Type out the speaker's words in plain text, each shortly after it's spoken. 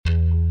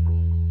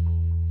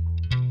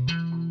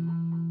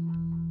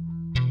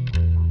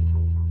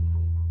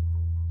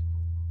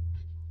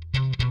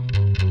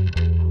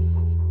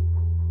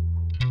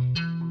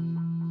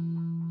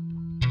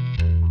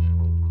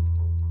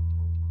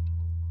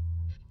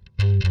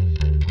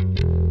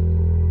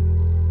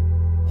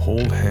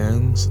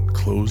headphones and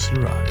close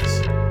your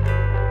eyes.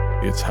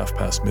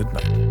 It's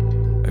midnight,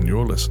 and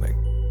you're listening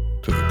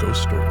to the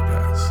Ghost Story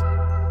Guys.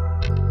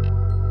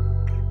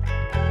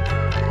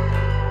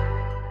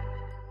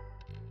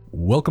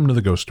 Welcome to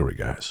the Ghost Story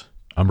Guys.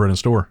 I'm Brennan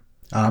Storr.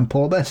 I'm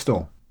Paul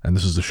Bestall. And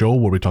this is the show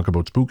where we talk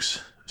about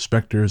spooks,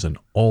 specters, and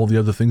all the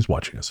other things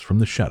watching us from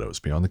the shadows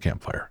beyond the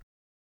campfire.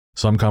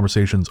 Some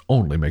conversations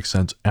only make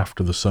sense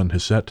after the sun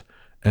has set,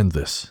 and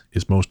this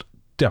is most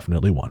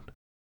definitely one.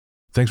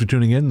 Thanks for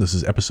tuning in. This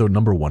is episode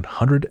number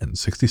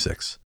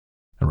 166,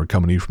 and we're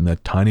coming to you from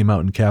that tiny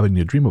mountain cabin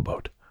you dream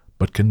about,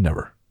 but can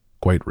never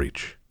quite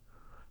reach.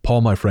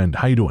 Paul, my friend,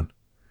 how you doing?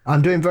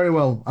 I'm doing very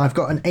well. I've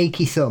got an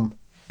achy thumb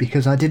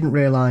because I didn't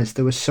realise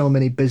there were so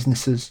many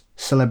businesses,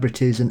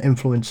 celebrities and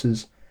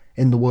influencers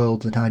in the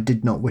world that I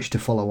did not wish to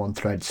follow on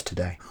Threads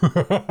today.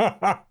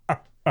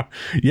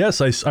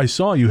 Yes, I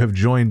saw you have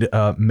joined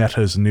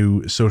Meta's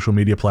new social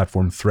media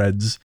platform,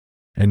 Threads,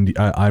 and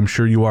I'm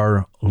sure you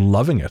are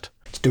loving it.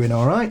 It's doing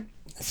all right.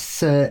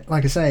 It's,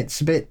 like I say,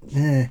 it's a bit...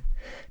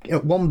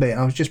 At one bit,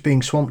 I was just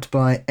being swamped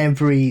by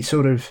every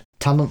sort of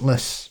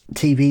talentless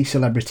TV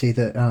celebrity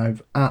that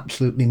I've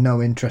absolutely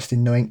no interest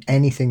in knowing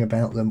anything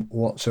about them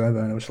whatsoever.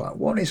 And I was like,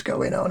 what is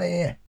going on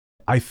here?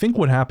 I think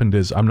what happened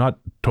is, I'm not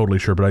totally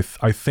sure, but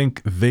I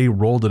think they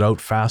rolled it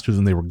out faster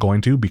than they were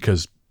going to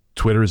because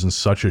Twitter is in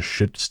such a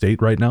shit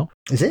state right now.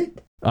 Is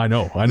it? I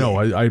know.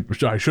 Yeah.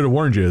 I should have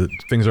warned you that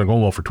things aren't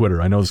going well for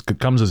Twitter. I know this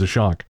comes as a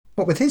shock.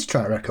 What with his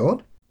track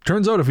record?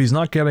 Turns out if he's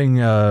not getting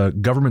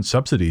government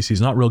subsidies,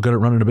 he's not real good at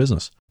running a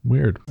business.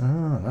 Weird.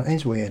 Oh, that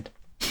is weird.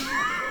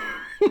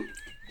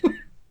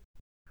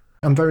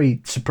 I'm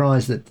very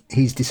surprised that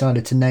he's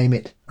decided to name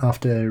it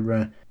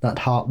after that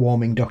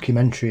heartwarming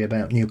documentary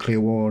about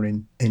nuclear war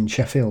in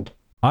Sheffield.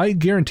 I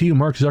guarantee you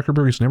Mark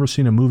Zuckerberg has never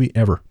seen a movie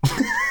ever.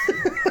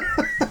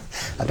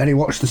 I bet he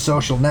watched The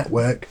Social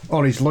Network,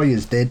 or his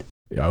lawyers did.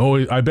 Yeah,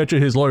 I bet you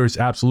his lawyers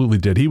absolutely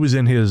did. He was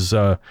in his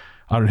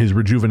his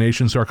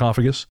rejuvenation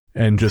sarcophagus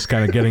and just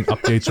kind of getting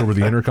updates over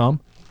the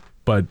intercom.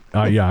 But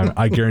yeah,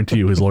 I guarantee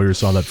you his lawyers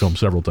saw that film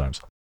several times.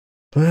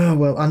 Oh,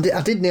 well,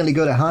 I did nearly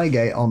go to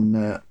Highgate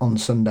on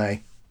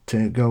Sunday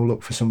to go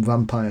look for some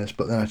vampires,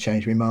 but then I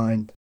changed my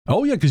mind.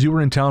 Oh, yeah, because you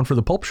were in town for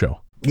the Pulp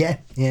show. Yeah.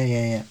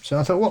 So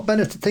I thought, what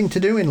better thing to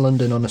do in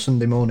London on a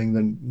Sunday morning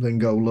than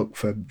go look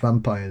for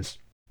vampires?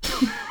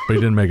 But you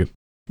didn't make it.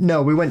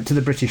 No, we went to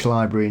the British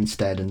Library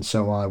instead, and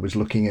so I was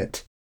looking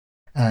at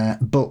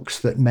books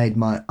that made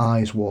my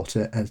eyes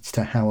water as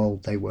to how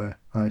old they were.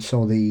 I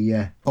saw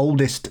the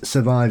oldest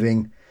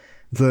surviving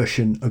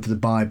version of the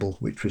Bible,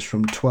 which was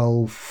from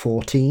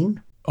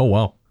 1214. Oh,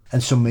 wow.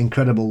 And some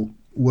incredible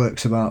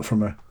works of art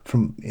from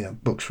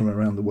books from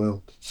around the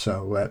world.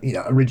 So,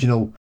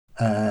 original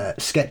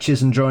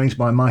sketches and drawings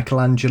by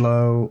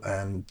Michelangelo,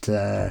 and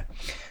there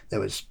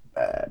was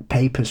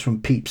papers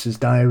from Pepys's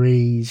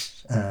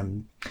diaries,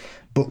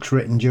 books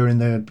written during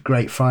the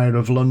Great Fire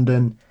of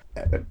London,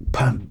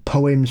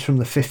 poems from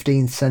the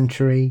 15th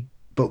century,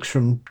 books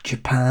from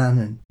Japan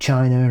and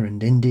China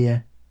and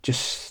India.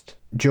 Just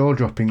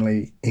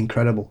jaw-droppingly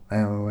incredible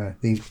how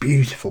these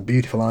beautiful,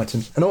 beautiful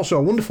items. And also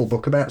a wonderful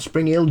book about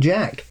Spring Hill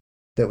Jack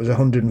that was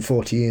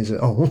 140 years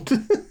old.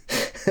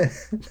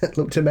 That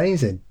looked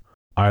amazing.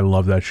 I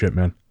love that shit,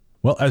 man.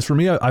 Well, as for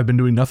me, I've been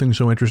doing nothing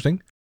so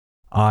interesting.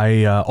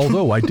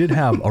 Although I did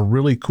have a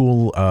really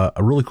cool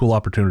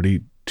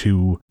opportunity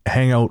to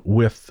hang out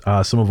with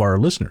some of our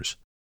listeners.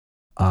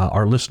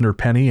 Our listener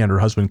Penny and her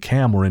husband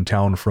Cam were in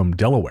town from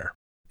Delaware,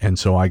 and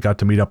so I got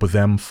to meet up with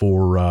them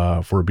for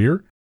a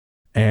beer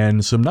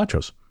and some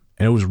nachos,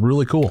 and it was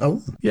really cool.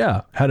 Oh,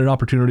 yeah, had an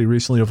opportunity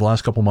recently over the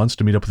last couple months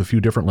to meet up with a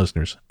few different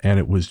listeners, and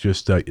it was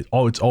just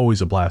it's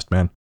always a blast,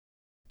 man.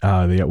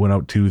 They went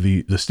out to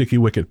the Sticky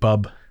Wicket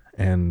pub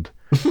and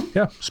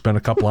yeah, spent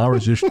a couple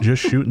hours just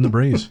shooting the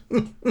breeze.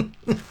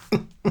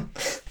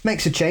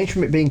 Makes a change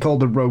from it being called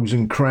the Rose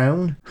and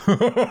Crown.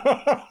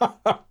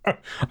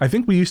 I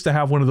think we used to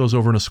have one of those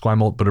over in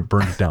Esquimalt, but it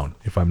burned down,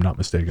 if I'm not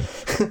mistaken.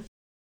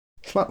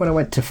 It's like when I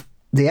went to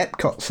the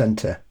Epcot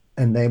Centre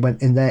and they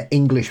went in their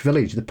English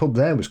village. The pub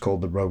there was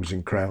called the Rose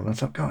and Crown. I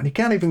thought, God, you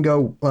can't even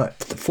go like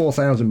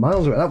 4,000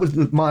 miles away. That was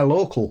my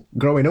local.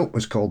 Growing up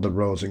was called the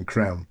Rose and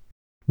Crown.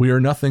 We are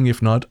nothing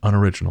if not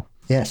unoriginal.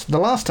 Yes, the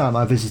last time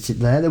I visited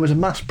there was a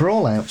mass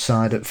brawl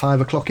outside at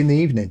 5 o'clock in the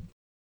evening.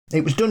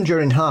 It was done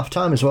during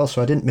half-time as well,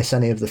 so I didn't miss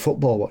any of the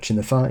football watching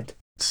the fight.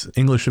 It's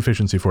English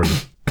efficiency for you.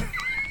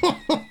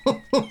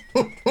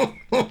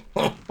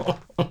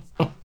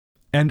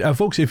 And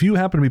folks, if you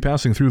happen to be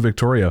passing through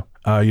Victoria,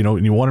 and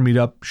you want to meet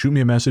up, shoot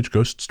me a message,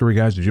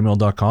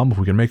 ghoststoryguys@gmail.com. If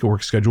we can make it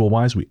work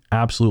schedule-wise, we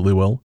absolutely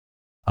will.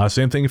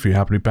 Same thing, if you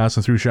happen to be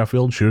passing through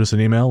Sheffield, shoot us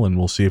an email, and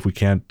we'll see if we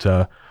can't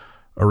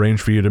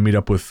arrange for you to meet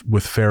up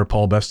with fair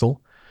Paul Bestall.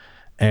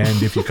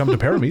 And if you come to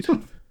Parameet,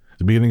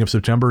 the beginning of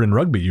September in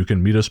Rugby, you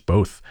can meet us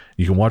both.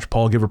 You can watch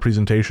Paul give a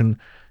presentation,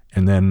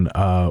 and then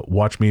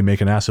watch me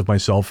make an ass of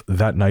myself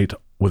that night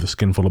with a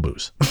skin full of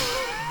booze.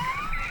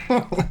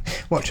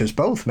 Watch us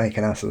both make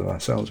an ass of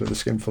ourselves with a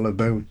skin full of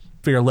booze.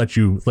 figure I'll let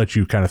you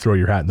kind of throw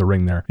your hat in the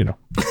ring there,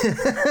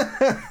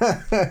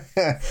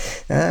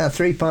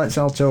 3 pints,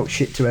 I'll talk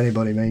shit to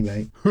anybody, me,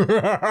 mate.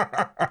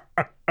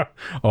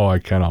 Oh, I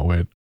cannot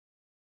wait.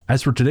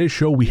 As for today's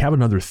show, we have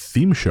another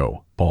theme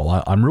show,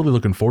 Paul. I'm really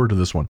looking forward to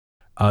this one.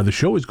 The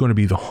show is going to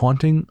be The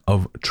Haunting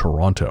of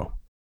Toronto.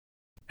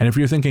 And if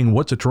you're thinking,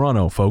 what's a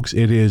Toronto, folks?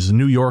 It is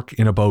New York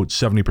in about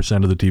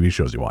 70% of the TV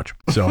shows you watch.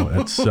 So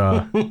it's,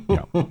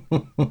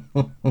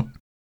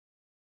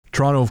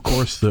 Toronto, of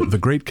course, the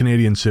great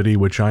Canadian city,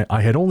 which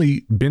I had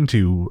only been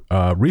to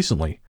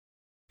recently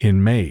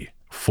in May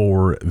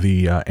for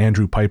the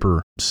Andrew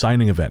Piper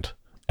signing event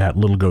at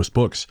Little Ghost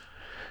Books.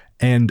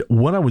 And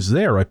when I was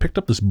there, I picked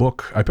up this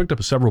book. I picked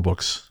up several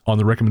books on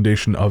the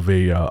recommendation of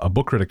a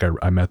book critic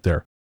I met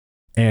there.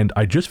 And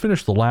I just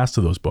finished the last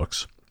of those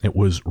books. It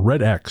was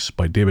Red X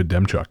by David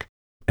Demchuk.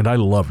 And I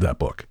loved that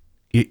book.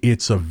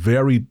 It's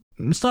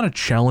not a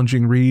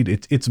challenging read.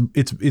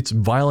 It's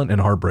violent and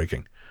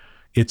heartbreaking.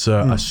 It's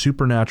a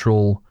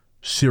supernatural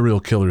serial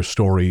killer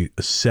story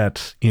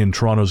set in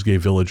Toronto's gay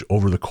village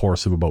over the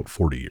course of about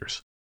 40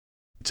 years.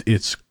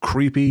 It's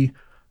creepy.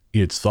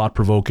 It's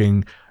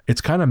thought-provoking.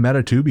 It's kind of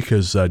meta too,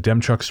 because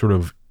Demchuk sort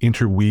of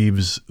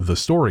interweaves the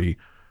story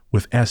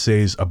with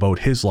essays about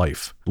his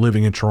life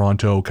living in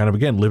Toronto, kind of,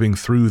 again, living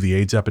through the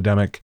AIDS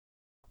epidemic,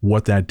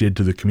 what that did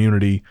to the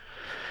community.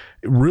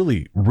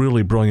 Really,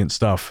 really brilliant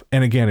stuff.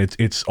 And again,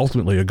 it's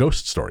ultimately a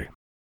ghost story.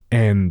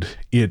 And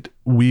it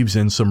weaves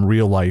in some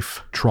real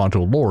life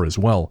Toronto lore as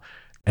well.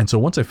 And so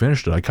once I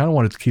finished it, I kind of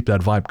wanted to keep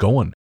that vibe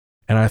going.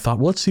 And I thought,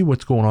 well, let's see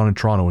what's going on in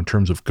Toronto in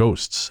terms of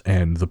ghosts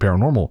and the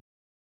paranormal.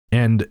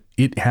 And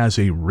it has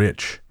a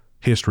rich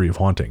history of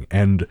haunting.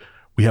 And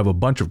we have a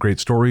bunch of great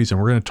stories, and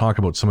we're going to talk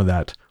about some of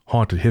that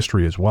haunted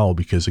history as well,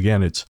 because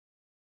again, it's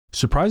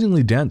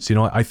surprisingly dense.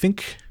 I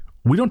think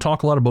we don't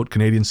talk a lot about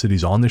Canadian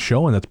cities on this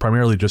show, and that's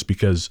primarily just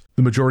because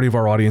the majority of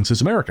our audience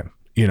is American,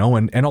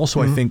 and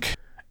also I think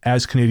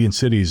as Canadian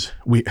cities,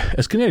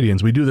 as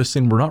Canadians, we do this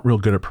thing, we're not real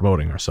good at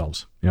promoting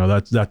ourselves.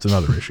 That's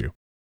another issue.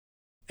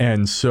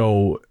 And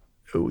so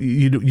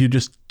you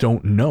just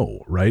don't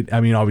know, right?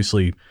 I mean,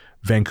 obviously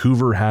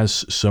Vancouver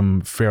has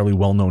some fairly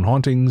well-known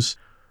hauntings,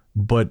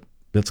 but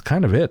that's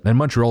kind of it. And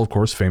Montreal, of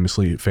course,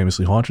 famously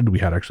haunted. We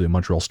had actually a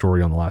Montreal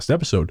story on the last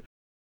episode.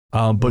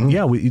 But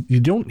you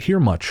don't hear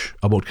much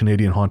about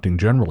Canadian haunting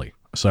generally,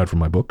 aside from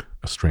my book,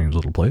 A Strange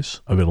Little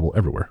Place, available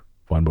everywhere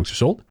fine books are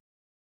sold.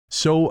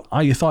 So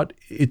I thought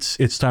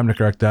it's time to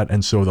correct that,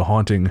 and so The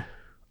Haunting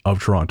of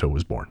Toronto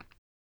was born.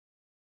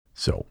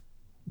 So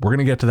we're going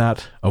to get to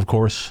that, of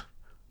course,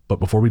 but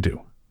before we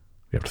do,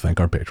 we have to thank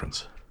our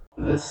patrons.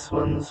 This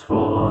one's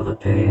for the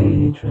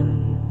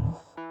patrons.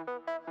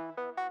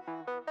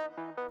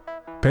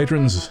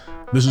 Patrons,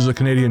 this is a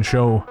Canadian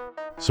show,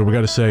 so we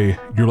got to say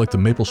you're like the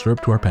maple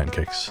syrup to our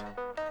pancakes.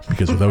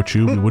 Because without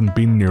you, we wouldn't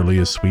be nearly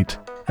as sweet.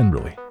 And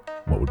really,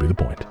 what would be the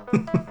point?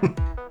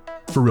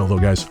 For real though,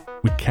 guys,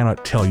 we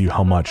cannot tell you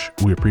how much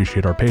we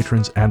appreciate our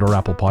patrons and our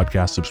Apple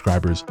Podcast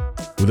subscribers.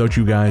 Without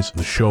you guys,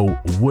 the show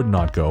would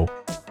not go.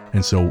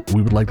 And so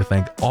we would like to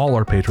thank all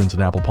our patrons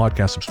and Apple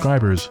Podcast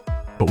subscribers,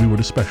 but we would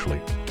especially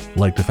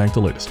like to thank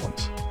the latest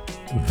ones.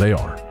 They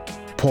are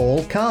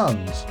Paul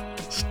Carnes,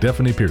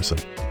 Stephanie Pearson,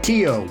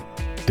 Tio,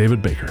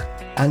 David Baker,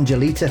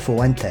 Angelita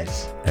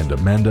Fuentes, and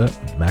Amanda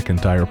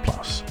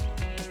McIntyre-Plus.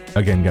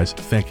 Again, guys,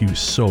 thank you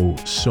so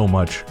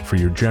much for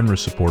your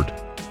generous support.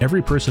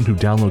 Every person who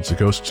downloads the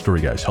Ghost Story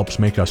Guys helps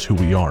make us who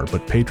we are,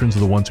 but patrons are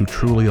the ones who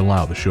truly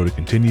allow the show to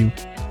continue.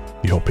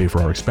 You help pay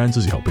for our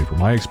expenses, you help pay for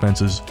my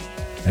expenses,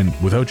 and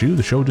without you,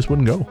 the show just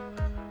wouldn't go.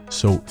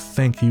 So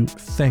thank you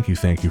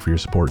for your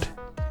support.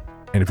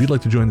 And if you'd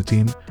like to join the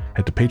team,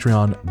 head to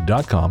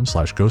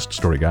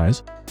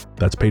patreon.com/ghoststoryguys.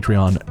 That's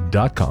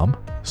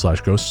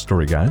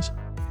patreon.com/ghoststoryguys,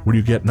 where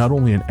you get not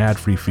only an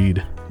ad-free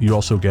feed, you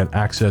also get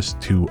access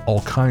to all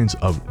kinds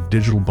of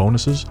digital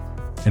bonuses.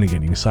 And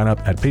again, you can sign up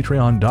at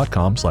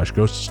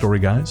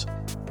patreon.com/ghoststoryguys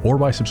or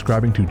by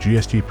subscribing to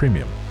GSG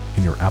Premium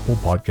in your Apple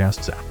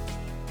Podcasts app.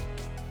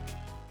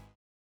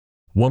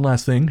 One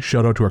last thing,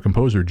 shout out to our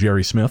composer,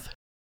 Jerry Smith.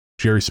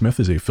 Jerry Smith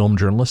is a film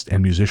journalist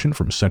and musician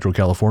from Central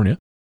California.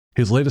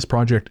 His latest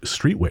project,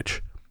 Street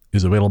Witch,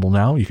 is available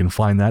now. You can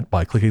find that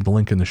by clicking the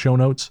link in the show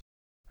notes,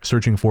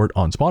 searching for it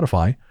on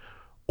Spotify,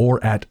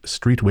 or at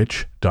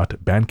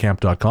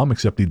streetwitch.bandcamp.com,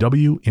 except the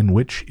W in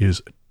which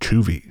is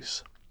 2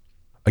 V's.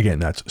 Again,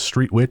 that's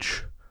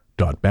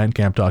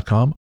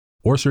streetwitch.bandcamp.com,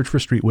 or search for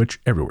Street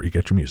Witch everywhere you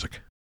get your music.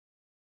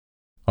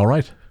 All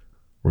right,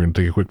 we're going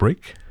to take a quick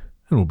break,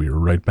 and we'll be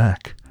right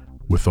back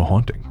with The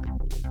Haunting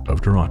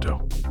of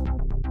Toronto.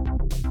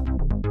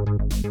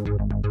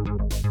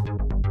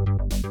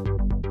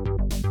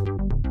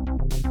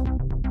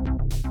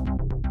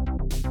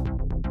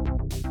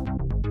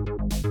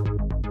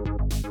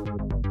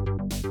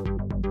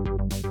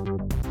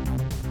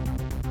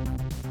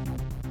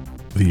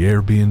 The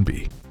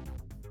Airbnb.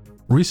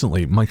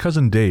 Recently, my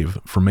cousin Dave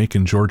from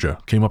Macon, Georgia,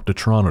 came up to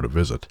Toronto to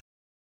visit.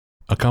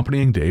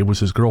 Accompanying Dave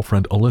was his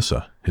girlfriend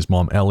Alyssa, his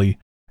mom Ellie,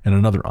 and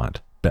another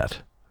aunt,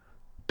 Bet.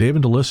 Dave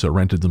and Alyssa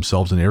rented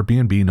themselves an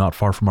Airbnb not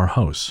far from our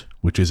house,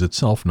 which is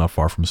itself not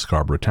far from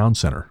Scarborough Town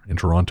Centre in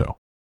Toronto.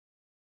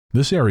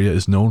 This area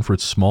is known for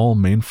its small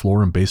main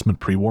floor and basement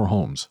pre-war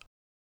homes,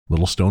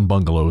 little stone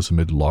bungalows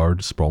amid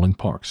large, sprawling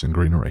parks and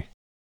greenery.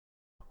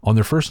 On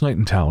their first night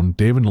in town,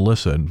 Dave and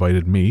Alyssa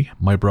invited me,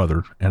 my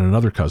brother, and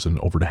another cousin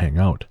over to hang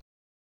out.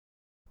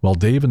 While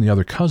Dave and the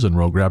other cousin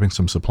were grabbing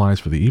some supplies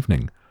for the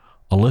evening,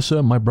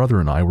 Alyssa, my brother,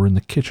 and I were in the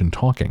kitchen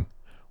talking,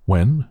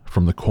 when,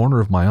 from the corner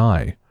of my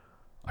eye,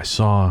 I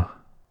saw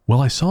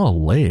a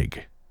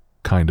leg,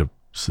 kind of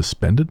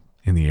suspended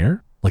in the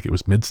air, like it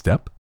was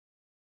mid-step.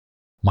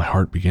 My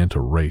heart began to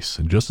race,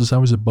 and just as I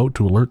was about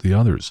to alert the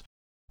others,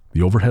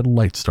 the overhead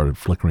lights started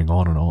flickering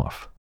on and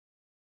off.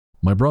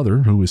 My brother,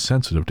 who is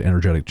sensitive to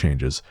energetic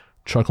changes,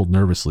 chuckled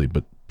nervously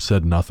but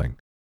said nothing.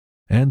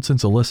 And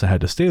since Alyssa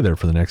had to stay there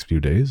for the next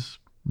few days,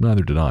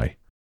 neither did I.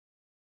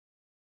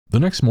 The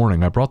next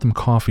morning, I brought them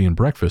coffee and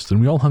breakfast, and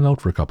we all hung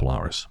out for a couple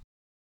hours.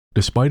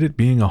 Despite it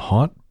being a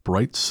hot,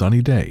 bright,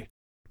 sunny day,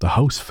 the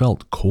house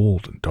felt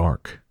cold and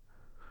dark.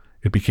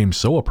 It became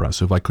so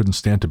oppressive I couldn't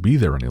stand to be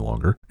there any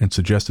longer and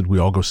suggested we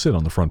all go sit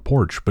on the front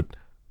porch, but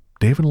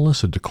Dave and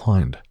Alyssa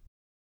declined.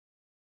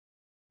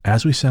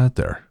 As we sat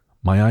there,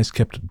 my eyes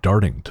kept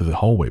darting to the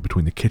hallway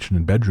between the kitchen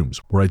and bedrooms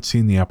where I'd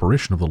seen the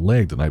apparition of the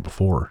leg the night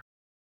before.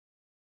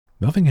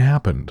 Nothing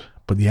happened,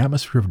 but the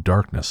atmosphere of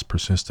darkness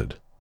persisted.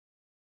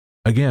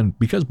 Again,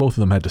 because both of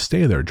them had to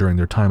stay there during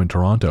their time in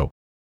Toronto,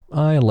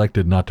 I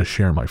elected not to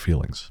share my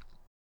feelings.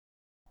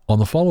 On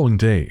the following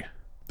day,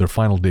 their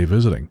final day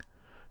visiting,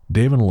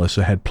 Dave and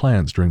Alyssa had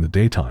plans during the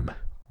daytime,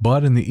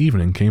 but in the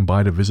evening came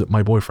by to visit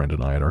my boyfriend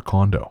and I at our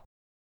condo.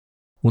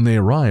 When they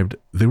arrived,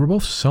 they were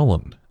both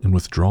sullen and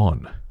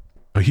withdrawn,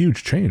 a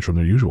huge change from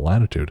their usual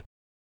attitude.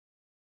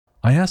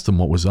 I asked them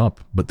what was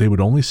up, but they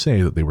would only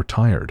say that they were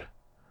tired.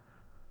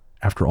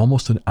 After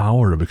almost an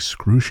hour of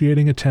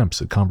excruciating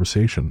attempts at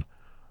conversation,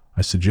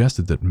 I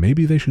suggested that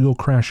maybe they should go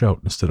crash out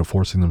instead of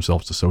forcing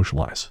themselves to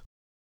socialize.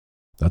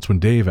 That's when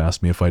Dave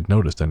asked me if I'd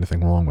noticed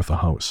anything wrong with the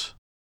house.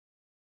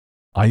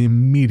 I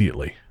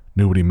immediately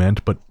knew what he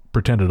meant, but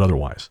pretended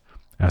otherwise,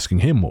 asking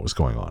him what was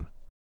going on.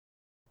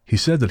 He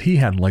said that he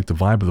hadn't liked the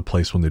vibe of the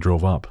place when they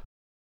drove up.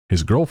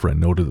 His girlfriend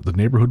noted that the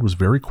neighborhood was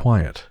very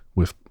quiet,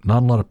 with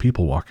not a lot of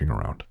people walking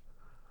around.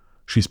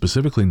 She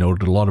specifically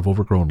noted a lot of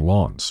overgrown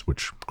lawns,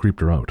 which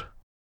creeped her out.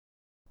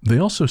 They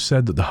also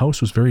said that the house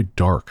was very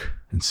dark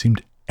and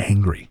seemed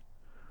angry.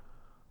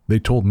 They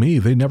told me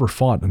they never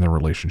fought in their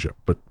relationship,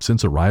 but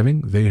since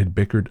arriving, they had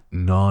bickered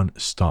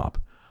non-stop,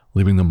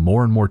 leaving them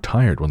more and more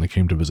tired when they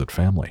came to visit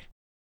family.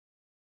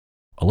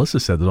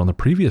 Alyssa said that on the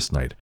previous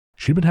night,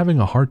 she'd been having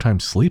a hard time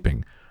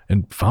sleeping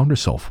and found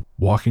herself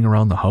walking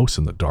around the house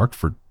in the dark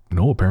for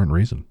no apparent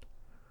reason.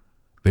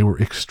 They were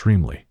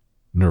extremely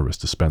nervous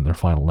to spend their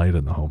final night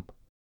in the home.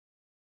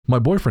 My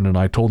boyfriend and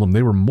I told them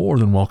they were more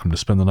than welcome to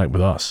spend the night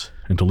with us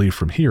and to leave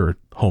from here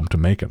home to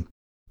Macon.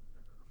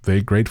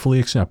 They gratefully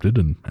accepted,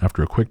 and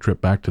after a quick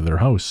trip back to their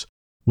house,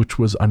 which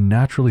was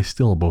unnaturally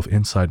still both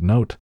inside and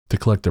out, to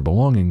collect their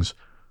belongings,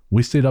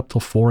 we stayed up till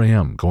 4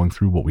 a.m. going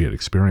through what we had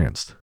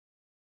experienced.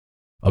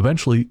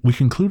 Eventually, we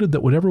concluded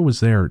that whatever was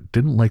there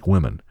didn't like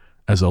women,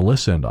 as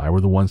Alyssa and I were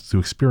the ones to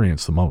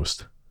experience the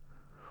most.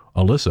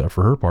 Alyssa,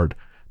 for her part,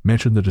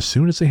 mentioned that as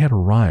soon as they had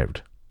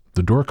arrived,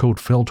 the door code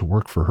failed to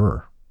work for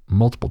her,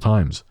 multiple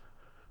times,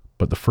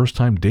 but the first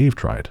time Dave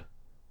tried,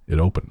 it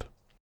opened.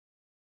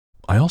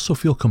 I also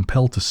feel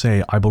compelled to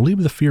say I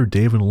believe the fear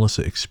Dave and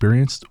Alyssa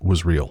experienced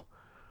was real.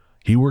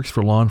 He works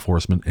for law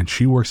enforcement and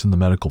she works in the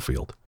medical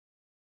field.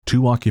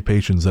 Two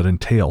occupations that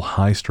entail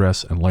high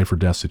stress and life or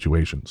death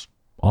situations,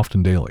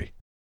 often daily.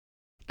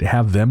 To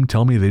have them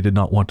tell me they did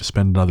not want to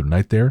spend another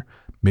night there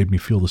made me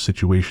feel the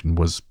situation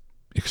was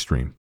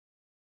extreme.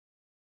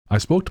 I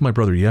spoke to my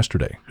brother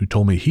yesterday, who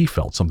told me he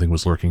felt something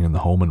was lurking in the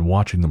home and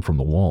watching them from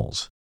the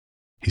walls.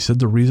 He said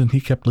the reason he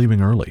kept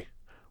leaving early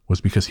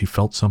was because he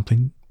felt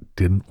something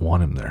didn't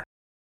want him there.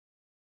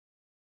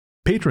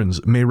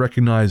 Patrons may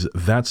recognize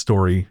that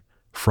story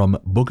from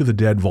Book of the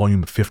Dead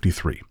Volume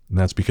 53, and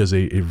that's because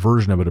a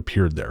version of it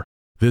appeared there.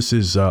 This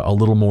is a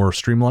little more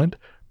streamlined,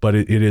 but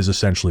it is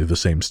essentially the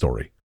same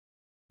story.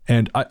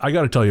 And I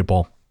got to tell you,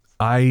 Paul,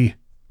 I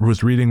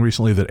was reading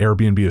recently that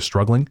Airbnb is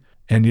struggling,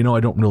 and I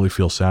don't really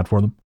feel sad for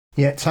them.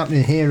 Yeah, it's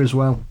happening here as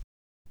well.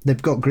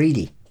 They've got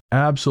greedy.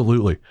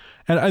 Absolutely.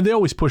 And they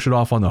always push it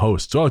off on the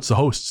hosts. Oh, it's the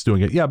hosts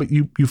doing it. Yeah, but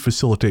you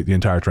facilitate the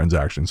entire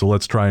transaction, so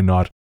let's try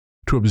not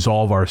to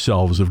absolve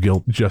ourselves of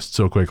guilt just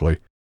so quickly.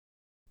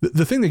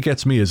 The thing that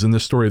gets me is in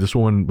this story, this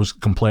woman was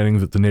complaining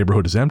that the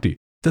neighborhood is empty.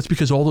 That's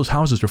because all those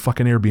houses are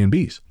fucking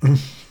Airbnbs.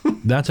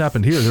 That's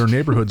happened here. There are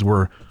neighborhoods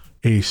where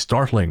a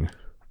startling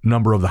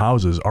number of the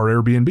houses are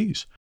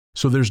Airbnbs.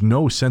 So there's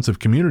no sense of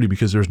community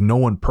because there's no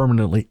one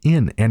permanently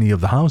in any of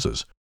the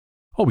houses.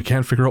 Oh, we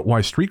can't figure out why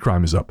street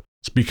crime is up.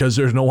 It's because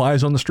there's no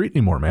eyes on the street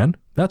anymore, man.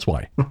 That's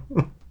why.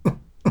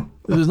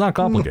 This is not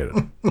complicated.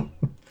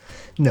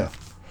 No,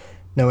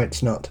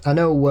 it's not. I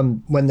know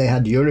when they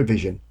had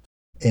Eurovision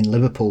in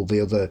Liverpool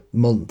the other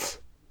month,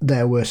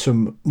 there were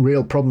some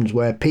real problems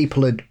where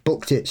people had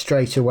booked it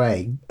straight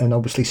away, and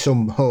obviously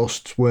some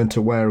hosts weren't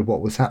aware of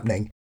what was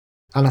happening.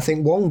 And I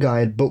think one guy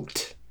had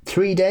booked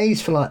 3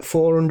 days for like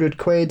 400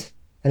 quid,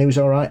 and he was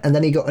all right. And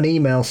then he got an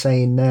email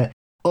saying,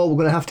 oh, we're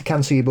going to have to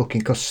cancel your booking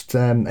because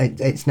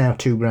it's now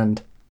 $2,000.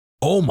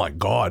 Oh my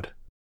God.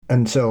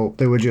 And so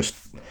there were just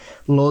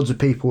loads of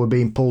people were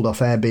being pulled off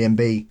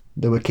Airbnb.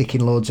 They were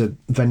kicking loads of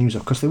venues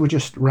off because they were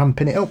just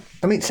ramping it up.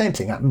 I mean, same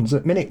thing happens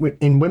at minute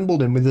in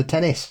Wimbledon with the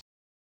tennis.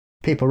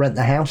 People rent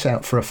the house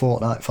out for a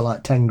fortnight for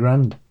like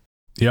 $10,000.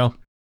 Yeah.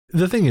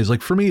 The thing is,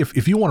 like for me,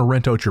 if you want to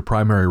rent out your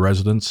primary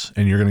residence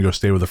and you're going to go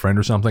stay with a friend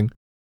or something,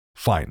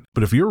 fine.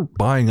 But if you're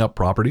buying up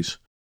properties,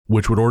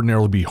 which would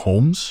ordinarily be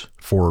homes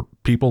for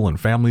people and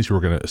families who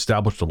are going to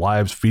establish their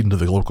lives, feed into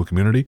the local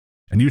community,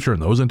 and you turn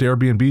those into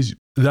Airbnbs,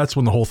 that's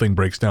when the whole thing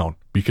breaks down.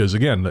 Because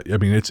again, I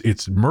mean,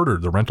 it's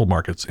murdered the rental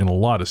markets in a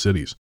lot of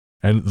cities.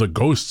 And the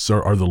ghosts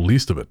are the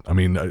least of it. I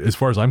mean, as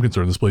far as I'm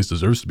concerned, this place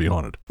deserves to be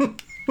haunted.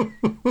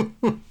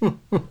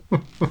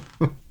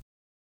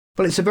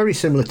 Well, it's a very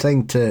similar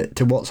thing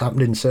to what's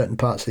happened in certain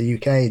parts of the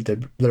UK.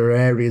 There are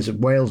areas of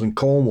Wales and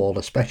Cornwall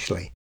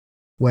especially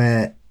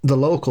where the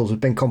locals have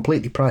been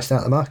completely priced out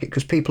of the market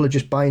because people are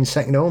just buying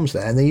second homes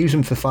there and they use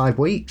them for 5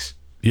 weeks.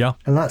 Yeah.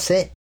 And that's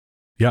it.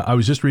 Yeah, I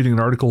was just reading an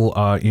article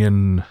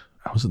in,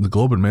 was it the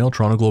Globe and Mail,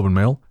 Toronto Globe and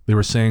Mail? They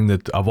were saying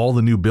that of all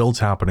the new builds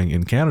happening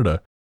in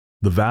Canada,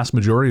 the vast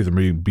majority of them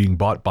are being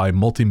bought by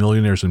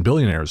multimillionaires and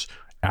billionaires,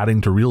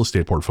 adding to real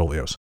estate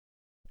portfolios,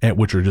 and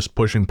which are just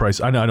pushing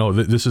price. I know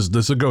this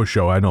is a ghost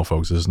show. I know,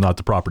 folks, this is not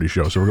the property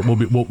show, so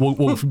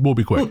we'll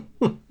be quick.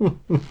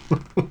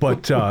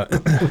 But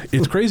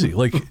it's crazy.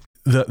 Like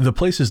the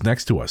places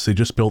next to us, they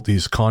just built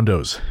these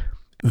condos.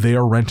 They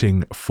are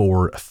renting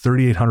for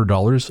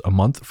 $3,800 a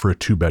month for a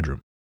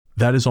 2-bedroom.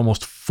 That is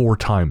almost 4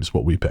 times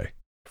what we pay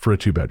for a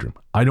 2-bedroom.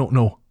 I don't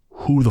know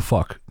who the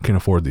fuck can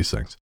afford these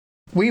things.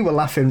 We were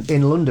laughing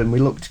in London. We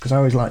looked, because I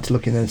always like to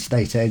look in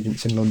estate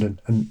agents in London,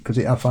 and because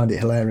I find it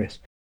hilarious.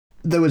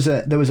 There was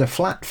a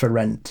flat for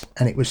rent,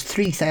 and it was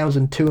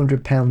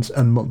 £3,200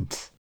 a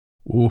month.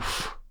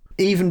 Oof.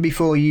 Even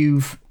before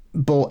you've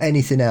bought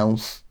anything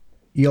else,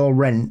 your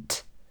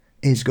rent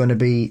is going to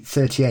be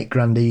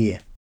 $38,000 a year.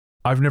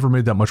 I've never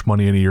made that much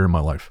money in a year in my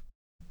life.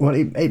 Well,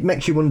 it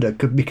makes you wonder,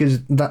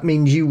 because that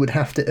means you would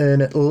have to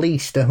earn at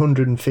least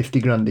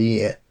 $150,000 a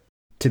year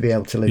to be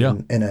able to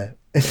live in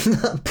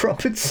that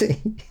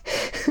property.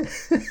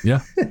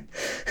 Yeah.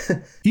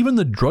 Even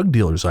the drug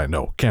dealers I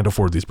know can't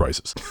afford these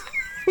prices.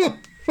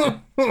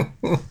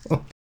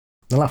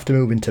 They'll have to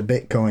move into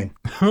Bitcoin.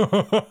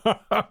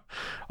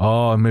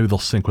 Oh, maybe they'll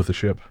sink with the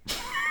ship.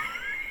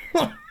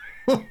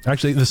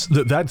 Actually,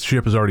 that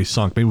ship is already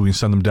sunk. Maybe we can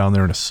send them down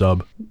there in a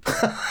sub.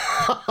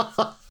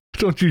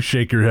 Don't you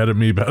shake your head at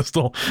me,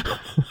 Bestel.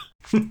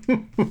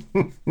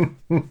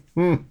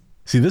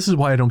 See, this is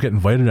why I don't get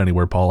invited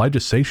anywhere, Paul. I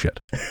just say shit.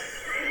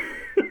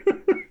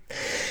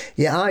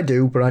 Yeah, I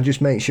do, but I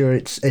just make sure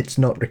it's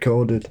not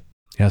recorded.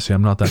 Yeah, see,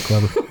 I'm not that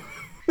clever.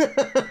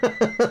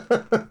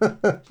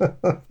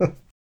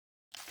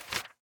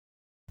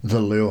 The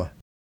lure.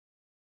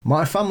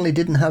 My family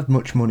didn't have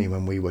much money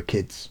when we were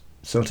kids,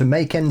 so to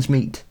make ends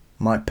meet,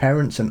 my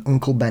parents and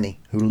Uncle Benny,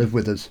 who live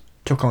with us,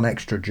 took on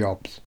extra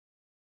jobs.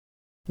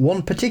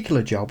 One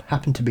particular job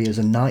happened to be as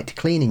a night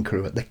cleaning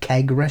crew at the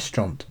Keg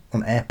restaurant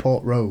on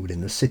Airport Road in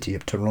the city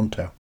of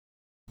Toronto.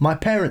 My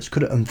parents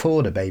couldn't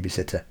afford a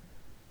babysitter,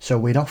 so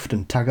we'd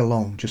often tag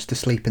along just to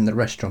sleep in the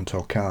restaurant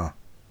or car.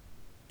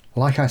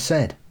 Like I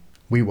said,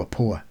 we were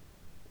poor.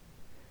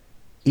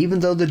 Even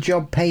though the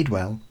job paid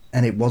well,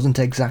 and it wasn't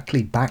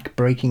exactly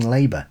back-breaking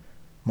labour,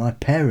 my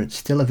parents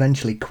still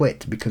eventually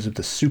quit because of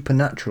the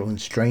supernatural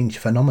and strange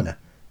phenomena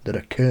that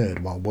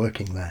occurred while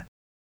working there.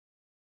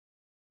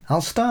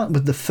 I'll start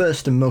with the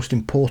first and most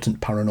important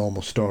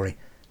paranormal story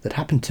that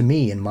happened to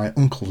me and my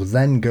uncle's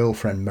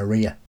then-girlfriend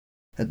Maria.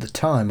 At the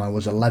time I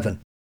was 11.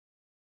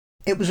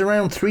 It was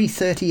around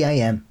 3:30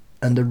 a.m.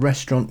 and the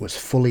restaurant was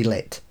fully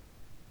lit.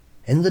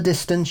 In the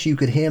distance you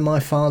could hear my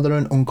father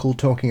and uncle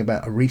talking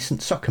about a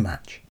recent soccer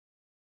match.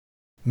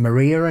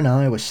 Maria and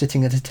I were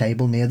sitting at a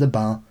table near the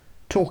bar,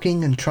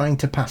 talking and trying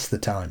to pass the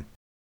time.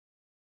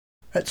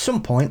 At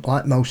some point,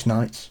 like most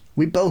nights,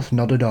 we both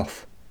nodded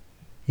off.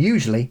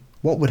 Usually,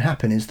 what would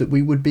happen is that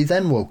we would be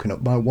then woken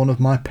up by one of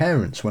my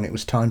parents when it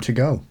was time to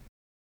go.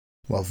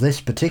 Well,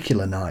 this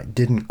particular night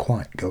didn't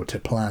quite go to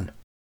plan.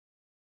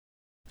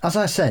 As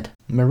I said,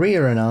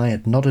 Maria and I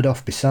had nodded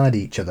off beside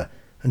each other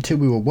until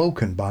we were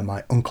woken by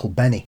my Uncle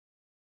Benny.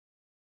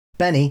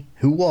 Benny,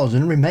 who was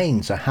and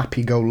remains a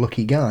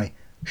happy-go-lucky guy,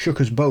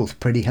 shook us both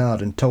pretty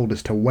hard and told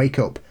us to wake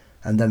up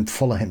and then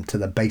follow him to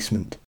the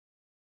basement.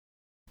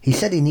 He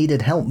said he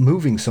needed help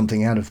moving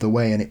something out of the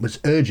way and it was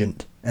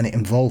urgent and it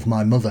involved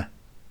my mother.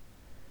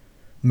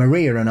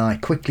 Maria and I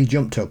quickly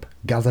jumped up,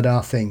 gathered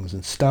our things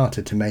and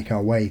started to make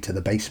our way to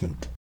the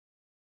basement.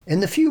 In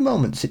the few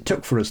moments it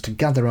took for us to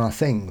gather our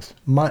things,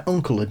 my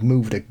uncle had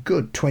moved a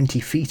good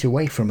 20 feet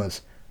away from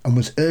us and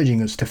was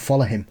urging us to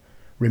follow him,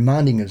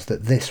 reminding us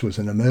that this was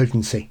an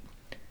emergency.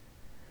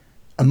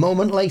 A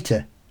moment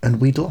later, and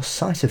we'd lost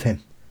sight of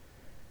him.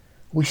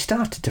 We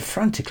started to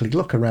frantically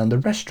look around the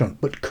restaurant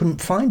but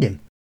couldn't find him,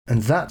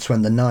 and that's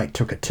when the night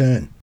took a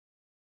turn.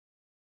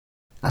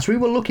 As we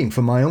were looking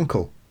for my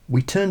uncle,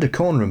 we turned a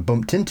corner and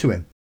bumped into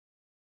him.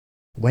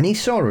 When he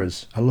saw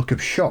us, a look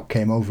of shock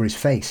came over his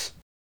face.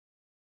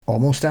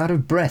 Almost out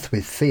of breath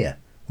with fear,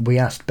 we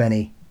asked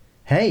Benny,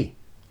 "Hey,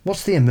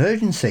 what's the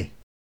emergency?"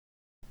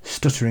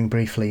 Stuttering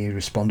briefly, he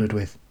responded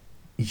with,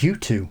 "You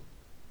two.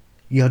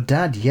 Your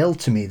dad yelled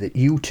to me that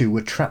you two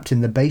were trapped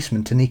in the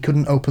basement and he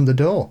couldn't open the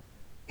door.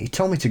 He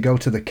told me to go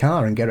to the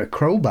car and get a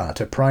crowbar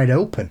to pry it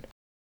open."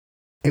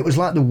 It was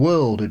like the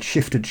world had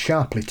shifted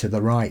sharply to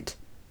the right.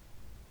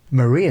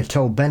 Maria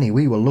told Benny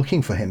we were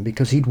looking for him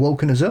because he'd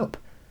woken us up,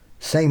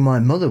 saying my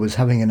mother was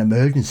having an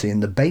emergency in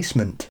the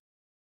basement.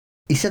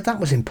 He said that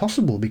was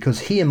impossible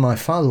because he and my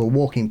father were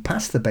walking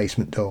past the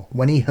basement door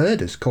when he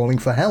heard us calling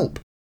for help.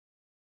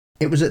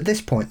 It was at this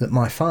point that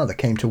my father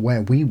came to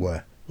where we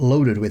were,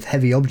 loaded with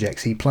heavy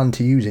objects he planned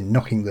to use in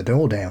knocking the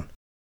door down.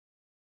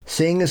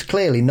 Seeing us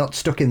clearly not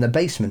stuck in the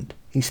basement,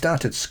 he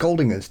started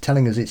scolding us,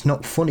 telling us it's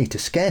not funny to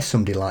scare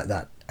somebody like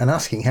that, and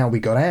asking how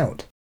we got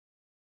out.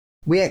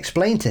 We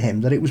explained to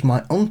him that it was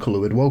my uncle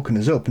who had woken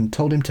us up and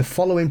told him to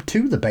follow him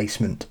to the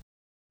basement,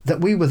 that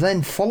we were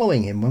then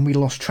following him when we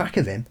lost track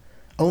of him,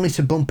 only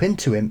to bump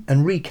into him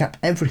and recap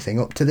everything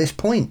up to this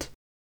point.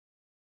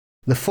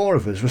 The four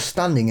of us were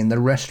standing in the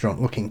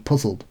restaurant looking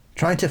puzzled,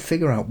 trying to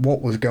figure out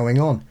what was going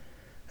on,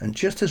 and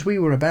just as we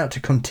were about to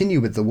continue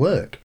with the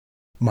work,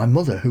 my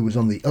mother, who was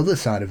on the other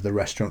side of the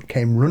restaurant,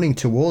 came running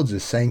towards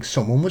us saying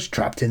someone was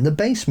trapped in the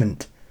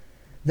basement.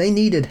 They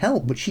needed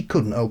help, but she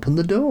couldn't open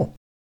the door.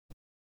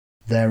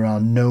 There are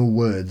no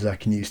words I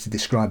can use to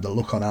describe the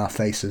look on our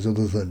faces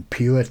other than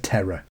pure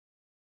terror.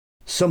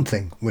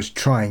 Something was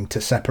trying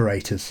to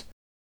separate us.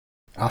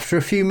 After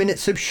a few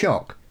minutes of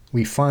shock,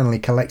 we finally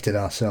collected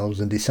ourselves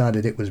and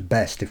decided it was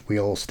best if we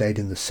all stayed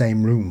in the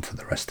same room for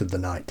the rest of the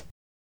night.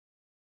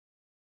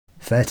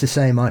 Fair to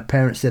say my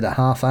parents did a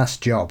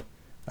half-assed job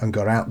and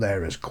got out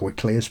there as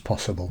quickly as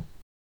possible.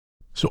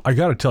 So I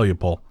got to tell you,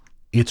 Paul,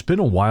 it's been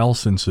a while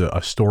since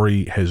a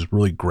story has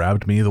really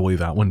grabbed me the way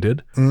that one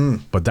did.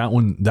 But that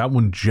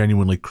one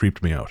genuinely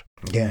creeped me out.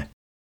 Yeah.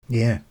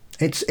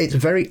 It's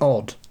very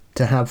odd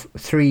to have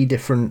three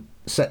different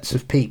sets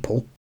of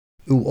people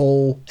who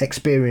all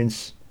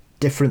experience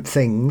different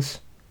things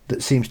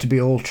that seems to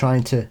be all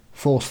trying to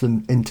force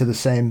them into the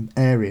same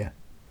area.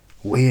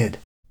 Weird.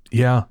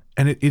 Yeah,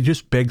 and it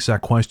just begs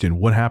that question: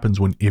 what happens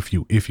if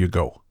you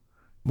go?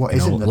 What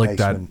is in the like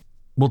basement? That,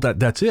 well,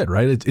 that's it,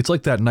 right? It's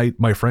like that night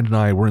my friend and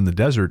I were in the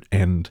desert,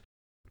 and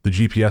the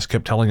GPS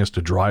kept telling us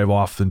to drive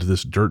off into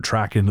this dirt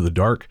track into the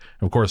dark.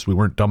 Of course, we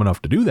weren't dumb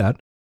enough to do that,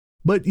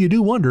 but you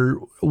do wonder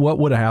what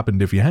would have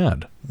happened if you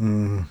had.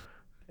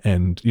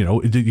 And,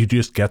 did you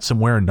just get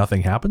somewhere and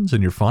nothing happens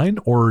and you're fine?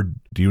 Or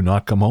do you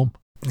not come home?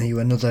 Are you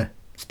another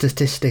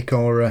statistic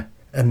or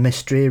a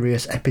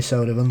mysterious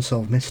episode of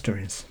Unsolved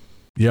Mysteries?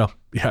 Yeah,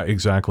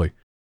 exactly.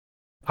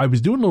 I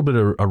was doing a little bit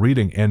of a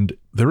reading, and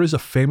there is a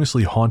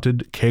famously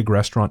haunted keg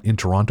restaurant in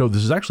Toronto.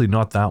 This is actually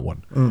not that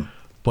one.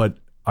 But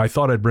I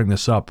thought I'd bring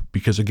this up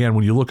because, again,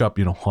 when you look up,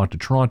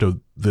 haunted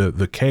Toronto,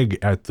 the keg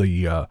at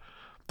the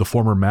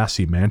former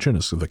Massey Mansion,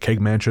 it's the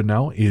Keg Mansion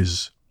now,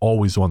 is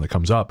always the one that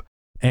comes up.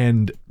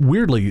 And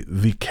weirdly,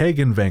 the keg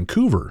in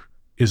Vancouver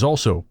is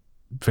also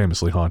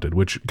famously haunted,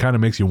 which kind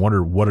of makes you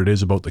wonder what it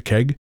is about the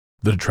keg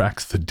that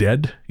attracts the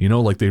dead.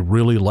 Like they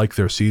really like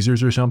their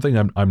Caesars or something.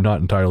 I'm not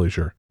entirely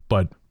sure.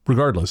 But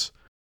regardless,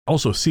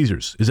 also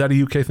Caesars, is that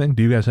a UK thing?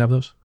 Do you guys have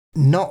those?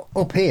 Not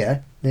up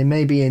here. They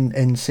may be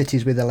in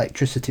cities with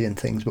electricity and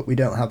things, but we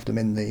don't have them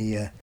in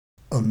the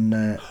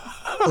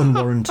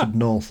unwarranted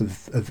north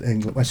of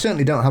England. I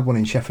certainly don't have one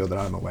in Sheffield that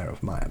I'm aware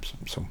of. Might have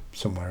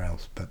somewhere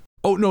else, but...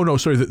 Oh, no,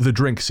 sorry, the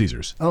drink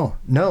Caesars. Oh,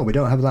 no, we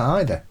don't have that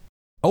either.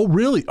 Oh,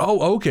 really?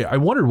 Oh, okay. I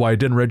wondered why it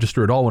didn't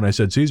register at all when I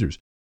said Caesars.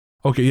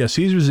 Okay, yeah,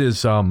 Caesars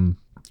is,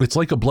 it's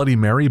like a Bloody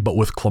Mary, but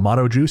with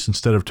Clamato juice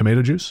instead of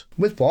tomato juice.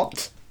 With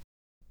what?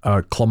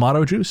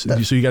 Clamato juice?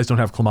 So you guys don't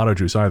have Clamato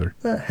juice either.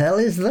 The hell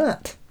is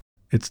that?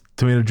 It's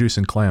tomato juice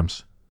and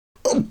clams.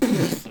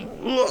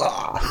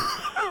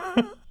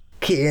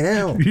 Kidding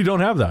out. You don't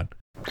have that?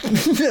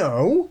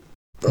 No.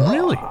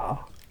 Really?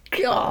 Oh,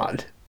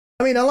 God.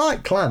 I mean, I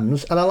like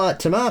clams and I like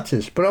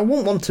tomatoes, but I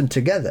wouldn't want them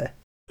together.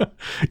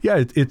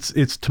 Yeah,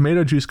 it's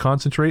tomato juice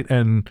concentrate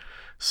and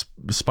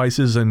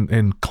spices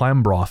and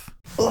clam broth.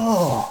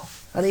 Oh,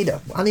 I need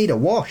a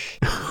wash.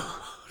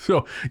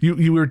 So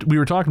we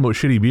were talking about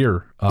shitty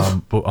beer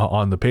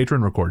on the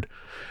Patreon record.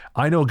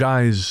 I know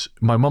guys.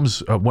 My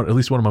mom's at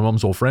least one of my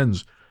mom's old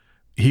friends.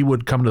 He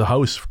would come to the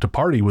house to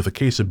party with a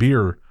case of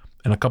beer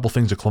and a couple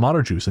things of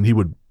Clamato juice, and he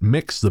would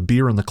mix the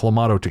beer and the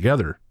Clamato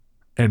together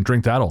and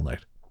drink that all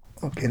night.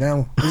 Okay,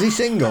 now was he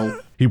single?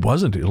 He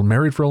wasn't. He was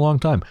married for a long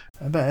time.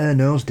 I bet her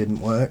nose didn't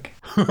work.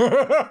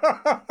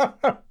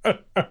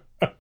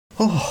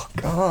 Oh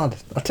God!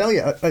 I tell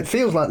you, it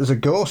feels like there's a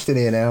ghost in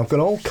here now. I've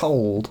got all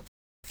cold.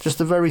 Just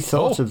the very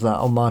thought of that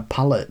on my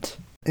palate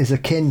is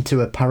akin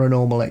to a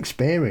paranormal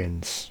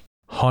experience.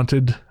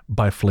 Haunted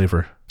by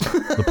Flavor,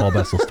 the Paul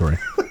Bessel story.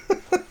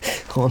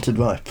 Haunted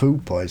by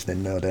food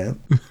poisoning, no doubt.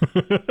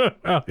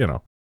 You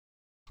know,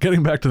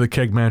 getting back to the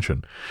Keg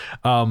Mansion.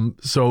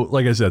 So,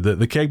 like I said,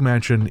 the Keg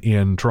Mansion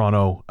in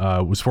Toronto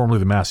was formerly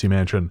the Massey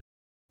Mansion,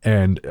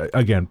 and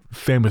again,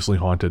 famously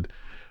haunted.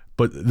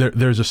 But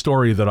there's a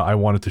story that I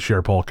wanted to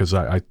share, Paul, because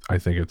I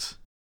think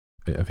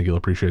you'll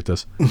appreciate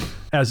this.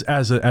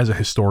 As a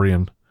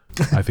historian,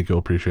 I think you'll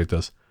appreciate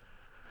this.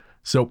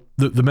 So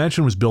the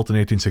mansion was built in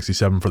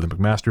 1867 for the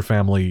McMaster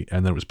family,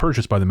 and then it was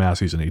purchased by the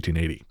Masseys in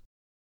 1880.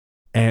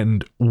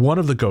 And one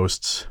of the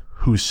ghosts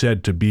who's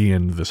said to be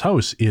in this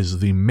house is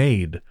the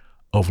maid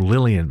of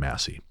Lillian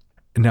Massey.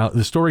 Now,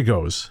 the story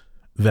goes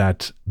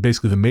that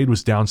basically the maid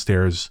was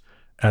downstairs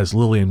as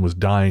Lillian was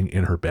dying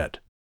in her bed.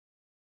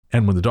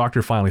 And when the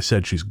doctor finally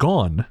said she's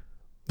gone,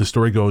 the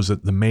story goes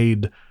that the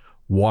maid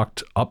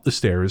walked up the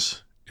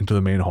stairs into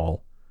the main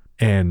hall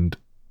and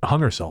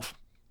hung herself.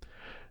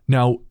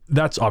 Now,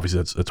 that's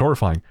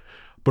horrifying.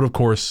 But of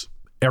course,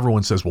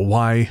 everyone says, well,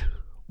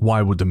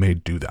 why would the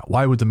maid do that?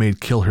 Why would the maid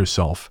kill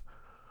herself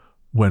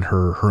when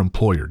her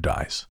employer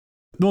dies?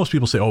 Most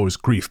people say, oh, it was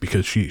grief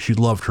because she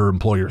loved her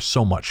employer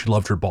so much. She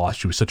loved her boss.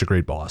 She was such a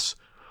great boss.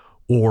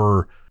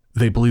 Or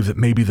they believe that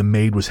maybe the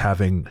maid was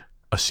having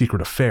a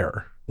secret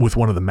affair with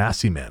one of the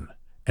Massey men,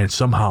 and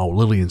somehow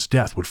Lillian's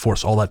death would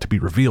force all that to be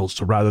revealed.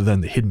 So rather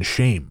than the hidden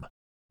shame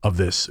of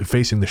this,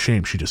 facing the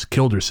shame, she just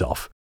killed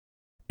herself.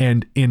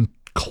 And in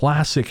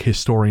classic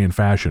historian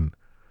fashion,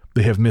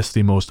 they have missed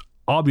the most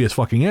obvious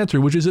fucking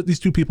answer, which is that these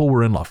two people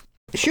were in love.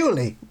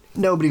 Surely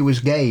nobody was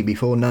gay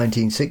before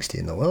 1960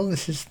 in the world.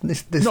 This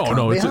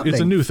No, it's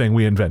a new thing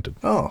we invented.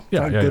 Oh,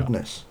 thank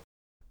goodness. Yeah.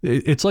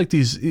 It's like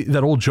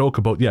that old joke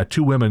about,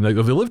 two women, like,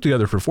 they lived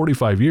together for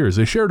 45 years.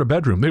 They shared a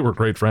bedroom. They were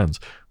great friends.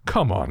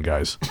 Come on,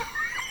 guys.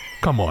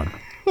 Come on.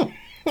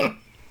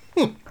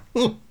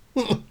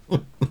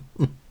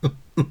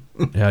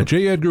 Yeah,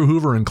 J. Edgar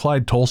Hoover and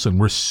Clyde Tolson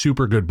were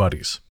super good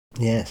buddies.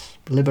 Yes,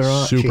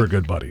 Liberace. Super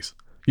good buddies.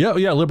 Yeah,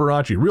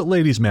 Liberace, real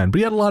ladies' man, but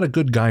he had a lot of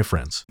good guy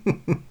friends.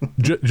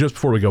 Just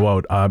before we go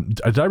out,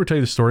 did I ever tell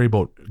you the story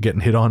about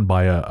getting hit on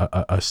by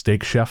a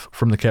steak chef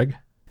from the Keg?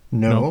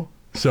 No.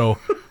 So,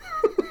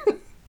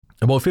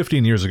 about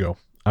 15 years ago,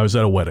 I was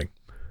at a wedding.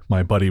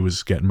 My buddy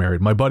was getting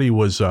married. My buddy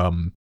was,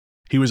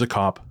 he was a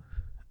cop,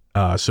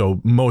 so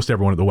most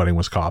everyone at the wedding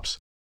was cops.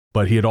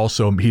 But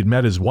he'd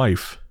met his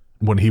wife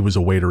when he was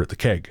a waiter at the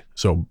Keg,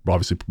 so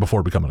obviously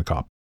before becoming a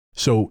cop.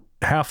 So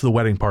half the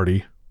wedding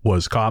party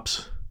was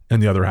cops,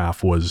 and the other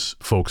half was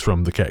folks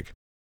from the Keg.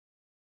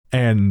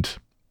 And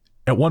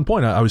at one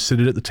point, I was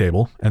sitting at the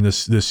table, and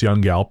this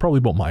young gal, probably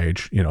about my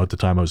age, at the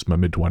time I was in my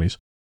mid-20s,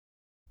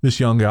 this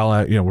young gal,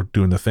 we're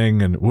doing the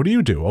thing, and what do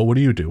you do? Oh, what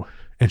do you do?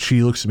 And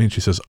she looks at me and she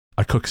says,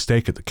 I cook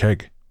steak at the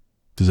Keg.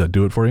 Does that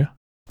do it for you?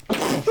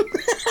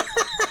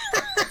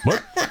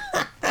 What?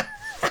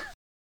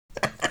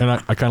 And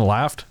I kind of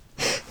laughed.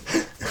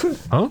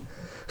 Huh?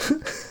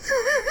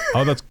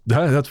 Oh,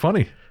 that's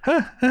funny.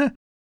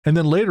 And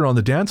then later on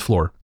the dance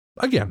floor,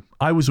 again,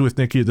 I was with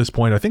Nikki at this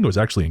point. I think I was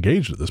actually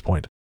engaged at this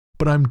point.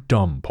 But I'm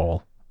dumb,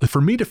 Paul.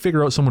 For me to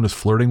figure out someone is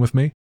flirting with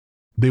me,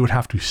 they would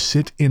have to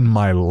sit in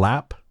my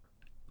lap,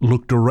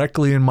 look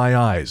directly in my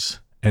eyes,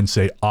 and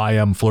say, I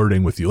am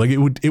flirting with you. Like,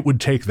 it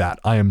would take that.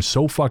 I am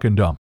so fucking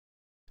dumb.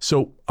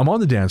 So I'm on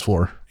the dance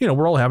floor.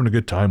 We're all having a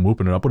good time,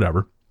 whooping it up,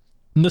 whatever.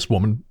 And this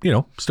woman,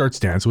 starts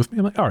dancing with me.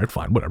 I'm like, all right,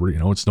 fine, whatever.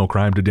 It's no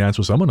crime to dance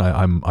with someone.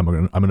 I'm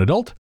an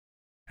adult.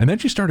 And then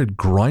she started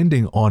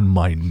grinding on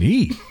my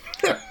knee.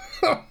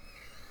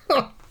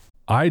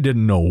 I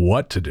didn't know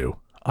what to do.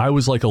 I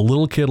was like a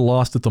little kid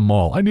lost at the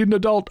mall. I need an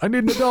adult.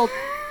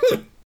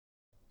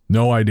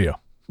 No idea.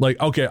 Like,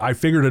 okay, I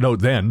figured it out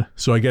then.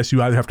 So I guess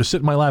you either have to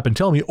sit in my lap and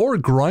tell me or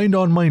grind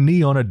on my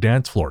knee on a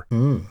dance floor.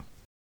 Mm.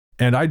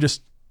 And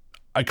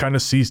I kind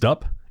of seized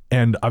up.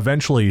 And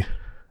eventually,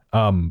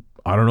 I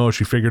don't know if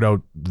she figured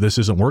out this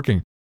isn't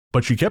working,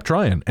 but she kept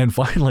trying. And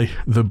finally,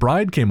 the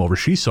bride came over.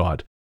 She saw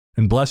it.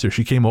 And bless her,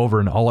 she came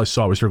over and all I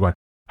saw was her going,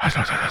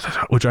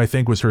 which I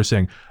think was her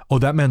saying, oh,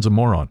 that man's a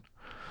moron.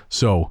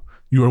 So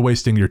you are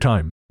wasting your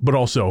time. But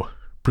also,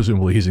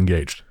 presumably, he's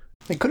engaged.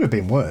 It could have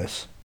been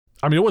worse.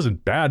 I mean, it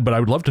wasn't bad, but I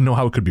would love to know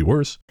how it could be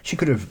worse. She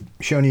could have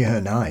shown you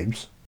her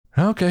knives.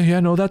 Okay,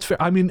 yeah, no, that's fair.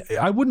 I mean,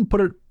 I wouldn't put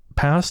it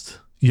past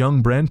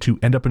young Bren to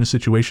end up in a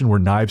situation where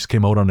knives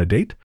came out on a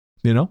date,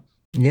 Yeah.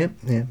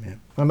 I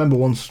remember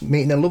once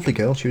meeting a lovely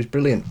girl. She was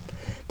brilliant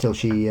till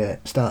she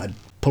started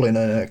pulling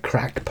a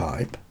crack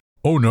pipe.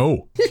 Oh,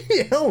 no.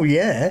 Oh,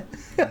 yeah.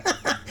 Do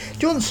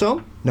you want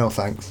some? No,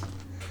 thanks.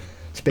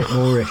 It's a bit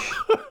Moorish.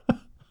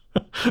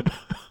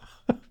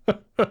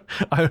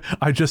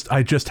 I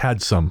just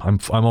had some.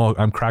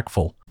 I'm crack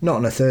full. Not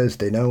on a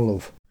Thursday, no,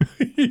 love.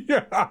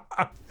 Yeah.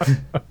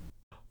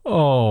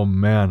 Oh,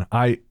 man.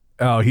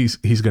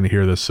 He's going to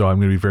hear this, so I'm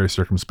going to be very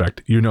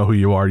circumspect. You know who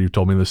you are. You've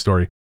told me this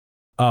story.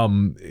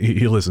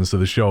 He listens to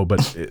the show,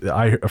 but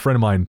a friend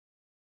of mine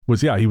was,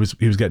 he was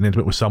getting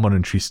intimate with someone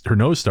and her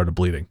nose started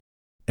bleeding.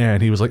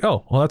 And he was like,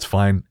 oh, well, that's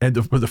fine. And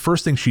the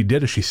first thing she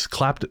did is she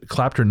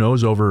clapped her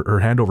nose over her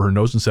hand over her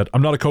nose and said,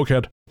 I'm not a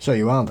cokehead. So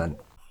you are then.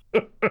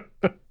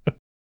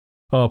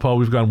 Oh, Paul,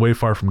 we've gone way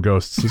far from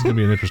ghosts. This is going to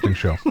be an interesting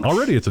show.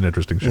 Already it's an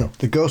interesting show. Yeah,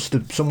 the ghost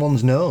of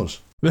someone's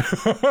nose. The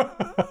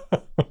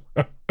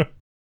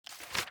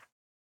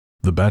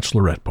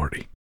Bachelorette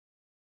Party.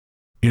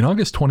 In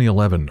August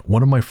 2011,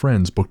 one of my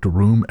friends booked a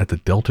room at the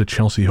Delta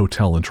Chelsea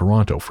Hotel in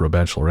Toronto for a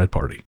bachelorette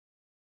party.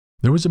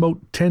 There was about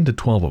 10 to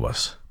 12 of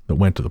us that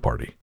went to the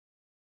party.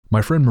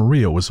 My friend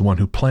Maria was the one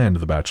who planned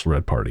the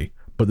bachelorette party,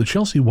 but the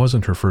Chelsea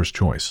wasn't her first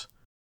choice.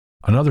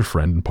 Another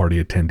friend and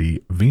party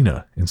attendee,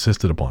 Vina,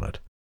 insisted upon it.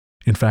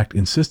 In fact,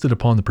 insisted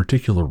upon the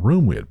particular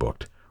room we had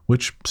booked,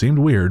 which seemed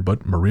weird,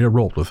 but Maria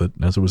rolled with it,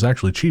 as it was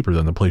actually cheaper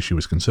than the place she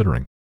was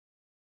considering.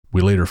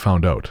 We later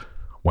found out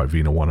why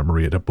Vina wanted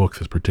Maria to book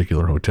this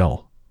particular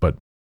hotel, but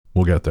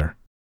we'll get there.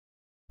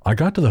 I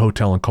got to the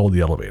hotel and called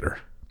the elevator.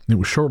 It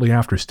was shortly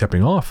after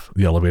stepping off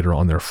the elevator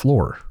on their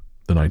floor,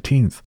 the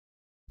 19th,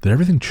 that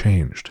everything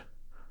changed.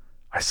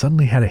 I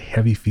suddenly had a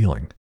heavy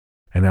feeling,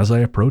 and as I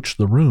approached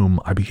the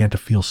room, I began to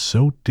feel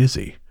so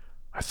dizzy,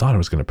 I thought I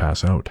was going to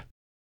pass out.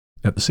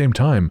 At the same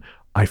time,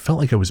 I felt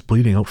like I was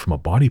bleeding out from a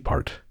body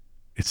part.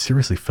 It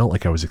seriously felt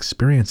like I was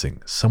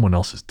experiencing someone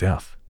else's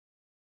death.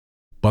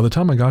 By the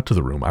time I got to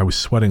the room, I was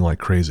sweating like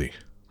crazy,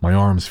 my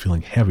arms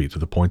feeling heavy to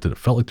the point that it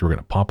felt like they were going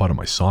to pop out of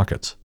my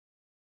sockets.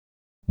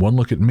 One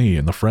look at me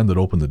and the friend that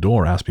opened the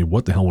door asked me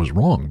what the hell was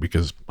wrong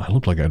because I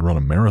looked like I'd run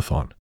a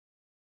marathon.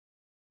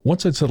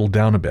 Once I'd settled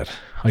down a bit,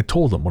 I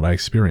told them what I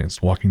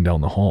experienced walking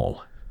down the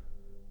hall.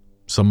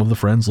 Some of the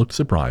friends looked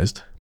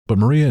surprised, but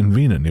Maria and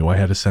Vina knew I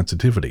had a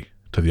sensitivity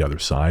to the other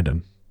side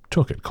and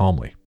took it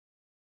calmly.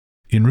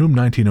 In room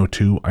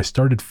 1902, I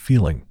started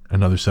feeling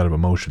another set of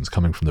emotions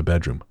coming from the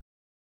bedroom.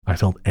 I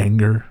felt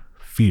anger,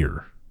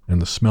 fear,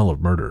 and the smell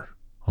of murder,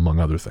 among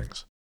other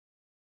things.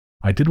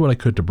 I did what I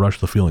could to brush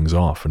the feelings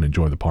off and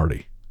enjoy the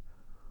party.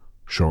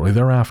 Shortly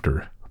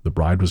thereafter, the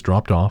bride was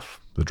dropped off,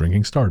 the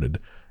drinking started,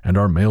 and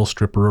our male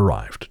stripper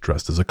arrived,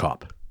 dressed as a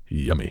cop.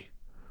 Yummy.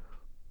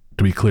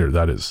 To be clear,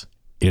 that is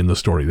in the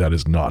story. That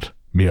is not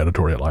me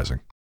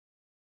editorializing.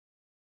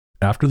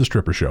 After the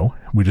stripper show,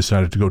 we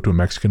decided to go to a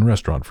Mexican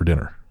restaurant for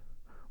dinner.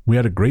 We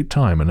had a great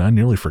time, and I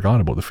nearly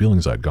forgot about the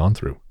feelings I'd gone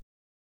through.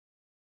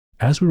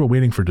 As we were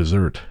waiting for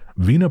dessert,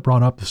 Vina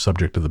brought up the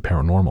subject of the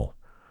paranormal.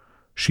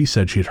 She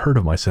said she had heard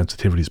of my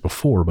sensitivities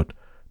before, but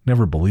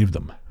never believed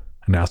them,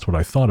 and asked what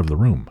I thought of the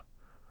room.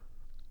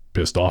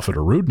 Pissed off at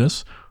her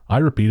rudeness, I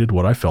repeated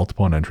what I felt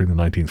upon entering the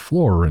 19th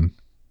floor, and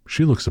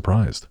she looked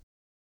surprised.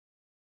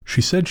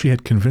 She said she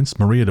had convinced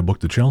Maria to book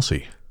the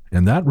Chelsea,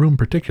 and that room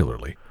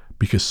particularly,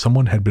 because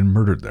someone had been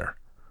murdered there.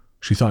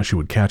 She thought she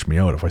would catch me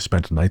out if I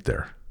spent a night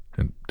there,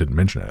 and didn't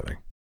mention anything.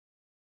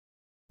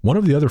 One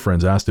of the other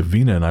friends asked if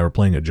Vina and I were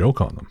playing a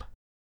joke on them.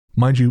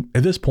 Mind you,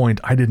 at this point,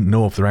 I didn't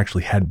know if there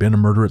actually had been a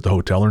murder at the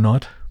hotel or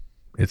not.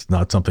 It's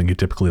not something you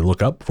typically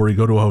look up before you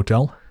go to a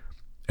hotel.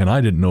 And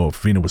I didn't know if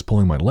Vina was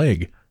pulling my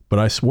leg, but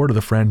I swore to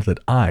the friend that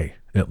I,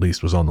 at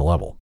least, was on the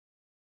level.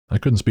 I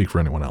couldn't speak for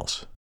anyone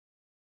else.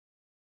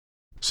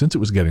 Since it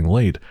was getting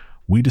late,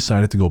 we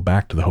decided to go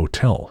back to the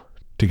hotel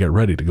to get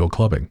ready to go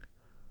clubbing.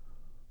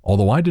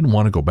 Although I didn't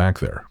want to go back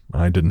there,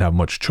 I didn't have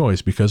much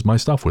choice because my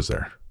stuff was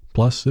there.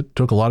 Plus, it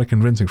took a lot of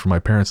convincing for my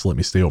parents to let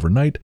me stay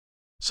overnight,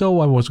 so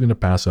I wasn't going to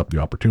pass up the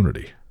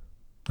opportunity.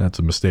 That's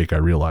a mistake I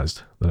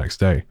realized the next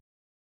day.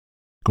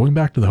 Going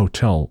back to the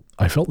hotel,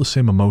 I felt the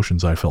same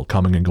emotions I felt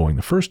coming and going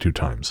the first two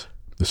times,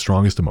 the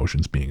strongest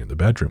emotions being in the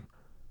bedroom.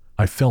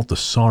 I felt the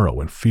sorrow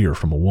and fear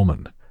from a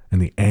woman,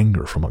 and the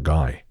anger from a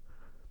guy.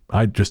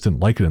 I just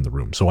didn't like it in the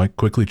room, so I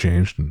quickly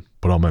changed and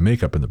put on my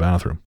makeup in the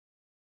bathroom.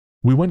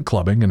 We went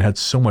clubbing and had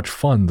so much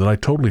fun that I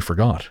totally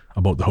forgot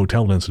about the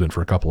hotel incident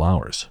for a couple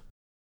hours.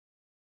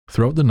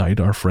 Throughout the night,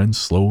 our friends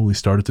slowly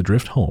started to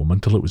drift home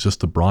until it was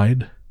just the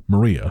bride,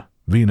 Maria,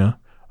 Vina,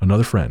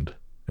 another friend,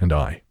 and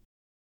I.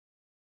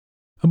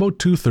 About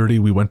 2:30,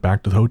 we went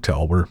back to the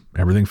hotel where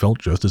everything felt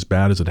just as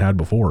bad as it had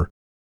before.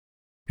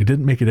 It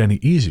didn't make it any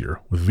easier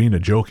with Vina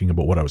joking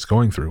about what I was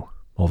going through,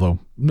 although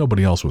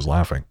nobody else was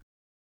laughing.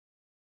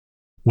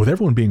 With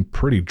everyone being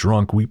pretty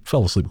drunk, we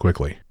fell asleep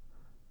quickly.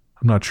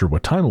 I'm not sure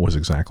what time it was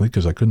exactly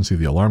because I couldn't see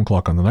the alarm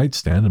clock on the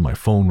nightstand and my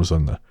phone was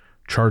on the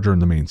charger in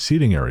the main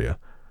seating area,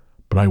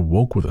 but I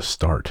woke with a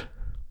start.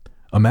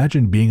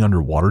 Imagine being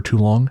underwater too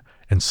long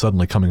and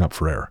suddenly coming up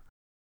for air.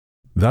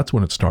 That's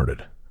when it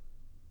started.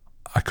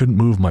 I couldn't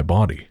move my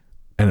body,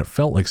 and it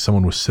felt like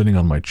someone was sitting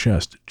on my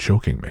chest,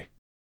 choking me.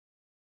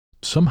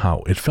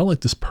 Somehow, it felt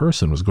like this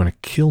person was going to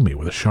kill me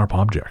with a sharp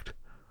object.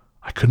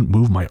 I couldn't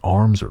move my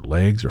arms or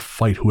legs or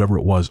fight whoever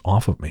it was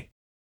off of me.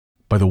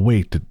 By the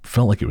weight, it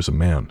felt like it was a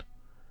man.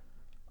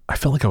 I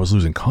felt like I was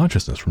losing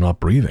consciousness from not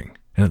breathing,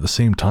 and at the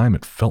same time,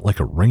 it felt like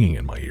a ringing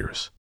in my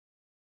ears.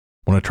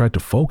 When I tried to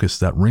focus,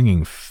 that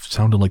ringing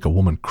sounded like a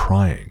woman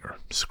crying or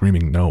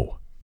screaming no.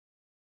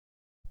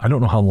 I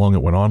don't know how long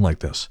it went on like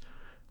this,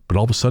 but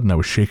all of a sudden I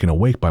was shaken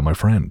awake by my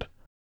friend.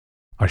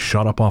 I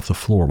shot up off the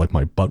floor like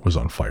my butt was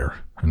on fire,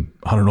 and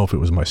I don't know if it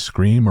was my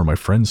scream or my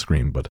friend's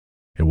scream, but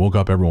it woke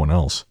up everyone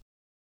else.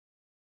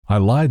 I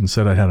lied and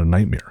said I had a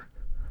nightmare,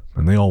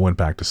 and they all went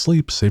back to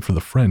sleep, save for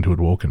the friend who had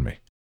woken me.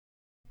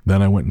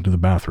 Then I went into the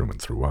bathroom and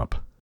threw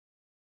up.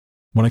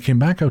 When I came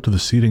back out to the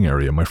seating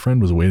area, my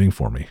friend was waiting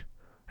for me,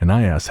 and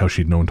I asked how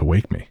she'd known to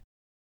wake me.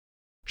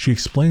 She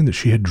explained that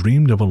she had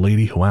dreamed of a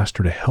lady who asked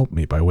her to help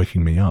me by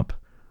waking me up.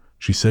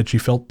 She said she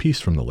felt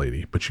peace from the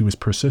lady, but she was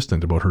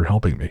persistent about her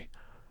helping me.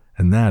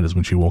 And that is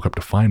when she woke up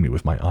to find me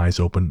with my eyes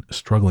open,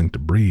 struggling to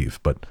breathe,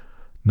 but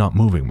not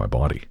moving my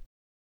body.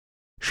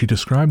 She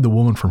described the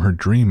woman from her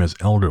dream as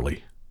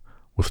elderly,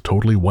 with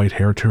totally white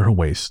hair to her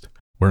waist,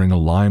 wearing a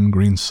lime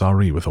green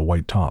sari with a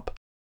white top.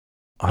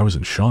 I was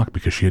in shock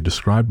because she had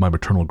described my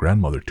maternal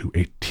grandmother to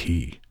a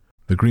T.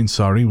 The green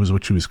sari was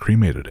what she was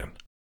cremated in.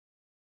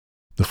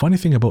 The funny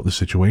thing about the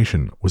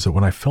situation was that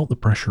when I felt the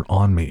pressure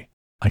on me,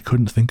 I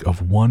couldn't think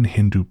of one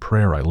Hindu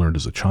prayer I learned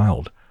as a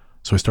child,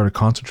 so I started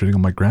concentrating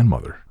on my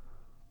grandmother.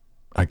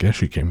 I guess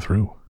she came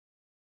through.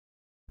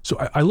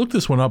 So I looked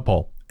this one up,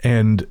 Paul,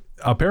 and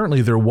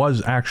apparently there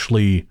was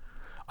actually,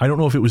 I don't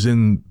know if it was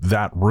in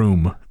that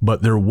room,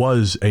 but there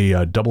was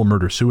a double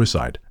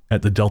murder-suicide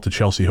at the Delta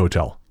Chelsea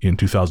Hotel in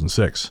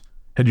 2006.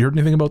 Had you heard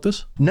anything about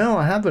this? No,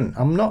 I haven't.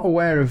 I'm not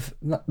aware of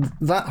that.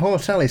 That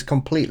hotel is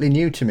completely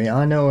new to me.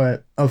 I know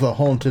of a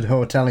haunted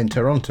hotel in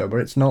Toronto,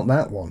 but it's not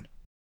that one.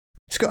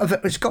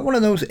 It's got one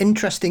of those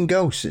interesting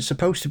ghosts. It's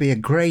supposed to be a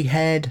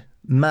grey-haired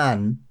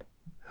man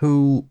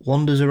who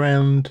wanders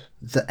around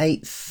the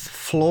 8th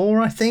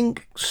floor, I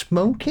think,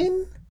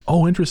 smoking.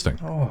 Oh, interesting.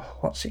 Oh,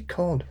 what's it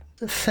called?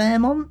 The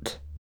Fairmont?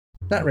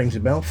 That rings a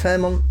bell.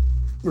 Fairmont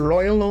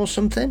Royal or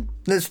something?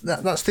 That's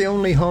the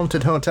only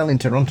haunted hotel in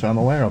Toronto I'm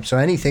aware of. So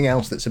anything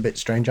else that's a bit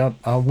strange,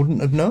 I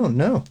wouldn't have known,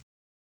 no.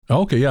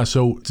 Okay, yeah,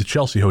 so it's a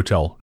Chelsea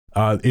hotel.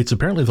 It's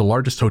apparently the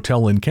largest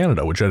hotel in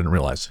Canada, which I didn't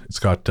realize. It's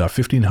got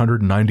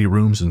 1,590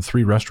 rooms and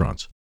 3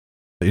 restaurants.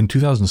 In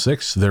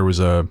 2006, there was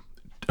a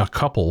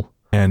couple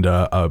and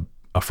a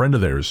friend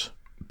of theirs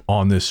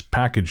on this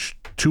package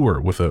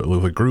tour with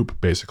a group,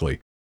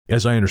 basically.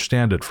 As I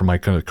understand it from my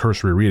kind of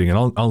cursory reading, and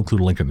I'll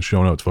include a link in the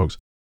show notes, folks.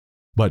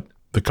 But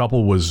the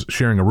couple was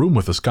sharing a room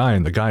with this guy,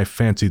 and the guy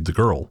fancied the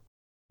girl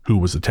who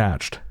was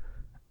attached.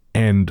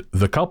 And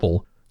the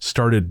couple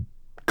started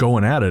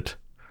going at it.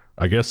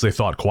 I guess they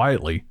thought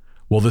quietly.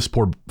 Well, this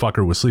poor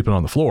fucker was sleeping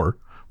on the floor,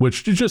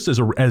 which just as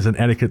an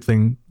etiquette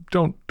thing,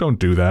 don't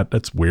do that.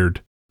 That's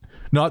weird.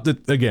 Not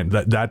that, again,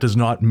 that does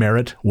not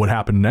merit what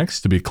happened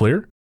next, to be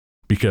clear,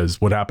 because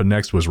what happened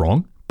next was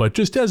wrong. But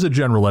just as a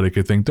general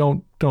etiquette thing,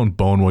 don't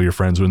bone while your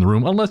friends are in the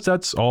room, unless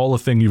that's all a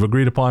thing you've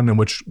agreed upon, in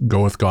which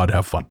go with God,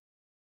 have fun.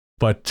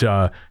 But,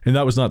 and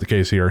that was not the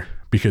case here,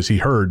 because he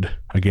heard,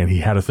 again, he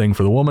had a thing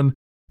for the woman,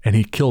 and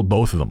he killed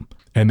both of them.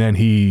 And then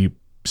he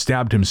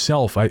stabbed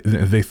himself.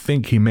 They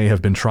think he may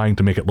have been trying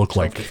to make it look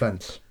like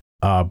self-defense.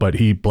 But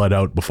he bled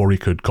out before he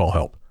could call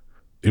help.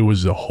 It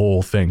was a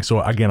whole thing.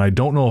 So again, I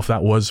don't know if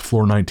that was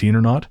floor 19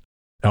 or not,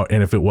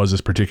 and if it was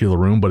this particular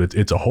room, but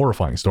it's a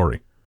horrifying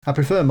story. I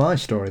prefer my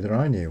story that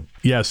I knew.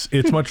 Yes,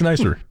 it's much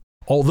nicer.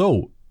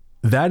 Although,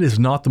 that is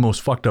not the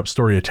most fucked up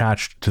story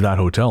attached to that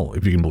hotel,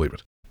 if you can believe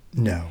it.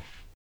 No.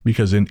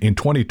 Because in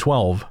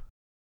 2012,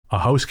 a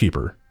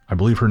housekeeper, I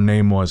believe her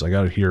name was, I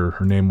got it here,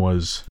 her name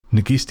was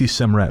Nagisti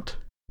Semret,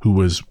 who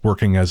was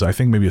working as, I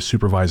think, maybe a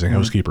supervising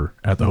housekeeper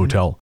at the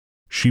hotel.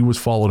 She was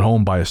followed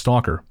home by a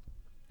stalker,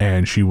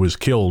 and she was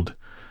killed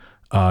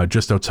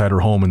just outside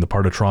her home in the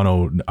part of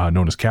Toronto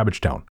known as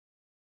Cabbagetown.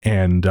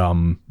 And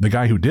the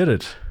guy who did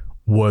it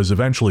was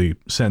eventually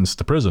sentenced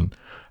to prison.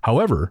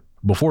 However,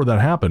 before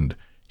that happened,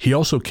 he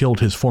also killed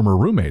his former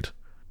roommate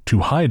to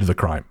hide the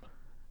crime.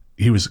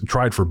 He was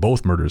tried for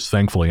both murders,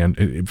 thankfully, and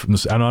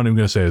I'm not even going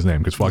to say his name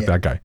because fuck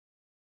that guy.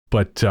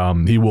 But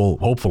he will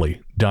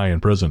hopefully die in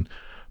prison.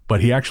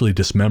 But he actually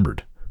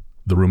dismembered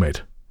the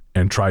roommate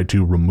and tried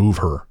to remove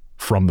her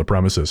from the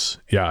premises.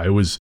 Yeah, it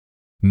was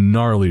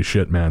gnarly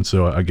shit, man.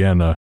 So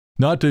again,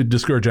 not to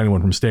discourage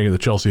anyone from staying at the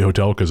Chelsea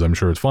Hotel, because I'm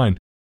sure it's fine,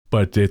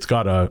 but it's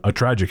got a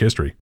tragic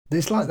history.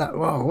 It's like that.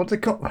 Wow, what they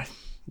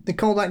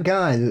call that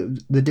guy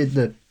that did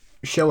the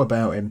show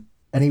about him,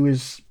 and he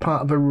was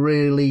part of a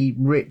really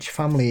rich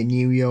family in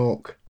New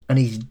York, and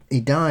he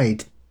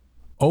died.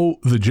 Oh,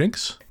 the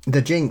Jinx?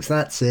 The Jinx,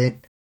 that's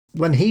it.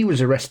 When he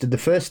was arrested the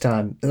first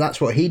time,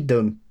 that's what he'd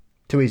done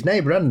to his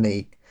neighbour, hadn't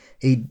he?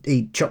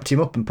 He chopped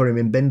him up and put him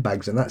in bin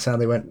bags, and that's how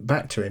they went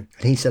back to him.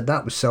 And he said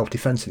that was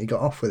self-defence, and he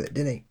got off with it,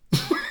 didn't he?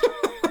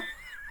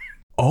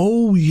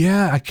 Oh,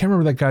 yeah. I can't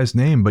remember that guy's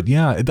name, but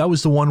yeah, that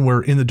was the one where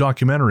in the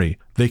documentary,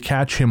 they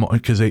catch him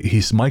because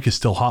his mic is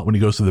still hot when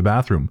he goes to the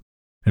bathroom.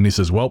 And he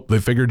says, well, they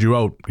figured you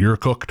out. You're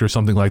cooked or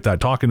something like that,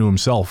 talking to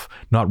himself,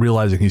 not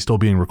realizing he's still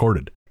being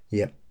recorded.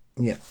 Yep.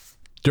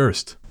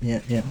 Durst.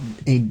 Yeah.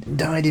 He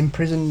died in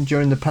prison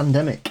during the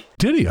pandemic.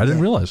 Did he? I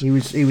didn't realize. He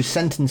was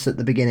sentenced at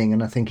the beginning,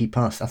 and I think he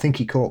passed. I think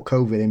he caught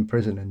COVID in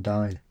prison and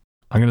died.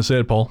 I'm going to say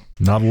it, Paul.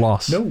 Not a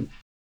loss. No.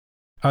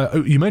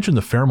 You mentioned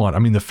the Fairmont. I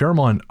mean, the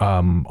Fairmont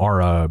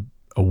are a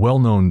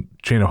well-known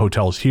chain of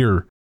hotels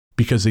here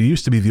because they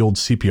used to be the old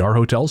CPR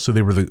hotels. So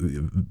they were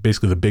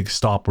basically the big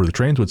stop where the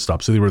trains would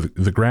stop. So they were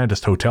the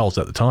grandest hotels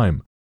at the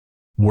time,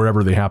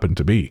 wherever they happened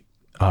to be.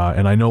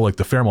 And I know like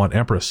the Fairmont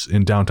Empress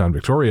in downtown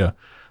Victoria,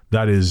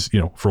 that is,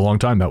 for a long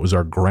time, that was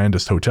our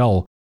grandest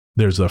hotel.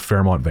 There's the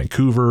Fairmont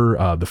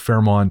Vancouver, the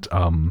Fairmont,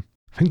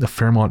 I think the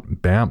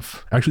Fairmont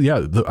Banff. Actually,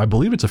 yeah, I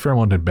believe it's a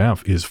Fairmont in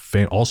Banff is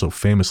also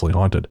famously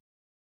haunted.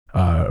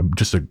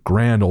 Just a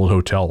grand old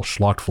hotel,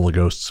 schlocked full of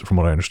ghosts, from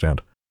what I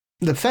understand.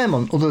 The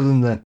Fairmont, other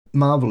than the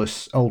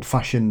marvellous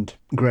old-fashioned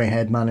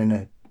grey-haired man in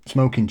a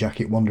smoking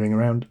jacket wandering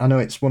around, I know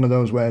it's one of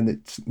those where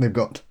they've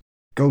got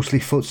ghostly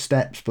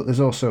footsteps, but there's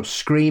also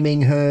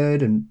screaming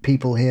heard and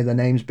people hear their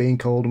names being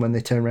called, and when they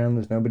turn around,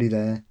 there's nobody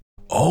there.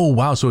 Oh,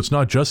 wow. So it's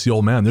not just the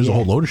old man. There's a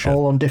whole load of shit.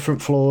 All on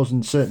different floors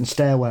and certain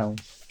stairwells.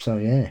 So,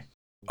 yeah.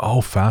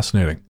 Oh,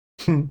 fascinating.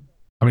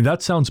 I mean,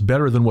 that sounds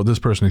better than what this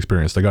person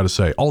experienced, I got to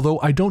say. Although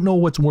I don't know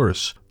what's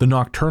worse, the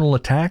nocturnal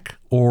attack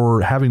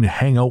or having to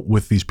hang out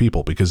with these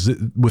people, because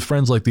with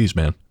friends like these,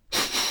 man.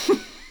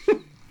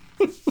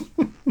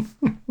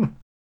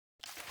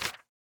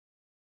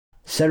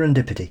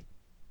 Serendipity.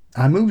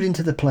 I moved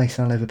into the place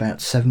I live about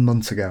 7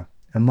 months ago,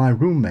 and my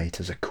roommate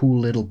has a cool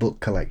little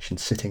book collection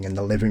sitting in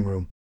the living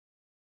room.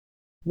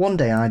 One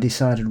day I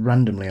decided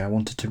randomly I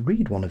wanted to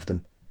read one of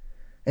them.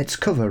 Its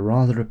cover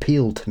rather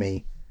appealed to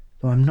me,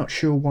 though I'm not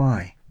sure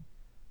why.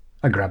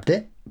 I grabbed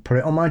it, put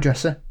it on my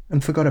dresser,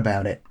 and forgot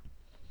about it.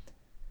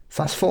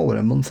 Fast forward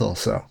a month or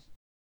so.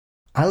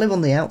 I live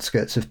on the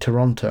outskirts of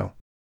Toronto.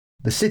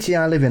 The city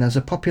I live in has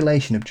a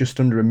population of just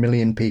under 1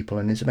 million people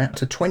and is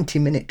about a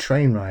 20-minute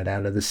train ride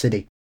out of the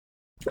city.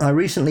 I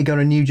recently got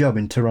a new job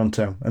in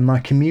Toronto, and my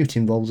commute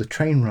involves a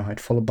train ride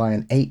followed by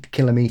an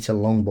 8-kilometre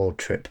longboard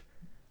trip.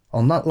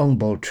 On that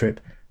longboard trip,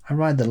 I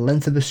ride the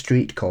length of a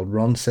street called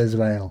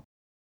Roncesvalles.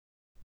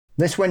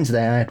 This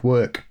Wednesday I had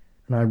work,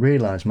 and I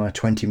realised my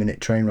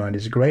 20-minute train ride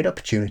is a great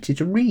opportunity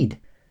to read.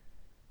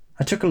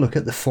 I took a look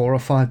at the 4 or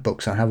 5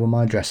 books I have on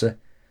my dresser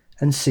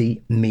and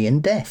see Me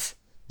and Death,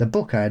 the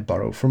book I had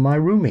borrowed from my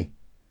roomie.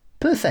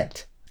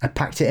 Perfect! I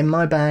packed it in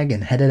my bag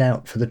and headed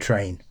out for the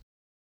train.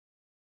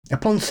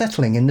 Upon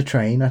settling in the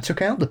train, I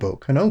took out the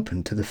book and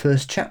opened to the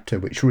first chapter,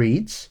 which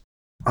reads,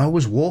 I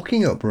was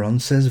walking up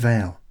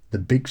Roncesvalles, the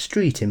big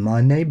street in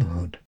my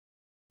neighbourhood.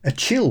 A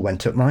chill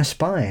went up my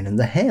spine and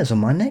the hairs on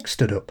my neck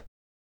stood up.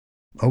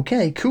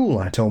 Okay, cool,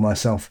 I told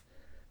myself.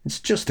 It's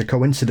just a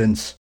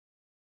coincidence.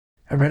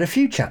 I read a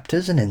few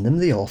chapters and in them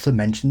the author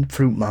mentioned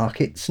fruit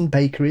markets and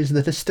bakeries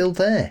that are still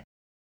there.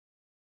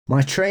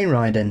 My train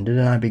ride ended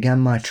and I began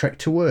my trek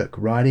to work,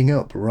 riding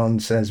up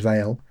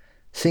Roncesvalles,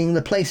 seeing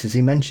the places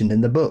he mentioned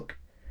in the book.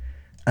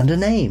 And a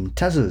name,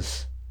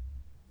 Tazuz.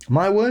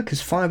 My work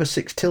has 5 or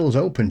 6 tills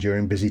open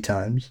during busy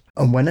times,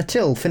 and when a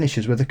till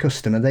finishes with a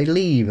customer they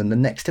leave and the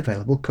next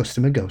available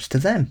customer goes to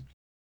them.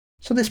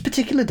 So this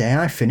particular day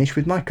I finished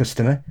with my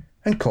customer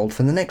and called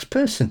for the next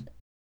person.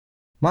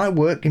 My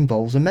work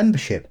involves a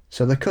membership,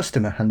 so the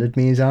customer handed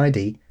me his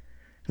ID,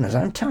 and as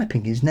I'm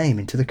typing his name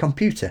into the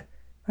computer,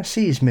 I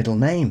see his middle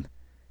name,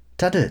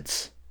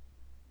 Tadutz.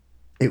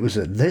 It was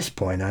at this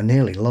point I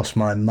nearly lost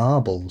my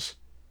marbles.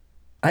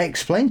 I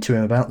explained to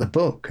him about the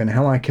book and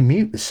how I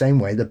commute the same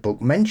way the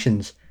book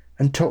mentions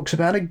and talks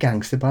about a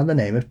gangster by the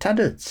name of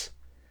Tadutz.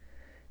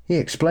 He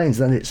explains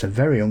that it's a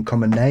very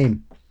uncommon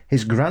name,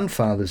 his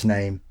grandfather's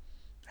name,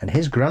 and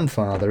his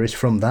grandfather is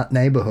from that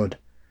neighbourhood,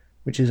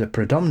 which is a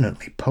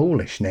predominantly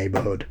Polish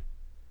neighbourhood.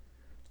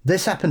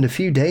 This happened a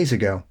few days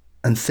ago,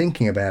 and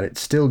thinking about it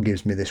still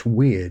gives me this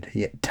weird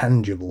yet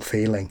tangible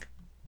feeling.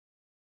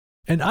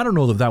 And I don't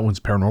know that one's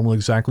paranormal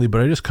exactly,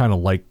 but I just kind of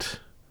liked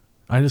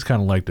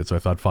it, so I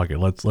thought, fuck it,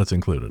 let's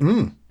include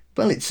it.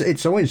 Well,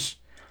 it's always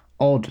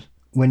odd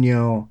when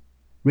you're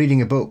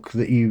reading a book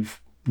that you've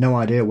no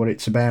idea what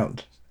it's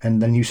about,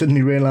 and then you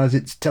suddenly realise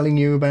it's telling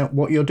you about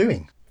what you're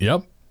doing.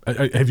 Yep.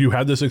 Have you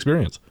had this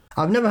experience?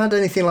 I've never had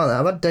anything like that.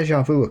 I've had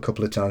déjà vu a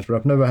couple of times, but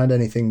I've never had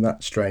anything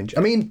that strange.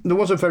 I mean, there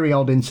was a very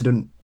odd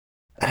incident.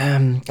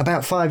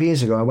 About 5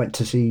 years ago, I went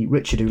to see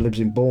Richard, who lives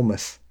in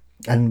Bournemouth,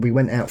 and we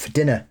went out for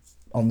dinner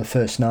on the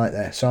first night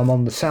there. So I'm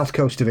on the south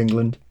coast of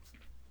England,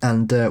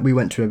 and we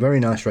went to a very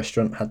nice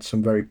restaurant, had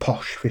some very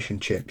posh fish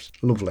and chips,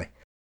 lovely,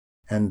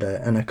 and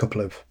a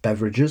couple of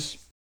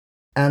beverages.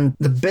 And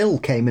the bill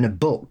came in a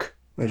book.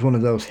 It was one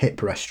of those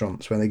hip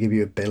restaurants where they give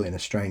you a bill in a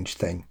strange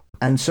thing.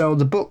 And so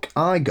the book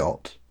I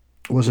got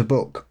was a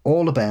book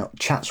all about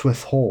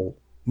Chatsworth Hall,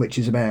 which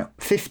is about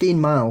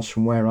 15 miles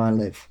from where I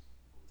live.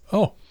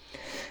 Oh.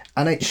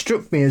 And it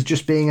struck me as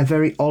just being a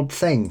very odd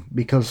thing,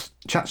 because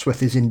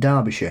Chatsworth is in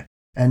Derbyshire.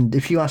 And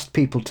if you asked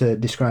people to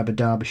describe a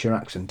Derbyshire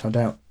accent, I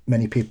doubt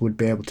many people would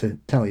be able to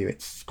tell you.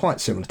 It's quite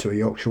similar to a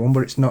Yorkshire one,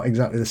 but it's not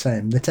exactly the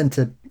same. They tend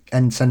to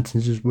end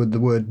sentences with the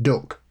word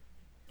duck.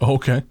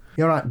 Okay.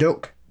 You're right,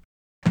 duck.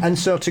 And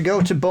so to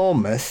go to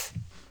Bournemouth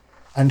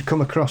and come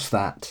across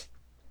that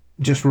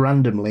just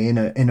randomly in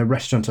a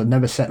restaurant I'd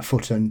never set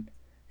foot in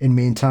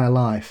my entire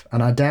life,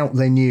 and I doubt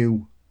they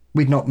knew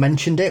we'd not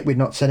mentioned it, we'd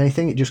not said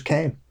anything, it just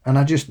came. And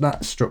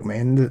that struck me.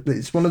 And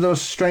it's one of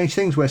those strange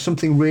things where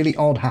something really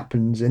odd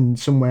happens in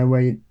somewhere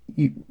where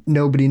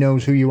nobody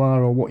knows who you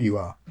are or what you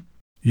are.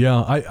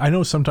 Yeah, I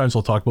know sometimes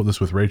I'll talk about this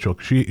with Rachel.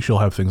 She'll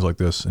have things like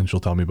this and she'll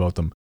tell me about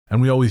them.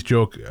 And we always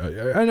joke,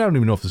 I don't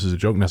even know if this is a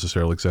joke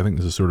necessarily, because I think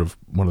this is sort of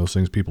one of those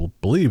things people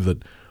believe,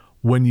 that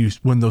when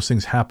those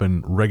things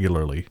happen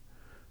regularly,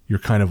 you're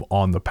kind of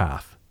on the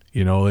path.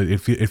 You know, it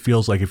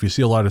feels like if you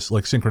see a lot of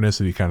like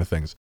synchronicity kind of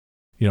things,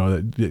 you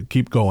know,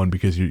 keep going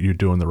because you're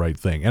doing the right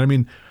thing. And I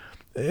mean,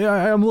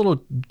 I'm a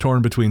little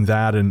torn between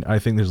that, and I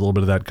think there's a little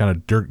bit of that kind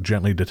of Dirk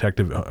Gently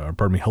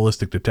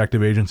holistic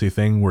detective agency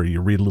thing where you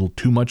read a little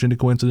too much into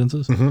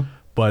coincidences. Mm-hmm.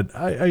 But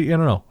I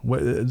don't know.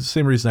 The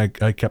same reason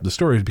I kept the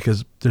stories,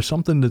 because there's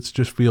something that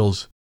just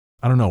feels,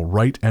 I don't know,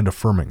 right and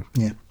affirming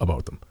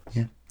about them.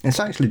 Yeah. It's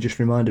actually just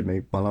reminded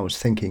me while I was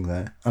thinking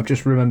there. I've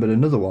just remembered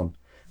another one,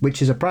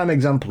 which is a prime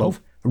example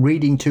of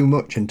reading too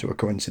much into a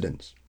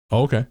coincidence.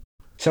 Oh, okay.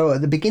 So at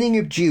the beginning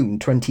of June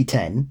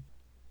 2010,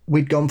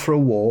 we'd gone for a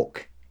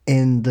walk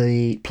in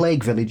the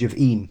plague village of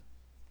Eyam,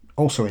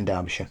 also in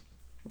Derbyshire.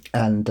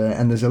 And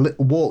there's a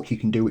little walk you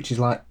can do, which is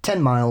like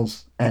 10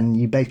 miles, and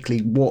you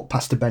basically walk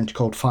past a bench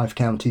called Five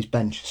Counties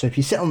Bench. So if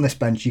you sit on this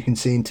bench, you can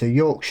see into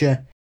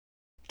Yorkshire,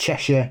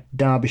 Cheshire,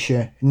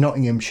 Derbyshire,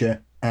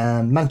 Nottinghamshire,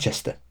 and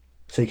Manchester.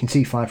 So you can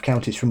see 5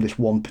 counties from this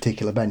one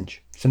particular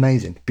bench. It's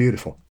amazing,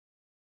 beautiful.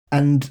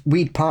 And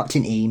we'd parked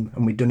in Eyam,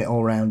 and we'd done it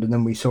all round, and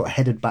then we sort of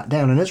headed back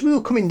down. And as we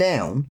were coming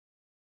down,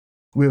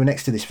 we were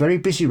next to this very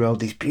busy road,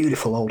 these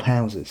beautiful old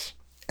houses,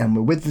 and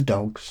we're with the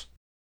dogs.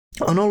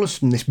 And all of a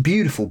sudden, this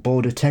beautiful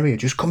border terrier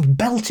just comes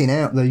belting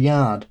out the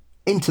yard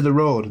into the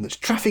road, and there's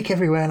traffic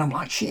everywhere, and I'm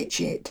like, shit.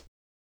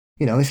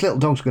 You know, this little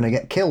dog's going to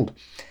get killed.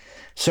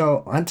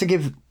 So I had to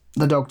give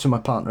the dog to my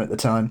partner at the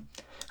time.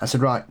 I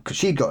said, right, because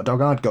she'd got a dog,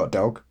 I'd got a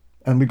dog,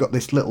 and we got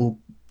this little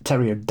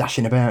terrier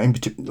dashing about,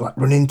 like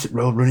running into the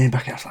road, running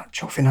back. I was like,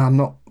 chuffing,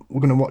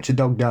 we're going to watch a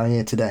dog die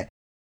here today.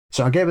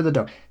 So I gave her the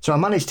dog. So I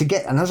managed to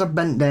get, and as I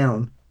bent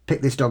down,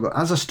 picked this dog up,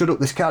 as I stood up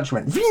this couch,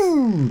 went,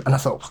 vroom, and I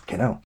thought, fucking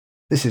hell.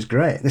 This is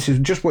great. This is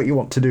just what you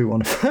want to do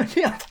on a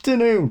Friday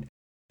afternoon.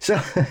 So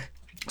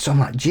I'm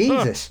like,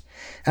 Jesus.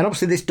 And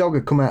obviously this dog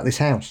had come out of this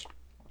house.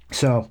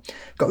 So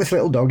got this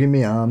little dog in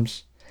my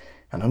arms,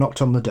 and I knocked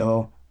on the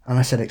door, and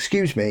I said,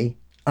 excuse me,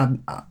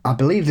 I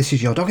believe this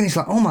is your dog. And he's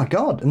like, oh my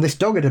God. And this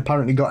dog had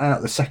apparently got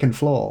out the second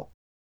floor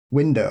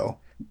window,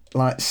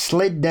 like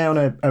slid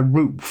down a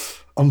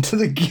roof onto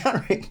the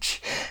garage,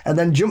 and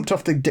then jumped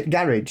off the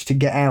garage to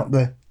get out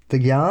the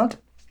yard.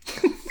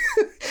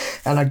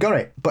 And I got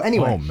it. But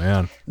anyway, oh,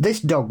 man. This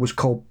dog was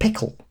called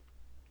Pickle.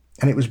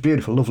 And it was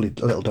beautiful, lovely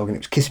little dog. And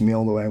it was kissing me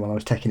all the way while I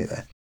was taking it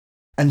there.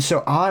 And so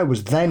I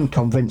was then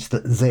convinced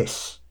that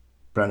this,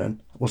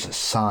 Brennan, was a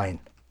sign.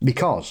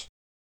 Because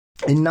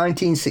in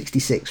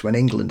 1966, when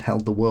England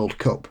held the World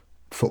Cup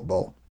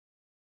football,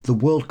 the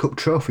World Cup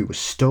trophy was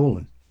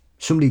stolen.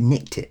 Somebody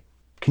nicked it.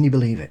 Can you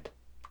believe it?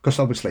 Because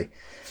obviously,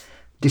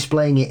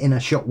 displaying it in a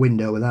shop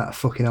window without a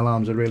fucking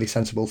alarm is a really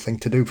sensible thing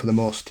to do for the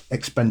most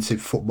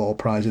expensive football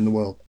prize in the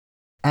world.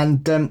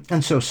 And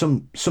so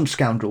some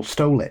scoundrel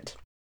stole it.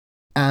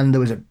 And there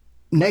was a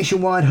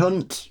nationwide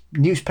hunt,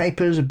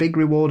 newspapers, a big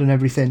reward and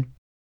everything.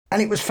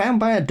 And it was found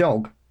by a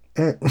dog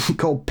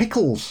called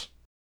Pickles,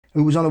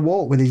 who was on a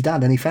walk with his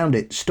dad, and he found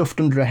it stuffed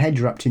under a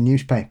hedge wrapped in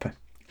newspaper.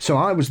 So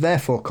I was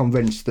therefore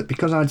convinced that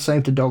because I'd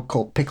saved a dog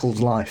called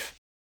Pickles' life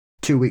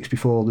 2 weeks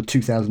before the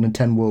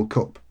 2010 World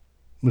Cup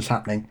was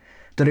happening,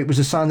 that it was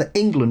a sign that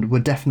England were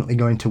definitely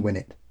going to win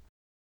it.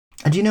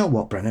 And you know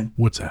what, Brennan?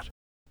 What's that?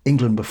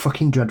 England were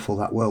fucking dreadful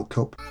that World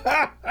Cup.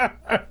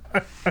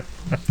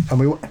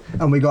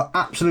 and we got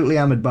absolutely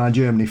hammered by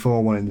Germany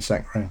 4-1 in the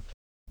second round.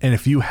 And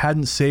if you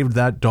hadn't saved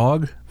that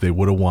dog, they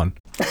would have won.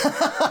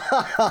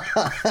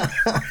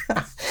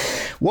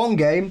 One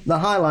game, the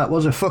highlight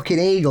was a fucking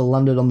eagle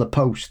landed on the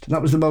post.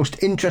 That was the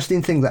most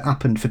interesting thing that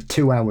happened for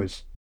 2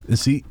 hours. And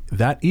see,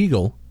 that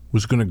eagle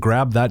was going to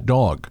grab that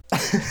dog.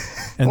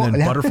 And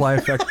then butterfly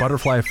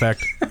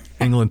effect,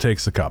 England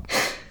takes the cup.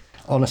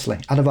 Honestly,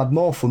 I'd have had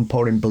more fun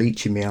pouring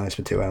bleach in my eyes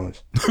for 2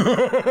 hours.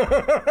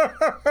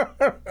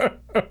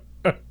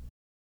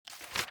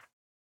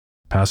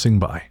 Passing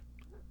by.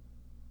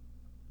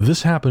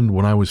 This happened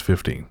when I was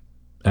 15.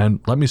 And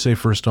let me say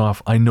first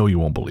off, I know you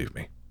won't believe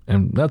me.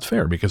 And that's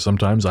fair, because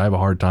sometimes I have a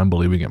hard time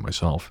believing it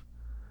myself.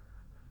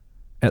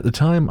 At the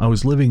time, I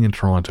was living in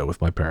Toronto with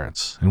my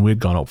parents, and we had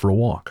gone out for a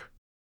walk.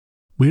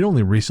 We had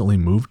only recently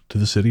moved to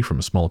the city from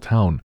a small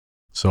town,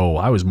 so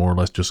I was more or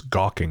less just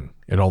gawking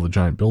at all the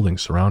giant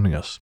buildings surrounding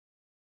us.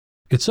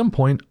 At some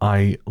point,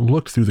 I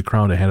looked through the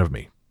crowd ahead of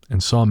me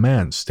and saw a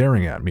man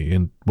staring at me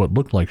in what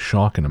looked like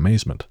shock and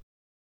amazement.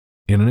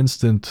 In an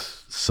instant,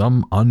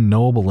 some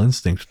unknowable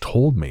instinct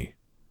told me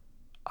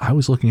I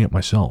was looking at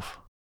myself.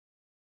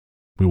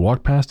 We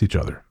walked past each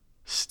other,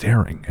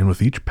 staring, and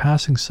with each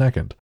passing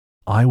second,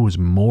 I was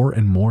more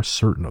and more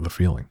certain of the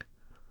feeling.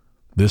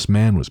 This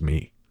man was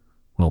me.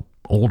 Well,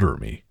 older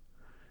me.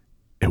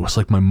 It was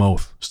like my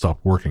mouth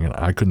stopped working and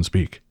I couldn't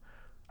speak.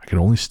 I could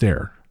only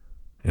stare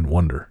and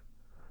wonder.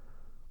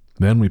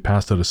 Then we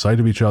passed out of sight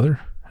of each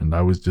other, and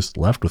I was just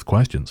left with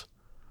questions.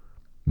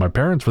 My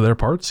parents, for their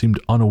part, seemed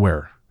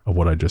unaware of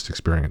what I just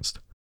experienced.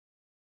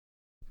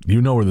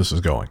 You know where this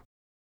is going.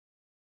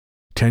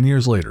 10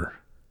 years later,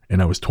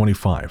 and I was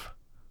 25,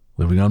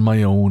 living on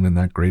my own in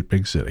that great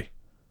big city.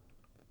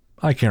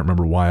 I can't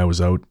remember why I was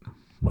out,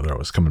 whether I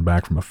was coming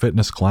back from a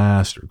fitness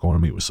class or going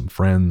to meet with some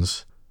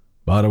friends,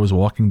 but I was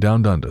walking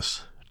down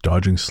Dundas,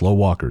 dodging slow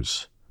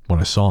walkers, when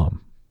I saw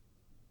him.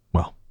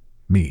 Well,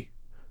 me.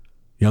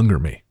 Younger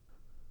me.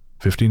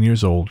 15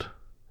 years old,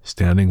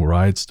 standing where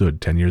I had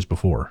stood 10 years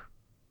before,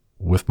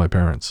 with my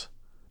parents.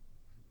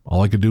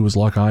 All I could do was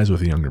lock eyes with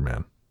the younger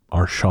man,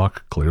 our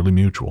shock clearly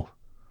mutual.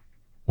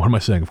 What am I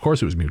saying? Of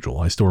course it was mutual.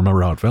 I still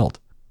remember how it felt.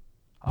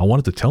 I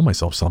wanted to tell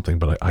myself something,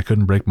 but I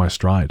couldn't break my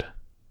stride.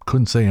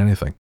 Couldn't say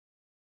anything.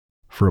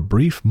 For a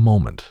brief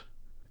moment,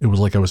 it was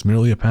like I was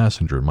merely a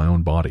passenger in my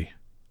own body.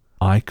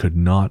 I could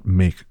not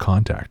make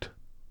contact,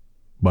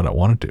 but I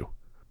wanted to.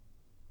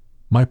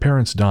 My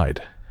parents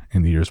died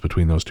in the years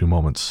between those two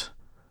moments,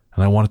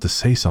 and I wanted to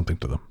say something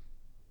to them,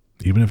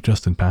 even if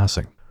just in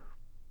passing.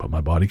 But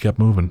my body kept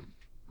moving,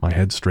 my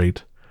head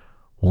straight,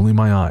 only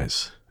my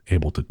eyes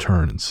able to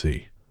turn and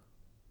see.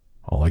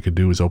 All I could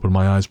do was open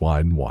my eyes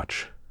wide and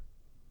watch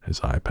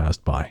as I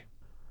passed by.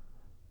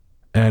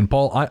 And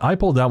Paul, I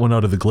pulled that one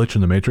out of the Glitch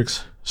in the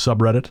Matrix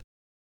subreddit,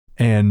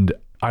 and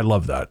I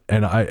love that.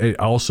 And I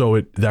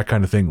also, that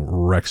kind of thing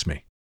wrecks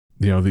me.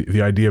 You know,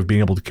 the idea of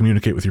being able to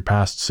communicate with your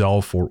past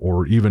self,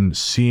 or even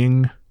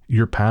seeing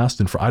your past.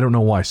 And I don't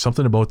know why,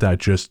 something about that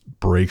just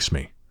breaks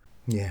me.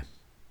 Yeah.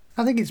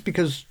 I think it's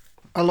because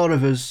a lot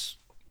of us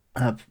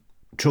have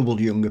troubled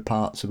younger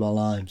parts of our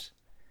lives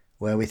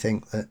where we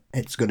think that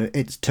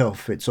it's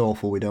tough, it's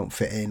awful, we don't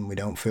fit in, we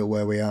don't feel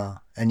where we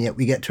are. And yet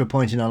we get to a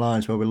point in our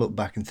lives where we look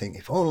back and think,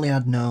 if only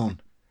I'd known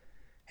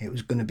it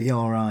was going to be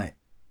all right,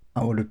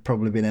 I would have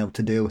probably been able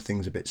to deal with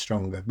things a bit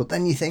stronger. But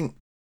then you think,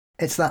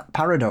 it's that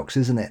paradox,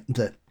 isn't it?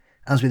 That,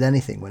 as with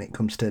anything when it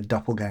comes to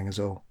doppelgangers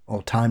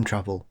or time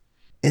travel,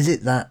 is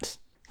it that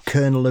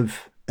kernel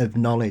of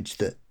knowledge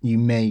that you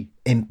may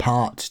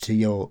impart to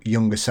your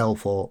younger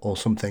self or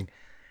something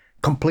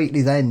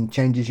completely then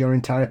changes your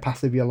entire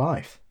path of your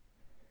life?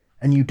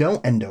 And you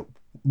don't end up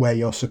where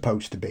you're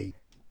supposed to be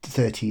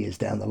 30 years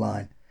down the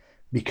line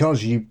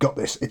because you've got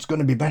this, it's going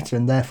to be better,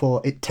 and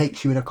therefore it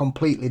takes you in a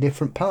completely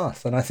different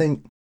path. And I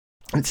think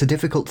it's a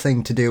difficult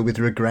thing to deal with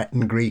regret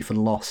and grief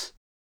and loss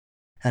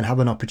and have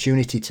an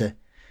opportunity to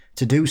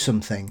do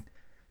something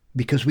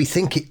because we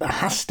think it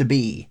has to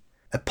be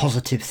a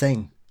positive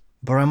thing.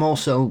 But I'm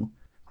also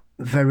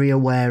very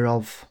aware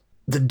of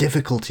the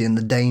difficulty and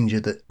the danger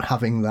that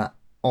having that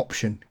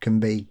option can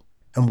be,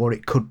 and what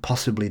it could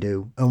possibly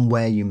do, and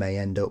where you may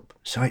end up.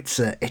 So it's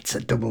a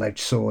double-edged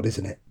sword,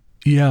 isn't it?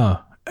 Yeah,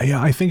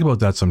 I think about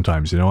that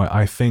sometimes. You know,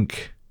 I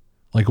think,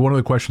 like, one of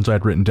the questions I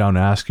had written down to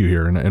ask you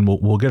here, and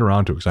we'll get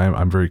around to it because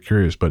I'm very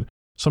curious, but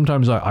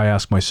sometimes I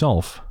ask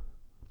myself,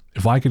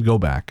 if I could go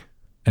back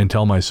and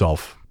tell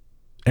myself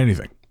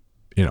anything,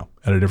 you know,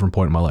 at a different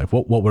point in my life,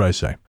 what would I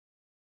say?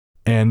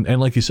 And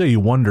like you say, you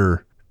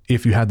wonder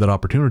if you had that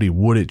opportunity,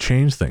 would it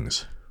change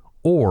things?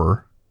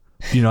 Or,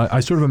 you know, I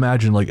sort of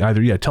imagine like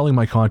either, telling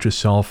my conscious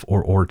self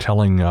or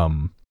telling,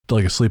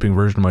 like a sleeping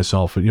version of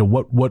myself, you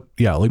know,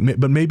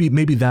 but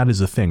maybe that is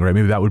the thing, right?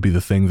 Maybe that would be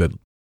the thing that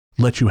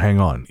lets you hang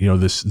on, you know,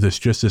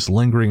 this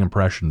lingering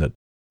impression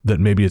that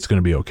maybe it's going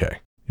to be okay.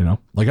 You know,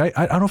 like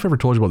I don't know if I ever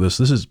told you about this.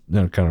 This is,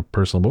 you know, kind of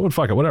personal, but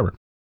fuck it, whatever.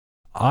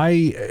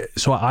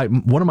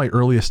 One of my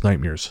earliest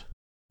nightmares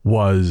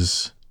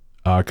was,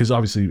 because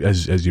obviously,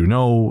 as you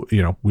know,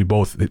 we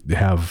both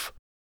have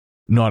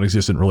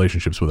non-existent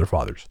relationships with our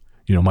fathers.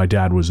 You know, my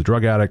dad was a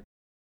drug addict.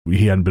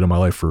 He hadn't been in my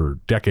life for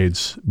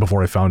decades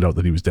before I found out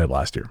that he was dead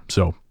last year.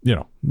 So, you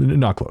know,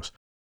 not close.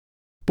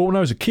 But when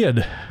I was a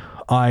kid,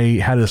 I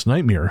had this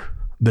nightmare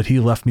that he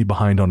left me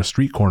behind on a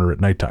street corner at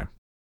nighttime.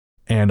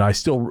 And I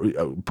still,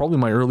 probably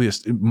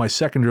my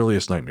second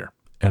earliest nightmare.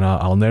 And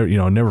I'll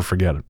never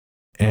forget it.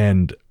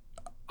 And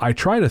I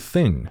tried a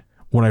thing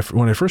when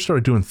I first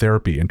started doing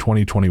therapy in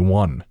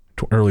 2021,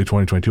 early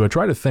 2022. I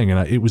tried a thing,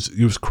 and it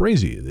was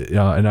crazy.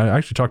 And I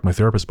actually talked to my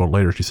therapist about it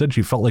later. She said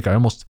she felt like I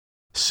almost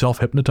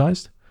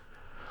self-hypnotized,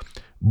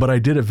 but I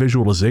did a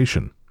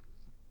visualization.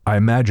 I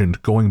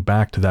imagined going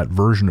back to that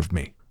version of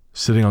me,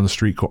 standing on the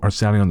street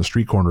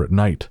corner at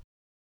night,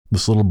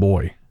 this little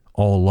boy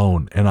all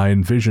alone, and I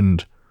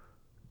envisioned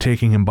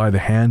taking him by the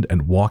hand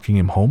and walking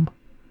him home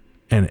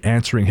and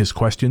answering his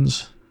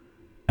questions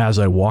as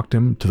I walked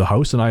him to the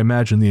house. And I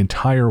imagined the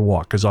entire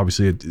walk, because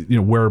obviously,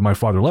 where my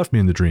father left me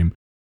in the dream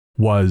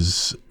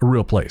was a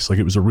real place. Like,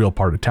 it was a real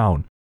part of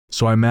town.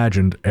 So I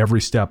imagined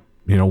every step,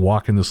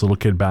 walking this little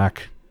kid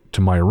back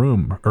to my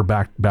room or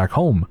back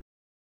home.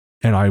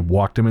 And I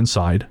walked him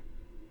inside,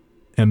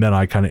 and then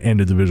I kind of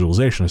ended the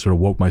visualization. I sort of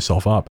woke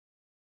myself up,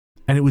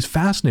 and it was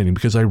fascinating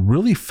because I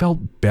really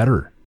felt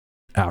better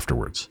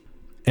afterwards.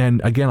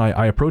 And again,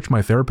 I approached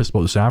my therapist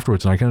about this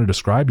afterwards, and I kind of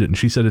described it, and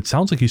she said, it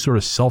sounds like he sort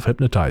of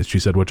self-hypnotized, she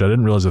said, which I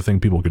didn't realize a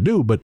thing people could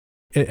do,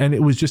 and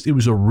it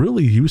was a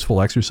really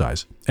useful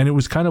exercise. And it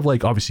was kind of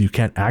like, obviously you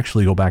can't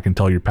actually go back and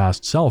tell your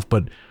past self,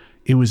 but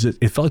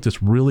it felt like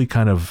this really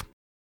kind of,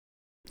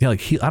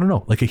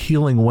 like a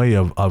healing way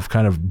of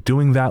kind of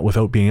doing that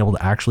without being able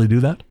to actually do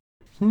that.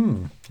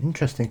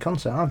 Interesting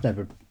concept. I've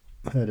never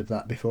heard of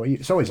that before.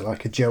 It's always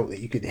like a joke that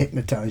you could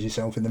hypnotise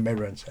yourself in the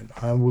mirror and say,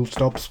 I will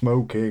stop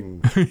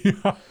smoking.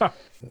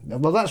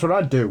 Well, that's what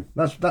I'd do.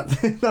 That's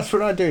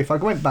what I'd do. If I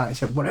went back and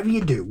said, whatever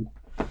you do,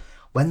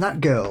 when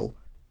that girl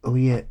who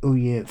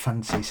you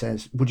fancy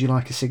says, would you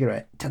like a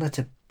cigarette? Tell her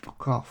to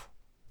fuck off.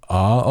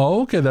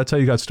 Okay. That's how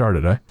you got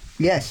started, eh?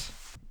 Yes.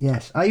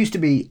 I used to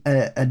be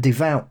a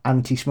devout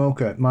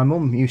anti-smoker. My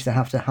mum used to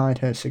have to hide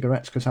her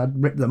cigarettes because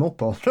I'd rip them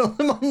up or throw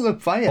them on the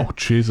fire. Oh,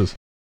 Jesus.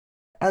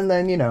 And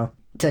then,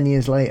 10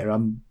 years later,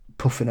 I'm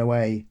puffing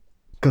away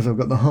because I've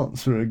got the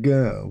hots for a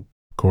girl.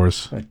 Of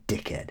course. A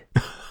dickhead.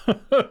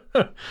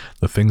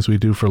 The things we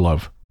do for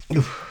love.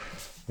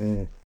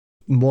 Yeah.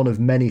 One of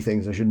many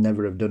things I should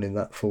never have done in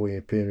that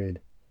 4-year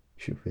period.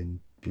 Should have been...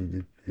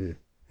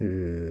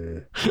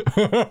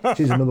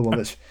 She's another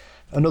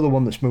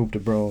one that's moved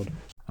abroad.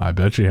 I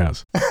bet she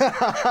has.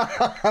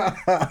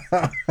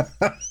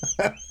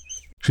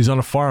 She's on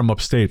a farm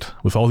upstate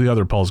with all the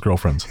other Paul's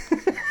girlfriends.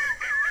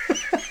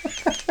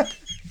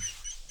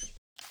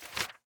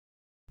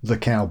 The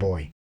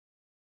Cowboy.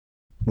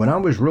 When I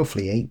was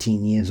roughly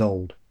 18 years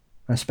old,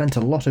 I spent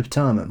a lot of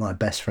time at my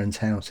best friend's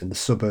house in the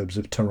suburbs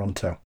of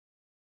Toronto.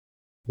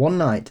 One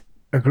night,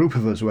 a group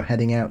of us were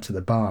heading out to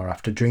the bar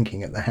after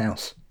drinking at the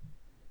house.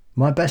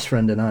 My best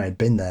friend and I had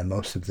been there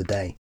most of the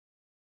day.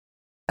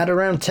 At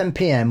around 10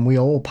 p.m, we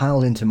all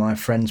piled into my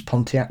friend's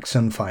Pontiac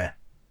Sunfire.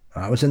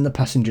 I was in the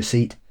passenger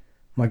seat,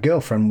 my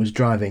girlfriend was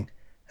driving,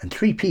 and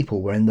 3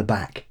 people were in the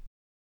back.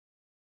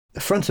 The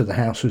front of the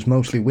house was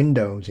mostly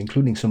windows,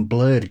 including some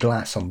blurred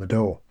glass on the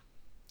door.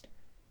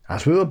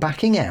 As we were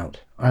backing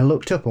out, I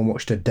looked up and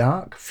watched a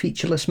dark,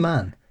 featureless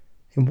man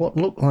in what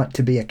looked like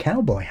to be a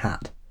cowboy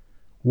hat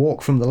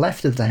walk from the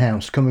left of the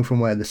house, coming from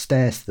where the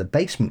stairs to the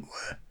basement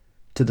were,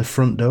 to the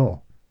front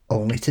door,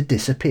 only to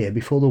disappear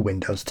before the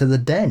windows to the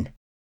den.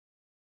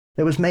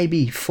 There was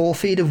maybe 4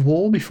 feet of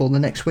wall before the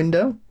next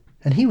window,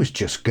 and he was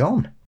just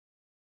gone.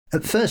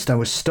 At first I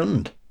was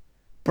stunned,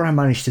 but I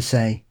managed to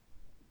say,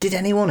 "Did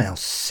anyone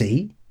else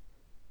see?"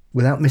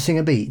 Without missing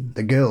a beat,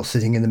 the girl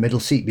sitting in the middle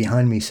seat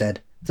behind me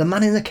said, "The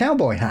man in the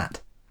cowboy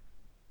hat."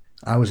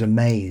 I was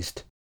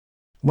amazed.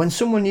 When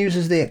someone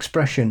uses the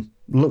expression,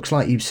 "looks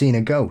like you've seen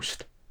a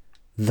ghost,"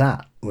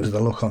 that was the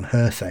look on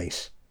her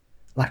face.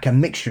 Like a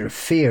mixture of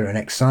fear and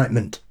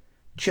excitement,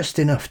 just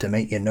enough to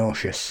make you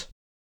nauseous.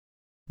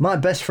 My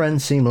best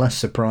friend seemed less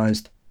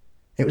surprised.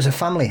 It was a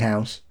family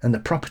house, and the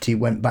property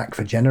went back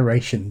for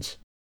generations.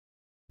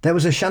 There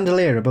was a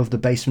chandelier above the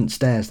basement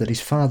stairs that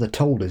his father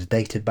told us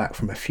dated back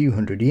from a few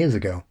hundred years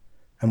ago,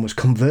 and was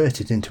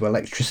converted into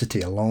electricity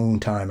a long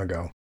time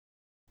ago.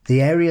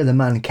 The area the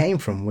man came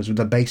from was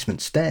the basement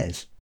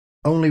stairs,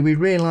 only we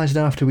realised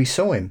after we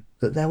saw him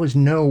that there was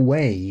no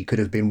way he could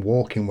have been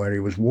walking where he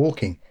was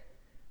walking,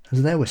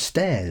 as there were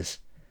stairs,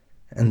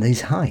 and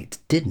his height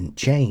didn't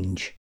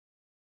change.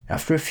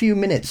 After a few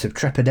minutes of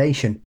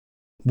trepidation,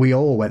 we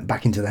all went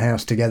back into the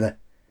house together.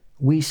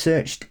 We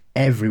searched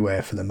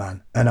everywhere for the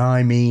man, and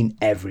I mean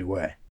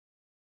everywhere.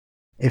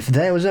 If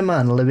there was a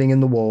man living in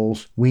the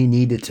walls, we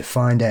needed to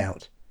find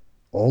out.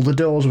 All the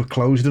doors were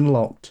closed and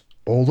locked,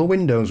 all the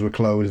windows were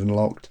closed and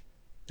locked,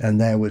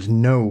 and there was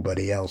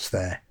nobody else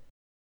there.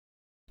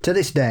 To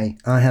this day,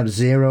 I have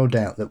zero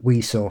doubt that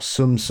we saw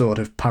some sort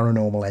of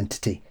paranormal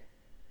entity.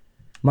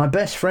 My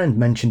best friend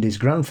mentioned his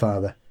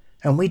grandfather,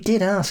 and we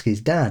did ask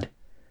his dad,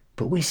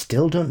 but we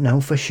still don't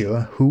know for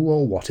sure who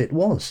or what it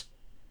was.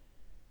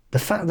 The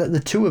fact that the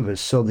 2 of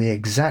us saw the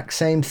exact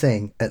same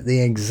thing at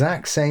the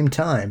exact same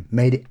time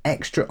made it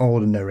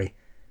extraordinary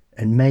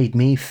and made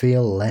me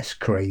feel less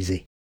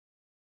crazy.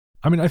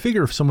 I mean, I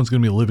figure if someone's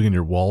going to be living in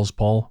your walls,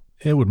 Paul,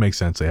 it would make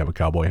sense they have a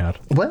cowboy hat.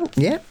 Well,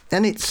 yeah,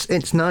 and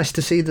it's nice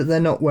to see that they're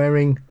not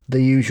wearing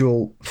the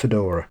usual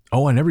fedora.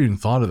 Oh, I never even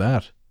thought of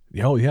that.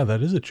 Oh, yeah,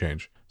 that is a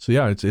change. So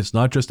yeah, it's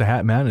not just a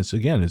hat man. It's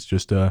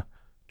just a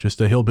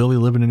hillbilly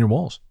living in your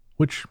walls,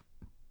 which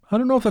I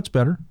don't know if that's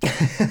better.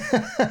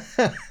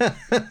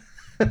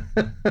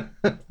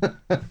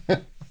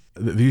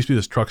 There used to be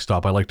this truck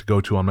stop I like to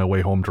go to on my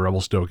way home to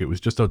Revelstoke. It was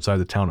just outside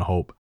the town of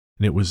Hope,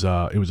 and it was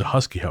a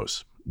Husky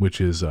House, which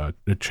is a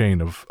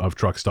chain of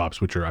truck stops,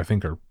 which I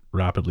think are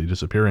rapidly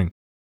disappearing.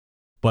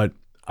 But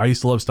I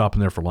used to love stopping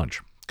there for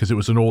lunch because it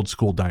was an old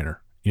school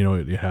diner. You know,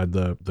 it had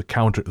the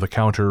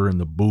counter and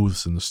the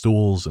booths and the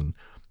stools, and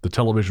the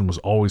television was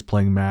always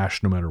playing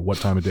MASH no matter what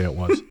time of day it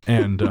was.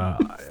 And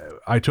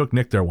I took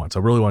Nick there once. I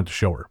really wanted to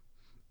show her.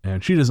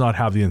 And she does not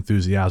have the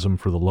enthusiasm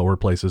for the lower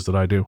places that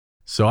I do.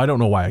 So I don't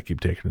know why I keep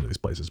taking her to these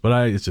places, but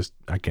I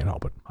can't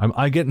help it.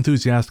 I get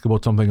enthusiastic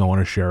about something, I want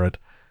to share it.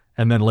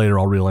 And then later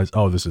I'll realize,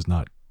 oh, this is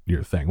not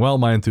your thing. Well,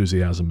 my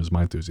enthusiasm is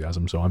my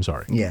enthusiasm, so I'm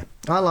sorry. Yeah.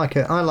 I like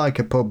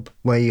a pub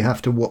where you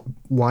have to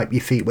wipe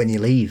your feet when you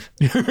leave.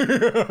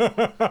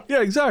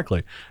 Yeah,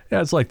 exactly.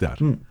 Yeah, it's like that.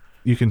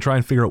 You can try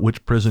and figure out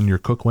which prison your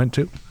cook went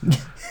to.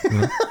 You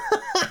know?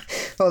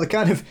 Oh, the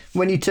kind of,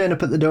 when you turn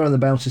up at the door and the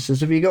bouncer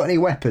says, "Have you got any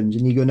weapons?"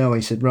 And you go, "No."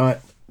 He said, "Right,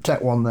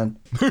 take one then."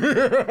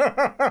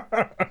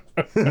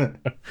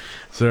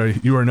 Sir,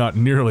 you are not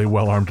nearly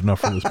well armed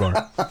enough for this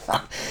bar.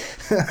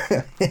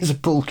 Here's a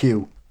pool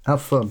cue.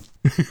 Have fun.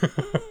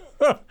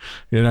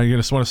 You know, you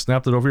just want to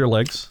snap it over your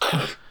legs.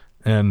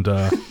 And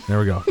there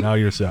we go. Now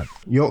you're set.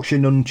 Yorkshire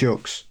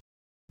nunchucks.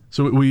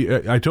 So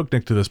I took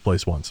Nick to this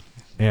place once.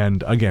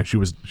 And again, she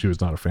was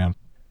not a fan.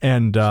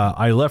 And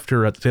I left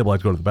her at the table. I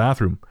had to go to the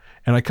bathroom.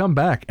 And I come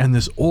back, and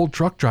this old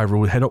truck driver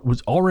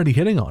was already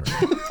hitting on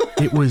her.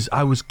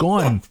 I was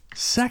gone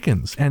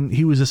seconds. And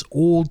he was this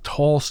old,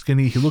 tall,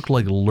 skinny, he looked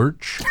like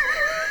Lurch.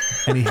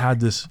 And he had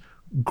this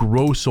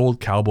gross old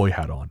cowboy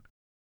hat on.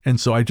 And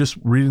so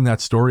reading that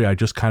story, I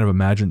just kind of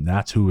imagined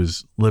that's who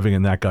was living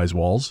in that guy's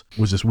walls,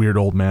 was this weird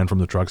old man from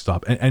the truck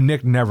stop. And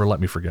Nick never let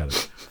me forget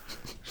it.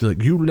 She's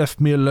like, you left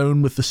me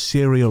alone with the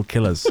serial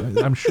killers.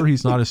 I'm sure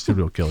he's not a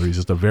serial killer. He's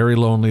just a very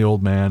lonely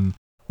old man.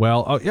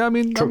 Well, yeah, I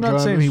mean, I'm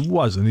not saying he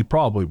wasn't. He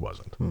probably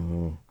wasn't.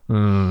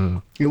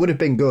 It would have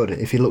been good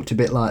if he looked a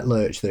bit like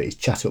Lurch, that his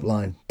chat-up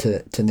line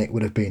to Nick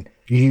would have been,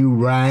 you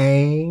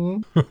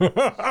rang?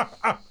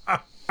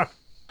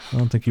 I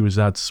don't think he was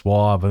that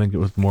suave. I think it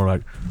was more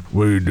like,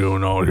 what are you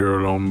doing out here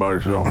alone by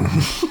yourself?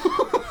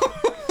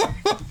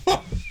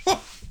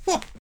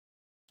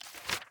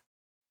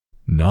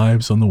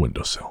 Knives on the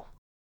windowsill.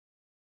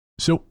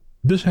 So,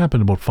 this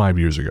happened about 5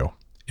 years ago,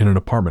 in an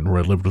apartment where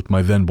I lived with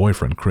my then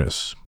boyfriend,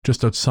 Chris,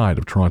 just outside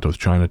of Toronto's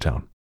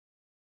Chinatown.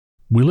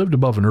 We lived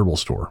above an herbal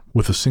store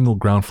with a single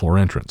ground floor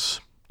entrance,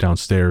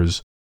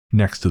 downstairs,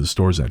 next to the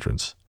store's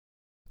entrance.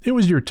 It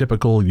was your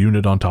typical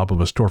unit on top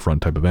of a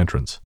storefront type of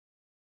entrance.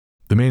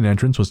 The main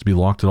entrance was to be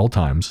locked at all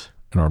times,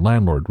 and our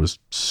landlord was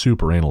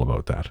super anal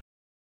about that.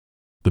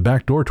 The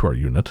back door to our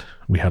unit,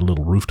 we had a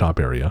little rooftop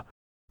area,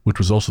 which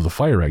was also the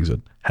fire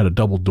exit, had a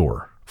double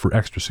door for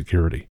extra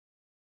security.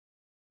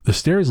 The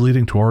stairs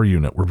leading to our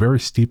unit were very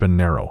steep and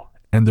narrow,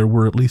 and there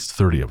were at least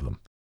 30 of them.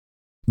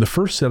 The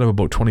first set of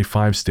about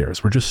 25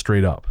 stairs were just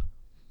straight up.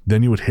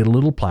 Then you would hit a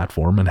little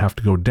platform and have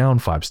to go down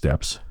 5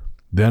 steps,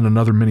 then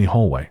another mini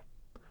hallway.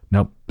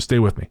 Now, stay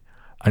with me.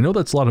 I know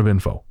that's a lot of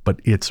info, but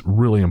it's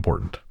really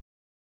important.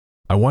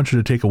 I want you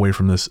to take away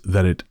from this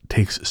that it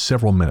takes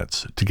several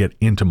minutes to get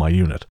into my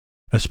unit,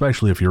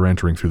 especially if you're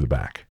entering through the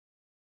back.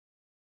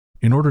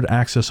 In order to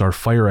access our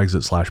fire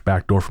exit /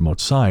 back door from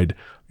outside,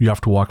 you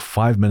have to walk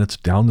 5 minutes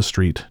down the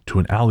street to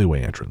an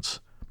alleyway entrance.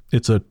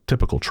 It's a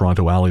typical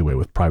Toronto alleyway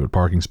with private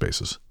parking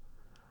spaces.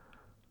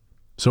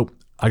 So,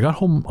 I got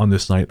home on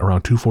this night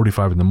around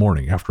 2:45 in the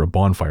morning after a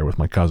bonfire with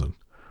my cousin.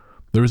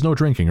 There was no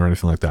drinking or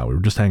anything like that. We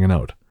were just hanging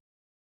out.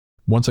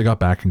 Once I got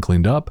back and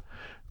cleaned up,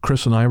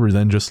 Chris and I were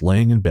then just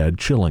laying in bed,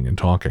 chilling and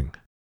talking.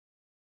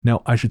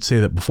 Now, I should say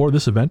that before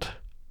this event,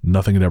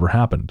 nothing had ever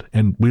happened,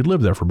 and we'd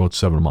lived there for about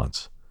 7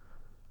 months.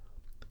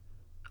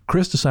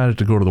 Chris decided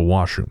to go to the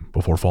washroom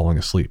before falling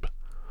asleep.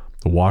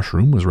 The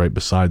washroom was right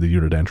beside the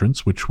unit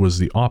entrance, which was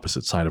the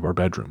opposite side of our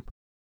bedroom.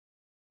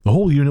 The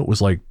whole unit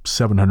was like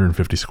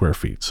 750 square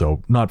feet,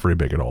 so not very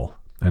big at all,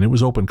 and it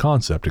was open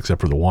concept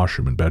except for the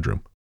washroom and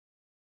bedroom.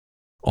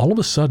 All of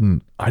a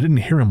sudden, I didn't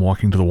hear him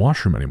walking to the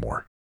washroom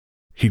anymore.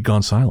 He'd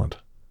gone silent.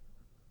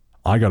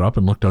 I got up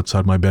and looked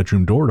outside my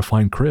bedroom door to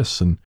find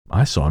Chris, and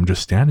I saw him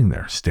just standing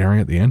there, staring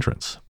at the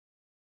entrance.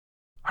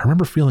 I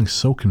remember feeling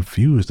so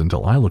confused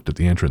until I looked at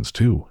the entrance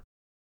too.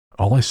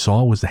 All I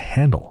saw was the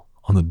handle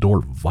on the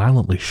door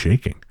violently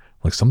shaking,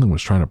 like something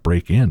was trying to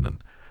break in,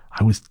 and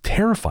I was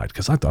terrified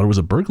because I thought it was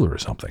a burglar or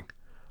something.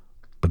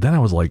 But then I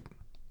was like,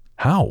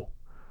 how?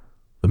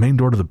 The main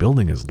door to the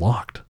building is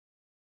locked.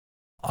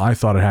 I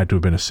thought it had to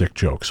have been a sick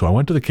joke, so I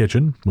went to the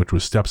kitchen, which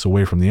was steps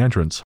away from the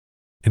entrance,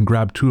 and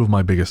grabbed 2 of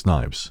my biggest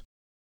knives.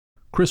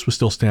 Chris was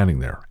still standing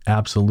there,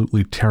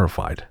 absolutely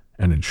terrified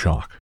and in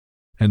shock.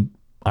 And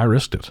I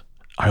risked it.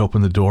 I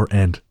opened the door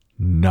and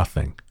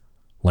nothing.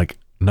 Like,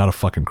 not a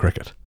fucking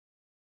cricket.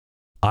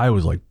 I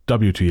was like,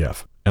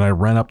 WTF, and I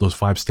ran up those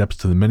 5 steps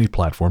to the mini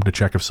platform to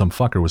check if some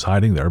fucker was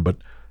hiding there, but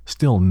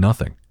still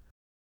nothing.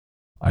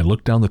 I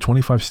looked down the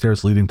 25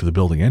 stairs leading to the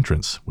building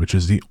entrance, which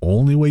is the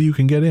only way you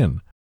can get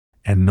in,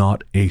 and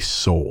not a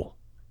soul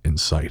in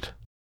sight.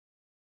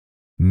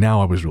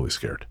 Now I was really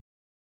scared.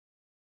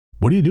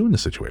 What do you do in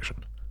this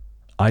situation?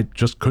 I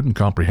just couldn't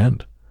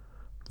comprehend.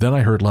 Then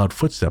I heard loud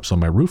footsteps on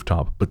my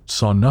rooftop, but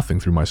saw nothing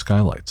through my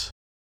skylights.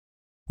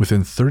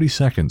 Within 30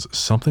 seconds,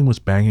 something was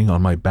banging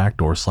on my back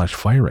door /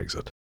 fire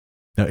exit.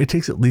 Now, it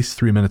takes at least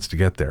 3 minutes to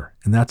get there,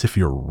 and that's if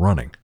you're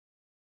running.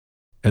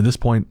 At this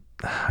point,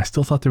 I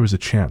still thought there was a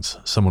chance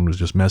someone was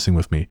just messing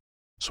with me,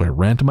 so I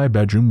ran to my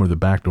bedroom where the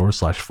back door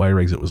 / fire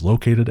exit was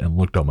located and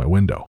looked out my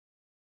window.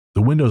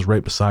 The window's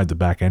right beside the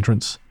back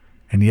entrance,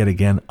 and yet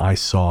again I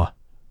saw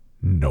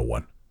no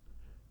one.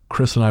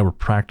 Chris and I were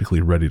practically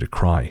ready to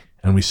cry,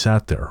 and we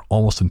sat there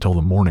almost until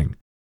the morning,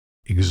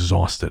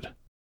 exhausted.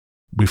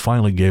 We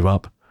finally gave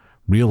up,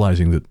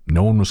 realizing that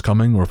no one was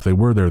coming, or if they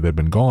were there, they'd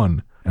been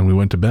gone, and we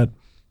went to bed,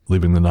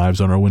 leaving the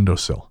knives on our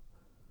windowsill.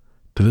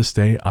 To this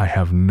day, I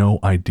have no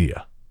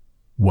idea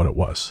what it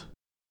was.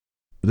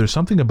 There's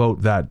something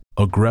about that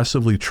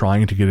aggressively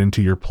trying to get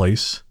into your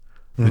place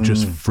that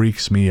just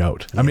freaks me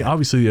out. Yeah. I mean,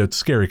 obviously it's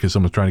scary because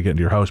someone's trying to get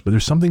into your house, but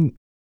there's something,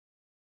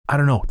 I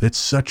don't know, it's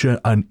such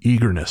an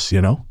eagerness,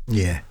 you know?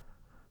 Yeah.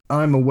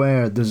 I'm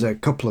aware there's a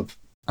couple of,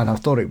 and I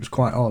thought it was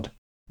quite odd,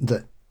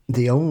 that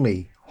the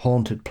only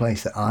haunted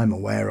place that I'm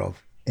aware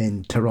of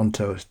in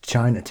Toronto's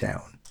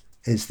Chinatown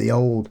is the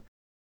old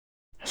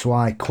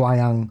Swai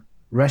Kwayang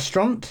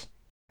restaurant,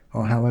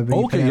 or however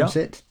you pronounce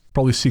it.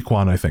 Probably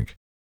Siquan, I think.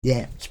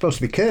 Yeah, it's supposed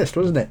to be cursed,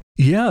 wasn't it?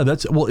 Yeah,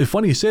 it's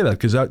funny you say that,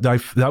 because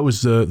that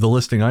was the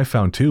listing I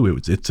found too.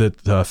 It's at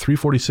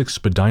 346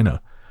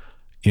 Spadina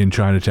in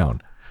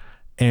Chinatown,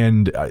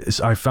 and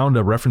I found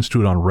a reference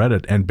to it on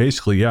Reddit, and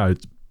basically, yeah,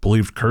 it's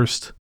believed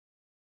cursed,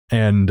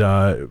 and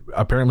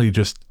apparently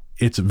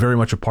it's very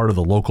much a part of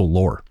the local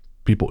lore.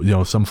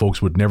 People, some folks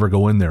would never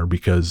go in there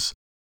because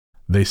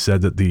they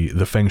said that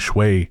the feng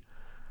shui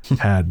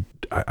had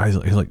I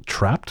like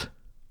trapped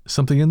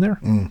something in there.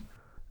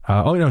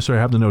 Oh no, sorry,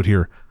 I have the note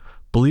here.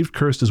 Believed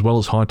cursed as well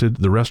as haunted,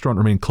 the restaurant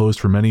remained closed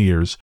for many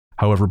years.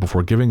 However,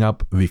 before giving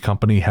up, the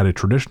company had a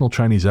traditional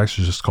Chinese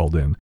exorcist called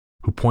in,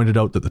 who pointed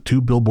out that the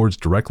two billboards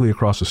directly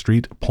across the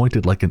street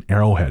pointed like an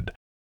arrowhead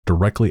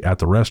directly at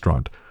the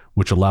restaurant,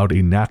 which allowed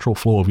a natural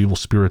flow of evil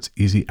spirits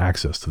easy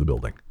access to the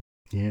building.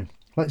 Yeah.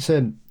 Like I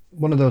said,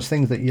 one of those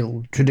things that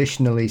you'll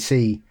traditionally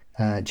see,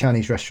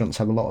 Chinese restaurants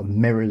have a lot of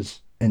mirrors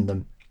in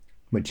them,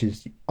 which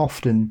is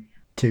often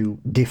to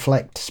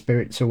deflect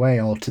spirits away,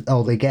 or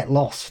they get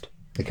lost.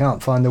 They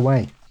can't find their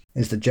way,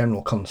 is the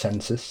general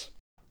consensus.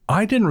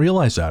 I didn't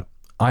realize that.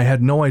 I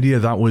had no idea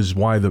that was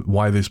why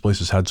these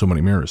places had so many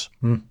mirrors.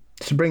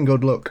 To bring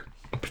good luck,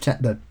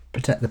 protect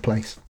the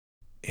place.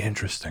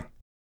 Interesting.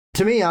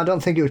 To me, I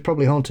don't think it was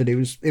probably haunted.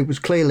 It was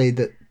clearly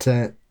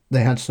that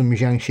they had some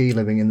Jiangxi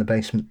living in the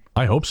basement.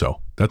 I hope so.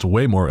 That's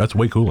way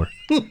cooler.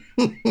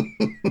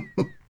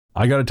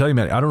 I got to tell you,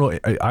 man, I don't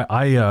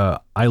know.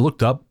 I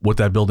looked up what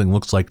that building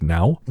looks like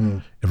now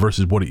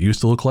versus what it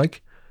used to look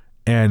like.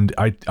 And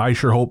I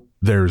sure hope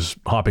there's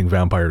hopping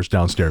vampires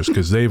downstairs,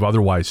 because they've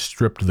otherwise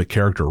stripped the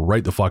character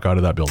right the fuck out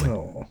of that building.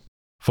 Oh.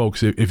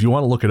 Folks, if you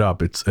want to look it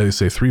up, it's,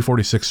 say,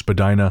 346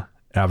 Spadina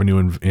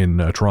Avenue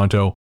in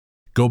Toronto.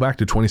 Go back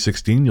to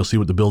 2016. You'll see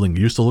what the building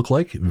used to look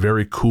like.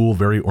 Very cool,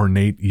 very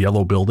ornate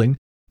yellow building.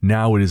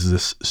 Now it is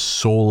this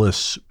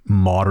soulless,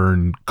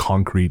 modern,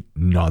 concrete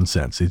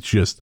nonsense. It's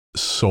just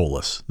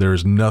soulless.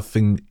 There's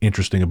nothing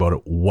interesting about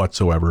it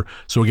whatsoever.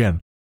 So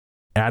again,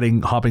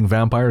 adding hopping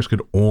vampires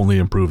could only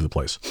improve the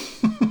place.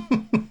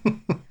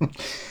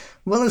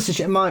 Well, it's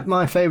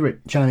my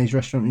favourite Chinese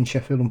restaurant in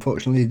Sheffield,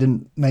 unfortunately,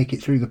 didn't make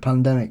it through the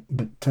pandemic.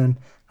 But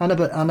I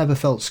never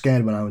felt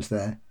scared when I was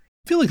there.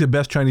 I feel like the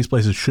best Chinese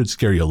places should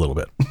scare you a little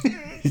bit.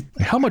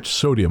 How much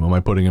sodium am I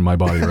putting in my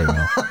body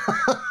right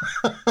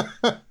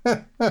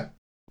now?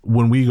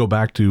 When we go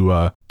back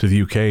to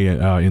the UK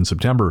in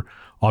September,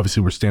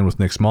 obviously we're staying with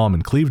Nick's mom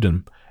in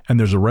Clevedon, and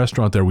there's a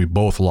restaurant there we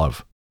both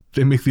love.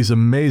 They make these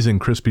amazing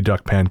crispy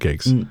duck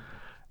pancakes,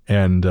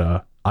 and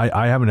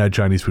I haven't had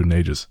Chinese food in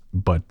ages,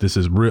 but this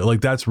is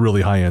that's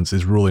really high end.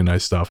 It's really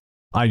nice stuff.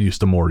 I'm used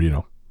to more,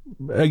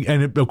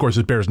 and of course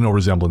it bears no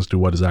resemblance to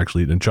what is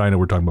actually eaten in China.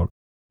 We're talking about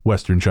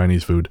Western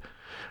Chinese food,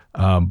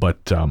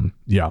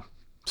 yeah.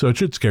 So it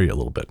should scare you a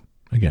little bit.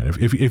 Again,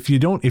 if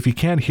you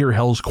can't hear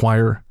Hell's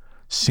Choir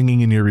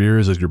singing in your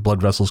ears as your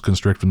blood vessels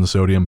constrict from the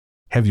sodium,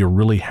 have you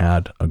really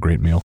had a great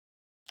meal?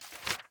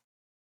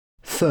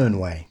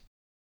 Fernway.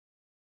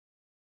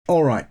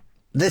 All right,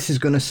 this is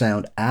going to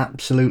sound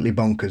absolutely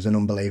bonkers and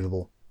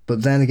unbelievable,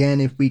 but then again,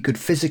 if we could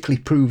physically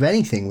prove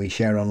anything we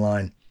share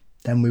online,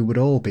 then we would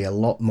all be a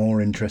lot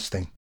more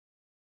interesting.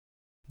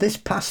 This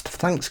past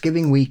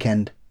Thanksgiving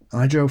weekend,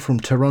 I drove from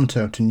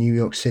Toronto to New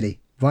York City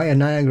via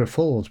Niagara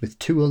Falls with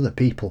 2 other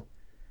people.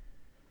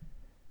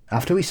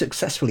 After we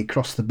successfully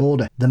crossed the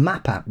border, the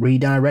map app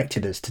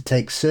redirected us to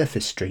take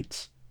surface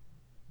streets.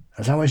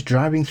 As I was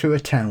driving through a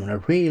town, a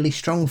really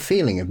strong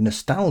feeling of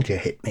nostalgia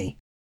hit me.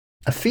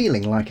 A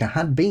feeling like I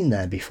had been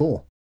there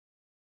before.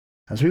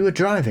 As we were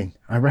driving,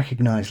 I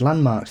recognised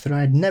landmarks that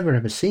I had never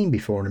ever seen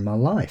before in my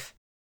life.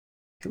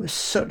 It was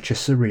such a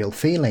surreal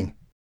feeling.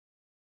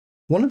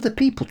 One of the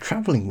people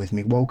travelling with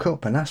me woke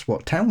up and asked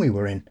what town we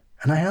were in,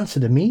 and I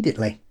answered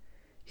immediately.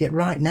 Yet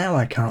right now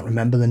I can't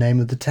remember the name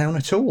of the town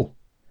at all.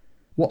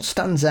 What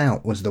stands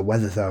out was the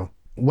weather though.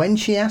 When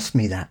she asked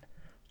me that,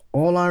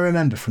 all I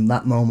remember from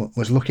that moment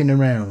was looking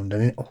around,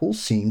 and it all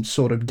seemed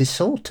sort of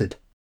distorted.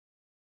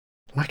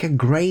 Like a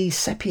grey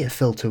sepia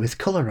filter with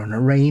colour on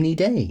a rainy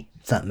day,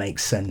 if that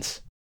makes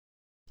sense.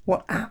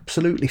 What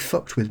absolutely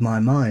fucked with my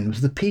mind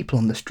was the people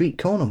on the street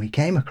corner we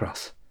came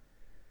across.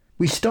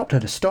 We stopped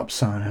at a stop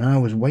sign and I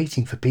was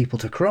waiting for people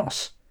to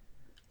cross.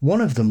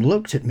 One of them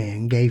looked at me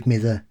and gave me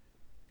the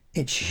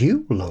 "It's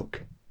you"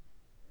 look.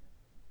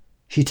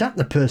 She tapped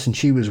the person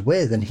she was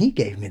with and he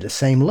gave me the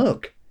same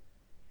look.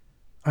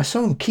 I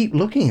saw him keep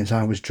looking as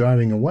I was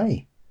driving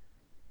away.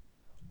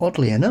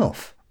 Oddly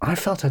enough, I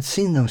felt I'd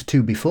seen those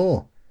 2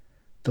 before,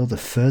 though the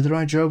further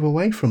I drove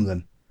away from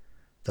them,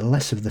 the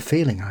less of the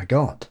feeling I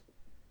got.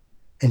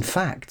 In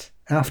fact,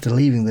 after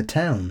leaving the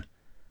town,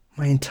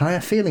 my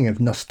entire feeling of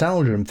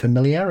nostalgia and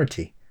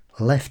familiarity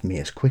left me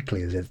as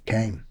quickly as it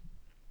came.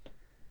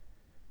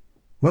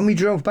 When we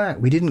drove back,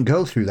 we didn't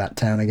go through that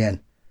town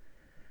again.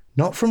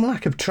 Not from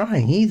lack of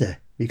trying either,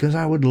 because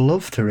I would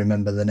love to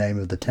remember the name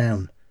of the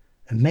town,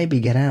 and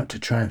maybe get out to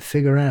try and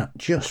figure out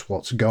just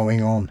what's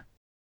going on.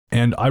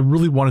 And I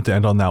really wanted to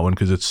end on that one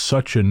because it's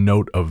such a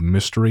note of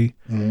mystery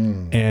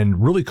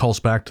and really calls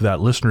back to that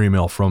listener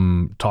email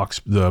from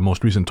the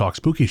most recent Talk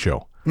Spooky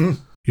show.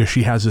 Yeah,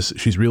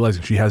 she's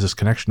realizing she has this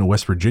connection to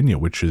West Virginia,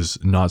 which is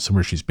not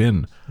somewhere she's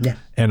been. Yeah.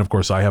 And of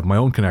course, I have my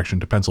own connection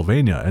to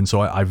Pennsylvania. And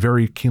so I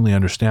very keenly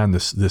understand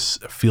this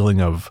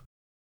feeling of,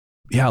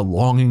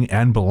 longing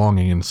and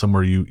belonging in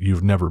somewhere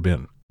you've never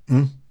been.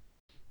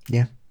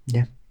 Yeah.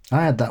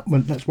 I had that.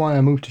 That's why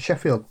I moved to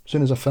Sheffield. As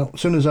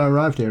soon as I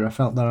arrived here, I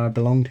felt that I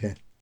belonged here.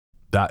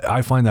 That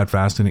I find that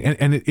fascinating.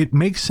 And it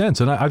makes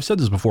sense. And I've said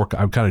this before,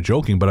 I'm kind of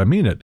joking, but I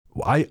mean it.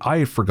 I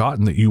had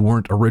forgotten that you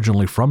weren't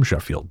originally from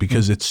Sheffield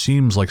because it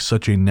seems like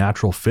such a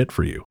natural fit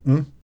for you.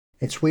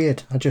 It's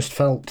weird. I just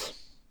felt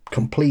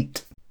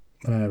complete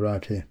when I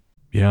arrived here.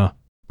 Yeah.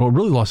 Well,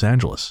 really, Los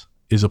Angeles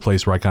is a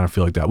place where I kind of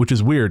feel like that, which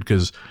is weird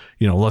because,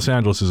 Los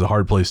Angeles is a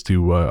hard place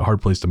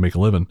to make a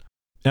living.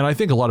 And I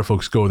think a lot of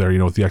folks go there,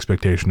 with the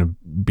expectation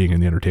of being in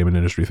the entertainment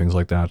industry, things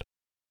like that.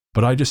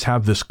 But I just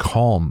have this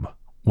calm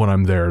when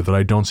I'm there that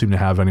I don't seem to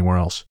have anywhere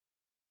else.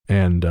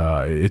 And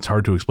it's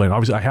hard to explain.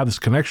 Obviously, I have this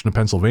connection to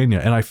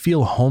Pennsylvania, and I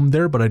feel home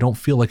there, but I don't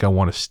feel like I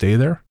want to stay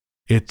there.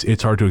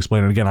 It's hard to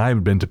explain. And again, I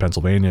haven't been to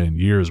Pennsylvania in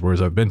years,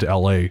 whereas I've been to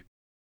L.A.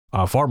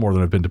 Far more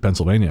than I've been to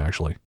Pennsylvania,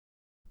 actually.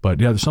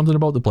 But yeah, there's something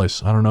about the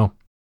place. I don't know.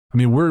 I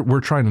mean,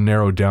 we're trying to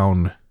narrow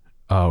down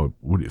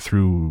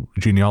through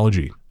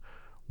genealogy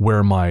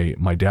where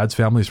my dad's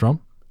family's from.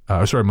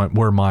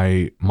 Where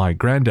my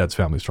granddad's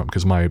family's from,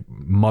 because my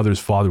mother's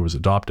father was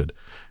adopted.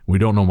 We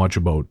don't know much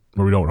about,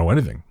 or we don't know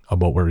anything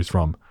about where he's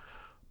from.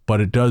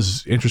 But it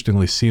does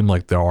interestingly seem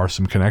like there are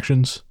some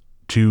connections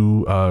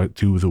to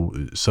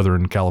the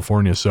Southern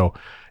California. So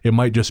it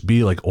might just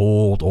be like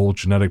old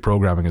genetic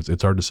programming.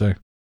 It's hard to say.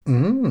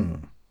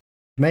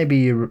 Maybe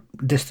you're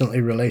distantly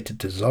related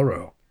to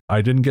Zorro.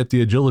 I didn't get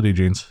the agility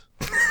genes.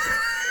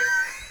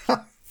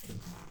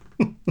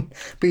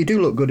 But you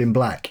do look good in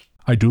black.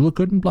 I do look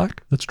good in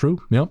black. That's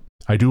true. Yeah.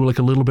 I do like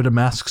a little bit of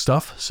mask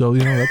stuff. So,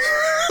 that's...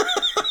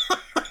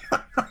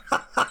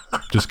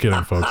 Just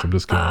kidding, folks. I'm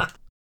just kidding.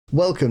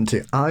 Welcome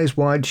to Eyes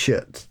Wide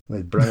Shut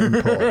with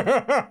Brennan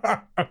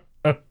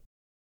Paul.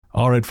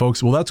 All right,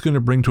 folks. Well, that's going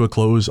to bring to a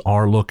close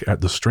our look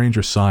at the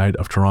stranger side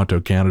of Toronto,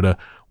 Canada.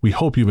 We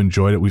hope you've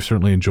enjoyed it. We've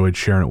certainly enjoyed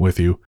sharing it with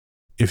you.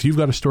 If you've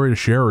got a story to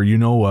share or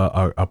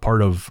a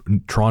part of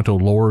Toronto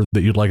lore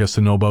that you'd like us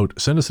to know about,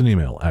 send us an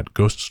email at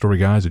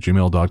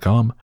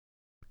ghoststoryguys@gmail.com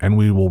and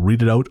we will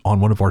read it out on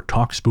one of our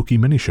Talk Spooky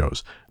mini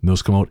shows. And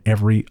those come out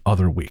every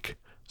other week.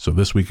 So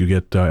this week you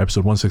get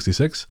episode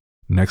 166.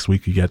 Next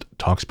week you get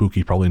Talk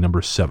Spooky, probably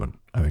number 7,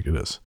 I think it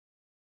is.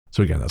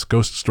 So again, that's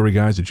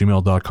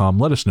ghoststoryguys@gmail.com.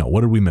 Let us know.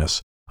 What did we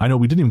miss? I know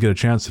we didn't even get a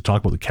chance to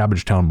talk about the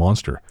Cabbagetown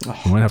Monster.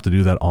 We might have to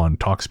do that on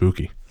Talk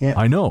Spooky. Yeah.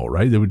 I know,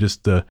 right? They would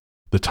just... The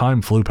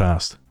time flew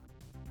past.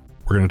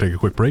 We're going to take a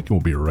quick break and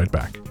we'll be right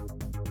back.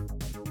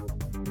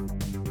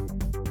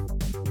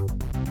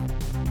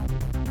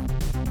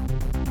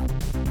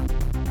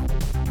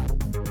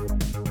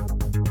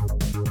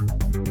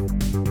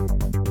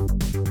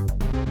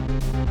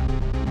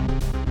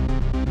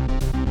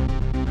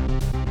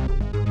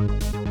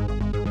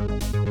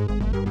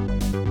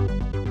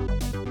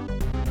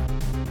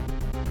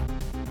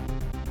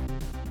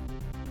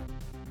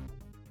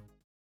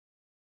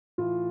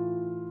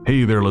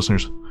 Hey there,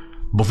 listeners.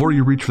 Before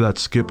you reach for that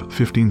skip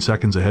 15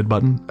 seconds ahead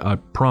button, I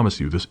promise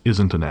you this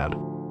isn't an ad.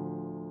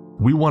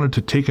 We wanted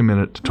to take a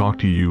minute to talk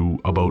to you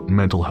about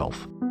mental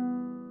health.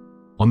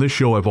 On this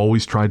show, I've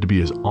always tried to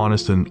be as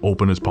honest and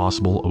open as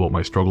possible about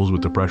my struggles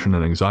with depression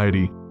and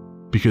anxiety,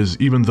 because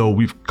even though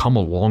we've come a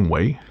long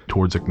way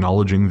towards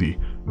acknowledging the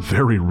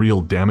very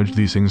real damage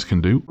these things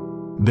can do,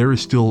 there is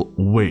still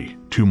way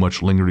too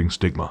much lingering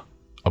stigma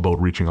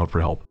about reaching out for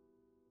help.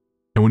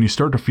 And when you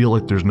start to feel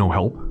like there's no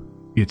help,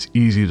 it's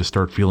easy to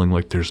start feeling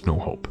like there's no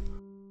hope.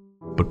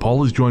 But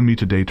Paul has joined me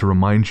today to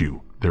remind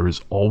you there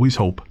is always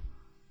hope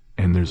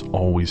and there's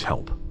always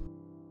help.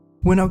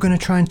 We're not going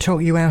to try and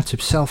talk you out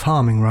of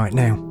self-harming right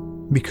now,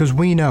 because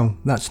we know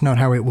that's not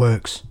how it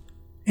works.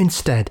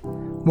 Instead,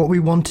 what we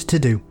wanted to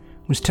do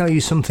was tell you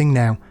something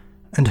now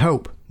and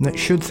hope that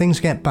should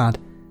things get bad,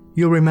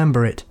 you'll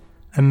remember it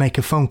and make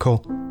a phone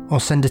call or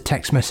send a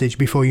text message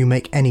before you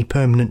make any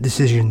permanent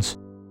decisions.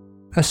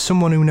 As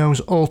someone who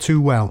knows all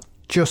too well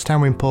just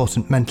how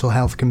important mental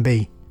health can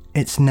be,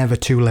 it's never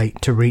too late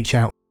to reach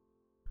out.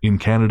 In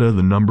Canada,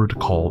 the number to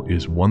call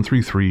is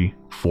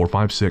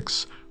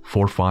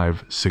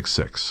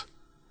 133-456-4566.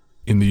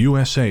 In the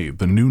USA,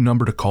 the new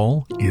number to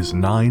call is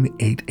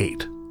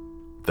 988.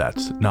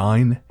 That's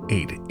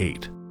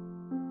 988.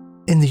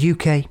 In the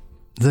UK,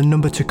 the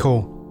number to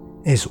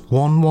call is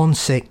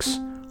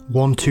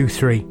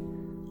 116123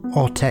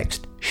 or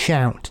text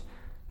SHOUT,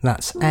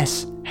 that's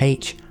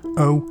SHOUT,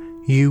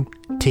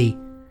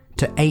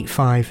 to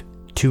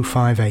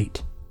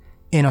 85258.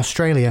 In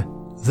Australia,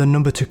 the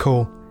number to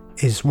call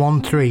is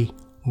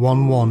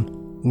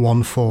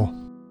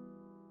 131114.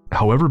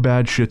 However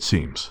bad shit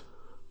seems,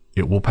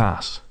 it will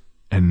pass,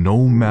 And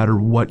no matter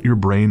what your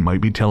brain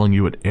might be telling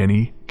you at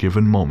any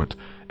given moment,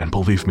 and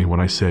believe me when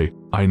I say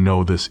I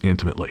know this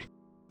intimately,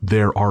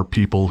 there are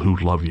people who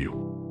love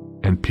you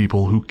and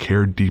people who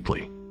care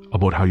deeply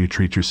about how you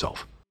treat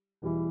yourself.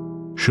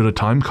 Should a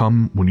time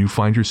come when you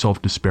find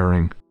yourself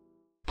despairing,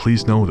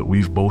 please know that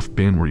we've both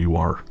been where you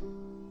are,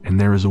 and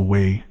there is a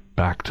way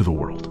back to the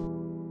world.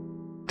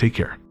 Take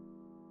care.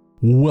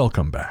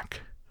 Welcome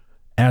back.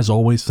 As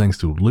always, thanks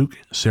to Luke,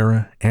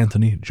 Sarah,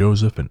 Anthony,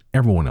 Joseph, and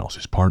everyone else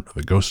who's part of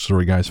the Ghost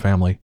Story Guys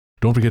family.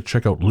 Don't forget to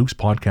check out Luke's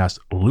podcast,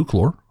 Luke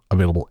Lore,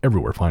 available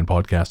everywhere fine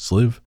podcasts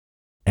live.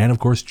 And of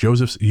course,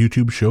 Joseph's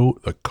YouTube show,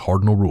 The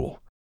Cardinal Rule,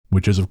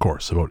 which is of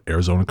course about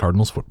Arizona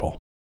Cardinals football.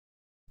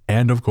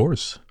 And of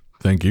course,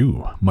 thank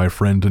you, my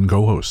friend and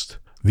co-host,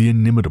 the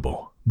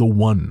inimitable, the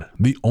one,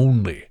 the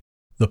only,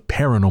 the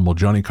paranormal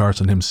Johnny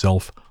Carson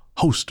himself,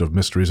 host of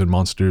Mysteries and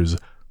Monsters,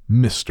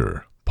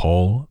 Mr.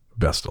 Paul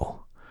Bestel.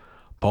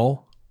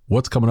 Paul,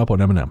 what's coming up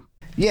on M&M?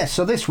 Yes,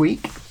 so this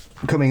week,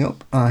 coming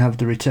up, I have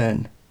the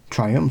return,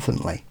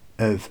 triumphantly,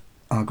 of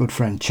our good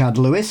friend Chad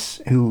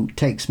Lewis, who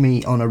takes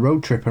me on a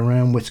road trip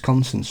around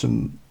Wisconsin,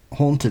 some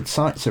haunted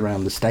sites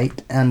around the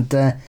state, and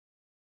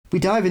we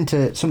dive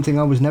into something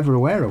I was never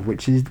aware of,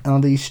 which are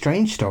these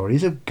strange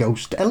stories of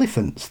ghost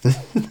elephants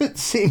that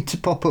seem to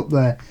pop up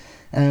there,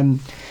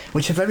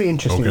 which are very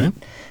interesting. Okay.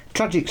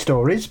 Tragic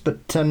stories,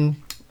 but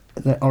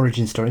the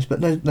origin stories, but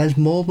there's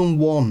more than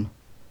one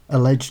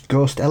alleged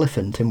ghost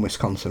elephant in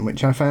Wisconsin,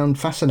 which I found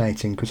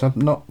fascinating because I've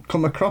not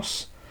come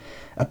across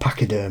a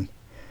pachyderm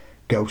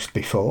ghost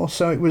before,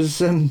 so it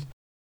was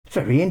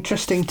very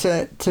interesting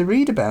to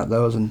read about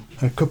those, and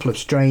a couple of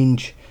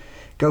strange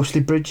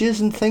ghostly bridges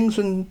and things,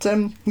 and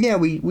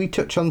we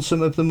touch on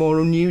some of the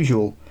more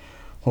unusual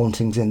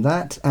hauntings in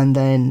that. And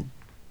then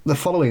the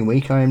following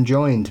week I am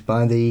joined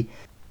by the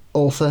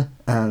author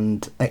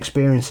and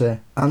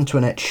experiencer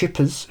Antoinette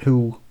Shippers,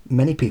 who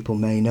many people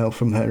may know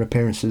from her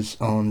appearances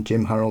on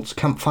Jim Harold's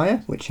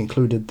Campfire, which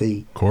included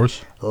the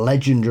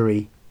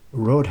legendary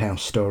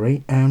Roadhouse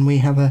story, and we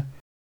have a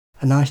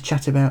nice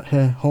chat about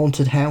her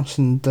haunted house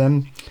and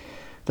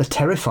the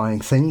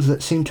terrifying things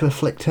that seem to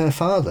afflict her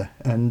father.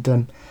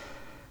 And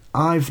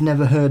I've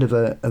never heard of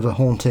a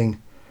haunting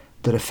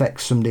that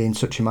affects somebody in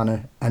such a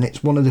manner, and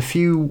it's one of the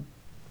few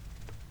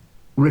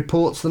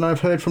reports that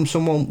I've heard from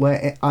someone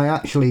where I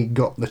actually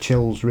got the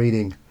chills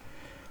reading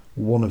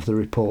one of the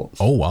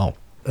reports. Oh, wow.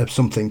 Of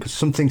something, because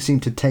something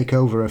seemed to take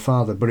over her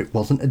father, but it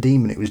wasn't a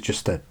demon, it was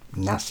just a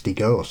nasty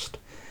ghost.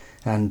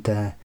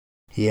 And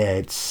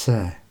it's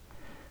a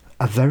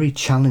very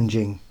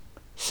challenging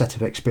set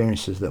of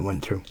experiences that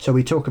went through. So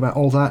we talk about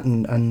all that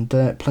and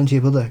plenty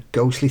of other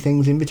ghostly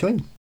things in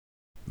between.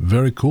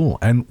 Very cool.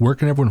 And where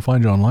can everyone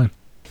find you online?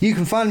 You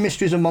can find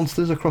Mysteries and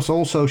Monsters across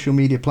all social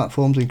media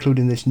platforms,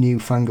 including this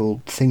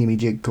newfangled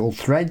thingamajig called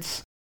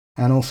Threads,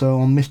 and also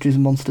on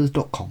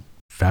mysteriesandmonsters.com.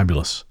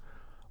 Fabulous.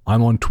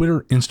 I'm on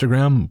Twitter,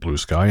 Instagram, Blue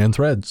Sky, and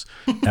Threads.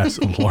 That's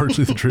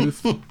largely the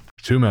truth.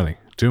 Too many.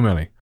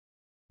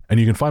 And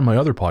you can find my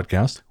other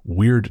podcast,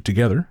 Weird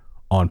Together,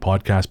 on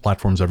podcast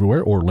platforms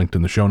everywhere or linked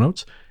in the show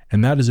notes.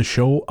 And that is a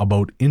show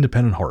about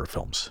independent horror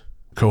films,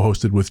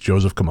 co-hosted with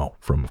Joseph Comeau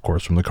from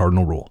The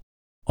Cardinal Rule.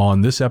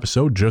 On this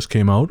episode, just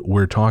came out,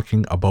 we're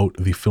talking about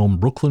the film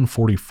Brooklyn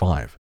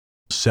 45,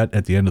 set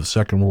at the end of the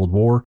Second World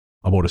War,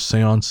 about a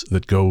seance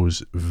that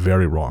goes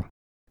very wrong.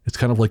 It's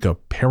kind of like a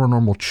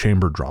paranormal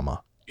chamber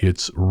drama.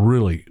 It's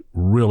really,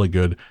 really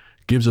good.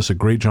 Gives us a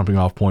great jumping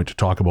off point to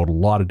talk about a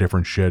lot of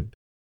different shit,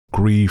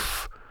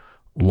 grief,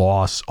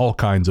 loss, all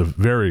kinds of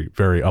very,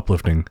 very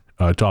uplifting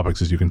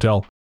topics, as you can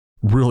tell.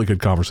 Really good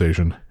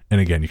conversation.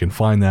 And again, you can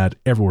find that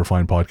everywhere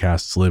fine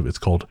podcasts live. It's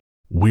called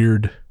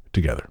Weird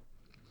Together.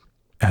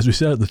 As we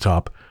said at the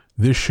top,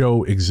 this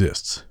show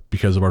exists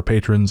because of our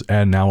patrons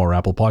and now our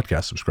Apple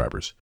Podcast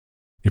subscribers.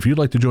 If you'd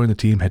like to join the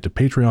team, head to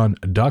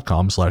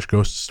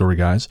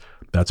patreon.com/ghoststoryguys.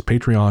 That's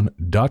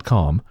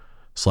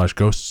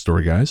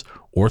patreon.com/ghoststoryguys,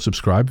 or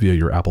subscribe via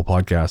your Apple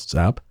Podcasts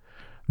app.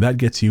 That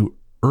gets you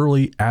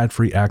early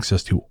ad-free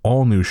access to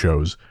all new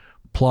shows,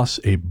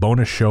 plus a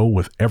bonus show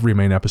with every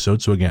main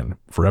episode. So again,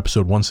 for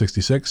episode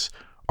 166,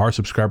 our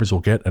subscribers will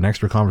get an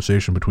extra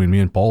conversation between me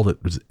and Paul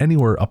that was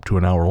anywhere up to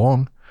an hour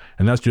long,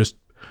 and that's just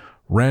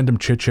random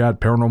chit-chat,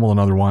 paranormal and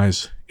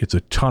otherwise. It's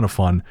a ton of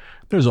fun.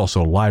 There's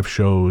also live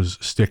shows,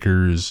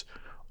 stickers,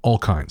 all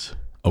kinds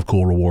of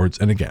cool rewards.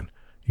 And again,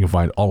 you can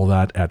find all of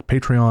that at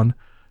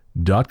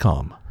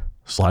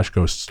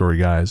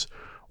patreon.com/ghoststoryguys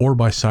or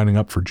by signing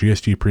up for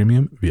GSG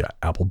Premium via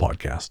Apple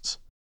Podcasts.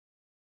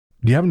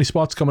 Do you have any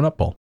spots coming up,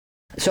 Paul?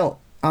 So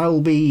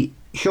I'll be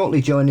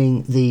shortly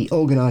joining the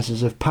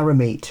organisers of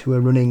Parameet, who are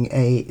running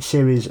a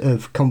series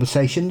of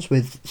conversations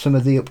with some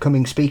of the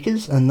upcoming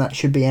speakers, and that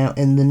should be out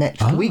in the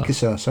next week or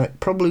so. So it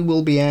probably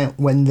will be out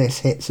when this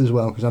hits as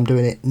well, because I'm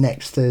doing it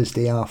next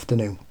Thursday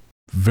afternoon.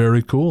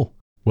 Very cool.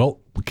 Well,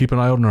 we'll keep an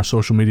eye out on our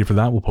social media for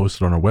that. We'll post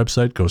it on our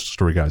website,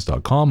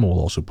 ghoststoryguys.com. We'll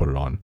also put it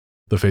on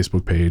the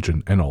Facebook page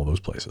and all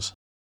those places.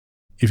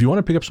 If you want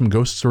to pick up some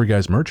Ghost Story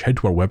Guys merch, head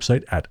to our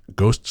website at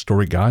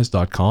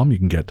ghoststoryguys.com. You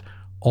can get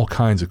all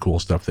kinds of cool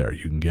stuff there.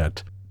 You can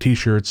get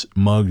t-shirts,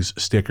 mugs,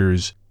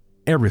 stickers,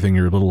 everything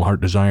your little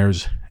heart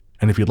desires.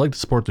 And if you'd like to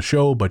support the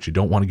show, but you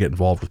don't want to get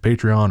involved with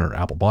Patreon or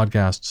Apple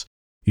Podcasts,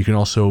 you can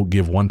also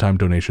give one-time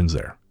donations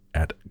there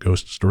at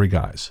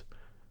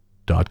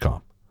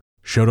ghoststoryguys.com.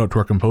 Shout out to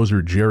our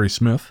composer, Jerry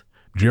Smith.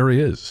 Jerry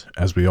is,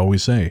 as we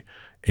always say,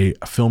 a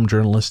film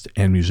journalist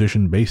and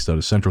musician based out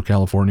of Central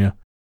California.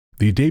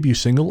 The debut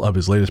single of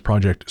his latest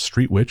project,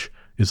 Street Witch,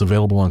 is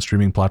available on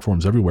streaming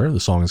platforms everywhere. The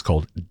song is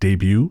called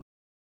Debut.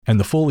 And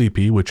the full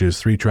EP, which is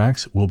 3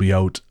 tracks, will be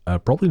out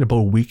probably in about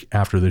a week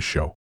after this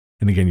show.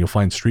 And again, you'll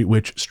find Street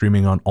Witch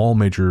streaming on all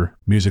major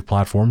music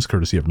platforms,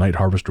 courtesy of Night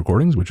Harvest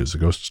Recordings, which is the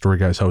Ghost Story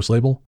Guys house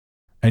label.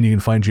 And you can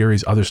find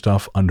Jerry's other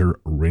stuff under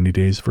Rainy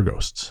Days for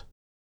Ghosts.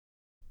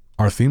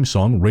 Our theme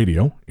song,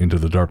 Radio, Into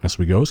the Darkness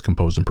We Go, is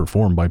composed and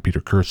performed by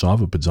Peter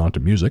Kursov of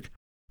Pizzanta Music.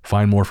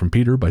 Find more from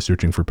Peter by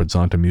searching for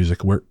Pizzanta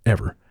Music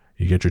wherever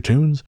you get your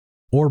tunes,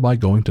 or by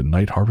going to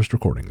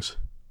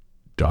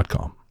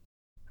nightharvestrecordings.com.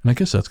 And I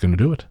guess that's going to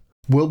do it.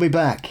 We'll be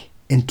back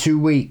in 2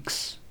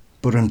 weeks,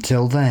 but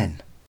until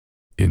then,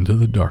 into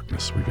the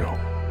darkness we go.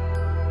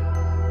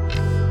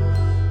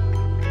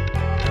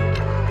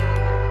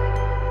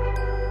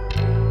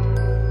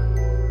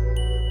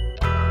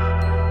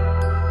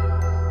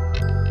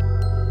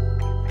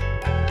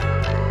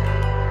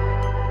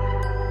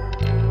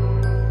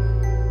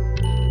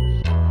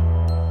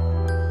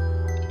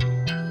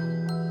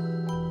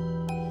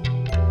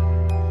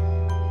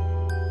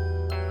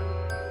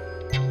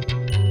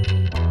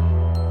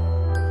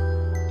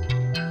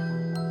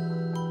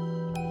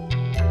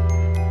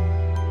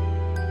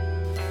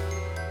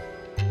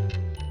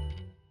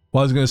 Well,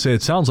 I was going to say,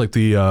 it sounds like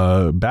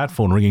the bat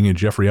phone ringing in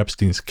Jeffrey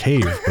Epstein's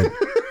cave. But...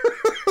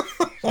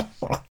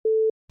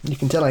 You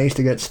can tell I used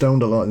to get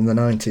stoned a lot in the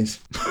 90s.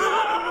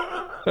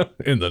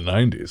 In the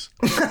 90s.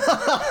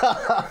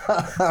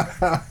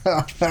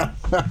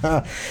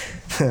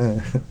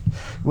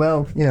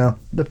 Well, you know,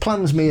 the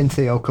plans me and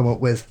Theo come up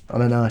with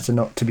on a night are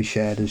not to be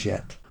shared as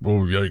yet.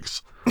 Oh,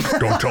 yikes.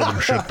 Don't tell them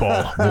shit,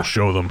 Paul. We'll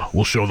show them.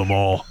 We'll show them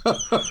all.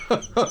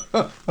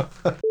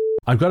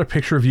 I've got a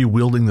picture of you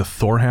wielding the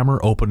Thor hammer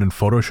open in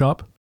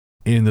Photoshop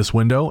in this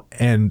window,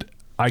 and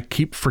I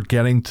keep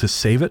forgetting to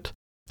save it.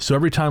 So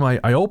every time I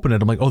open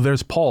it, I'm like, oh,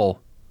 there's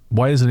Paul.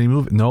 Why isn't he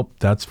moving? Nope,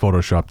 that's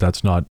Photoshop.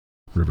 That's not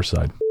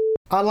Riverside.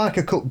 I like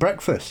a cooked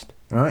breakfast,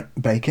 right?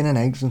 Bacon and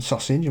eggs and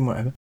sausage and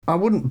whatever. I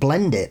wouldn't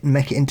blend it and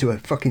make it into a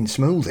fucking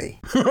smoothie.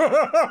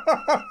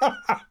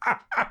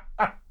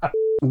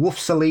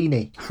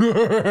 Woofsalini.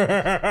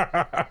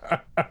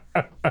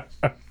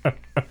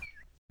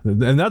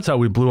 And that's how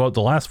we blew out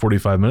the last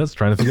 45 minutes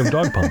trying to think of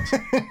dog puns.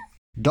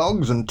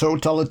 Dogs and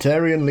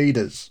totalitarian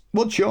leaders.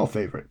 What's your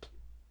favourite?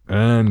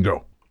 And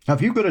go.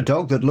 Have you got a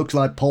dog that looks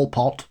like Pol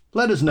Pot?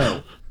 Let us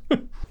know.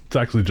 It's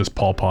actually just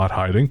Pol Pot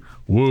hiding.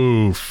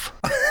 Woof.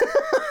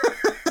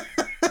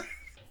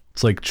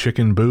 It's like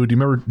Chicken Boo. Did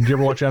you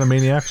ever watch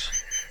Animaniacs?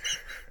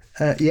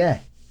 Yeah.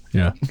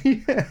 Yeah.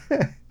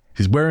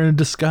 He's wearing a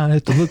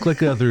disguise to look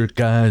like other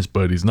guys,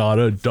 but he's not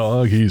a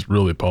dog. He's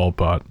really Pol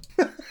Pot.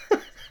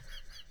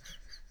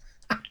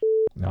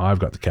 Now I've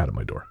got the cat at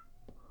my door.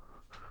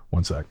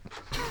 One sec.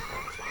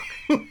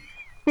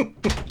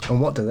 And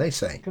what do they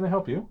say? Can I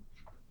help you?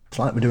 It's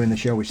like we're doing the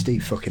show with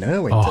Steve fucking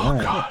Irwin Oh,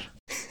 tonight. God.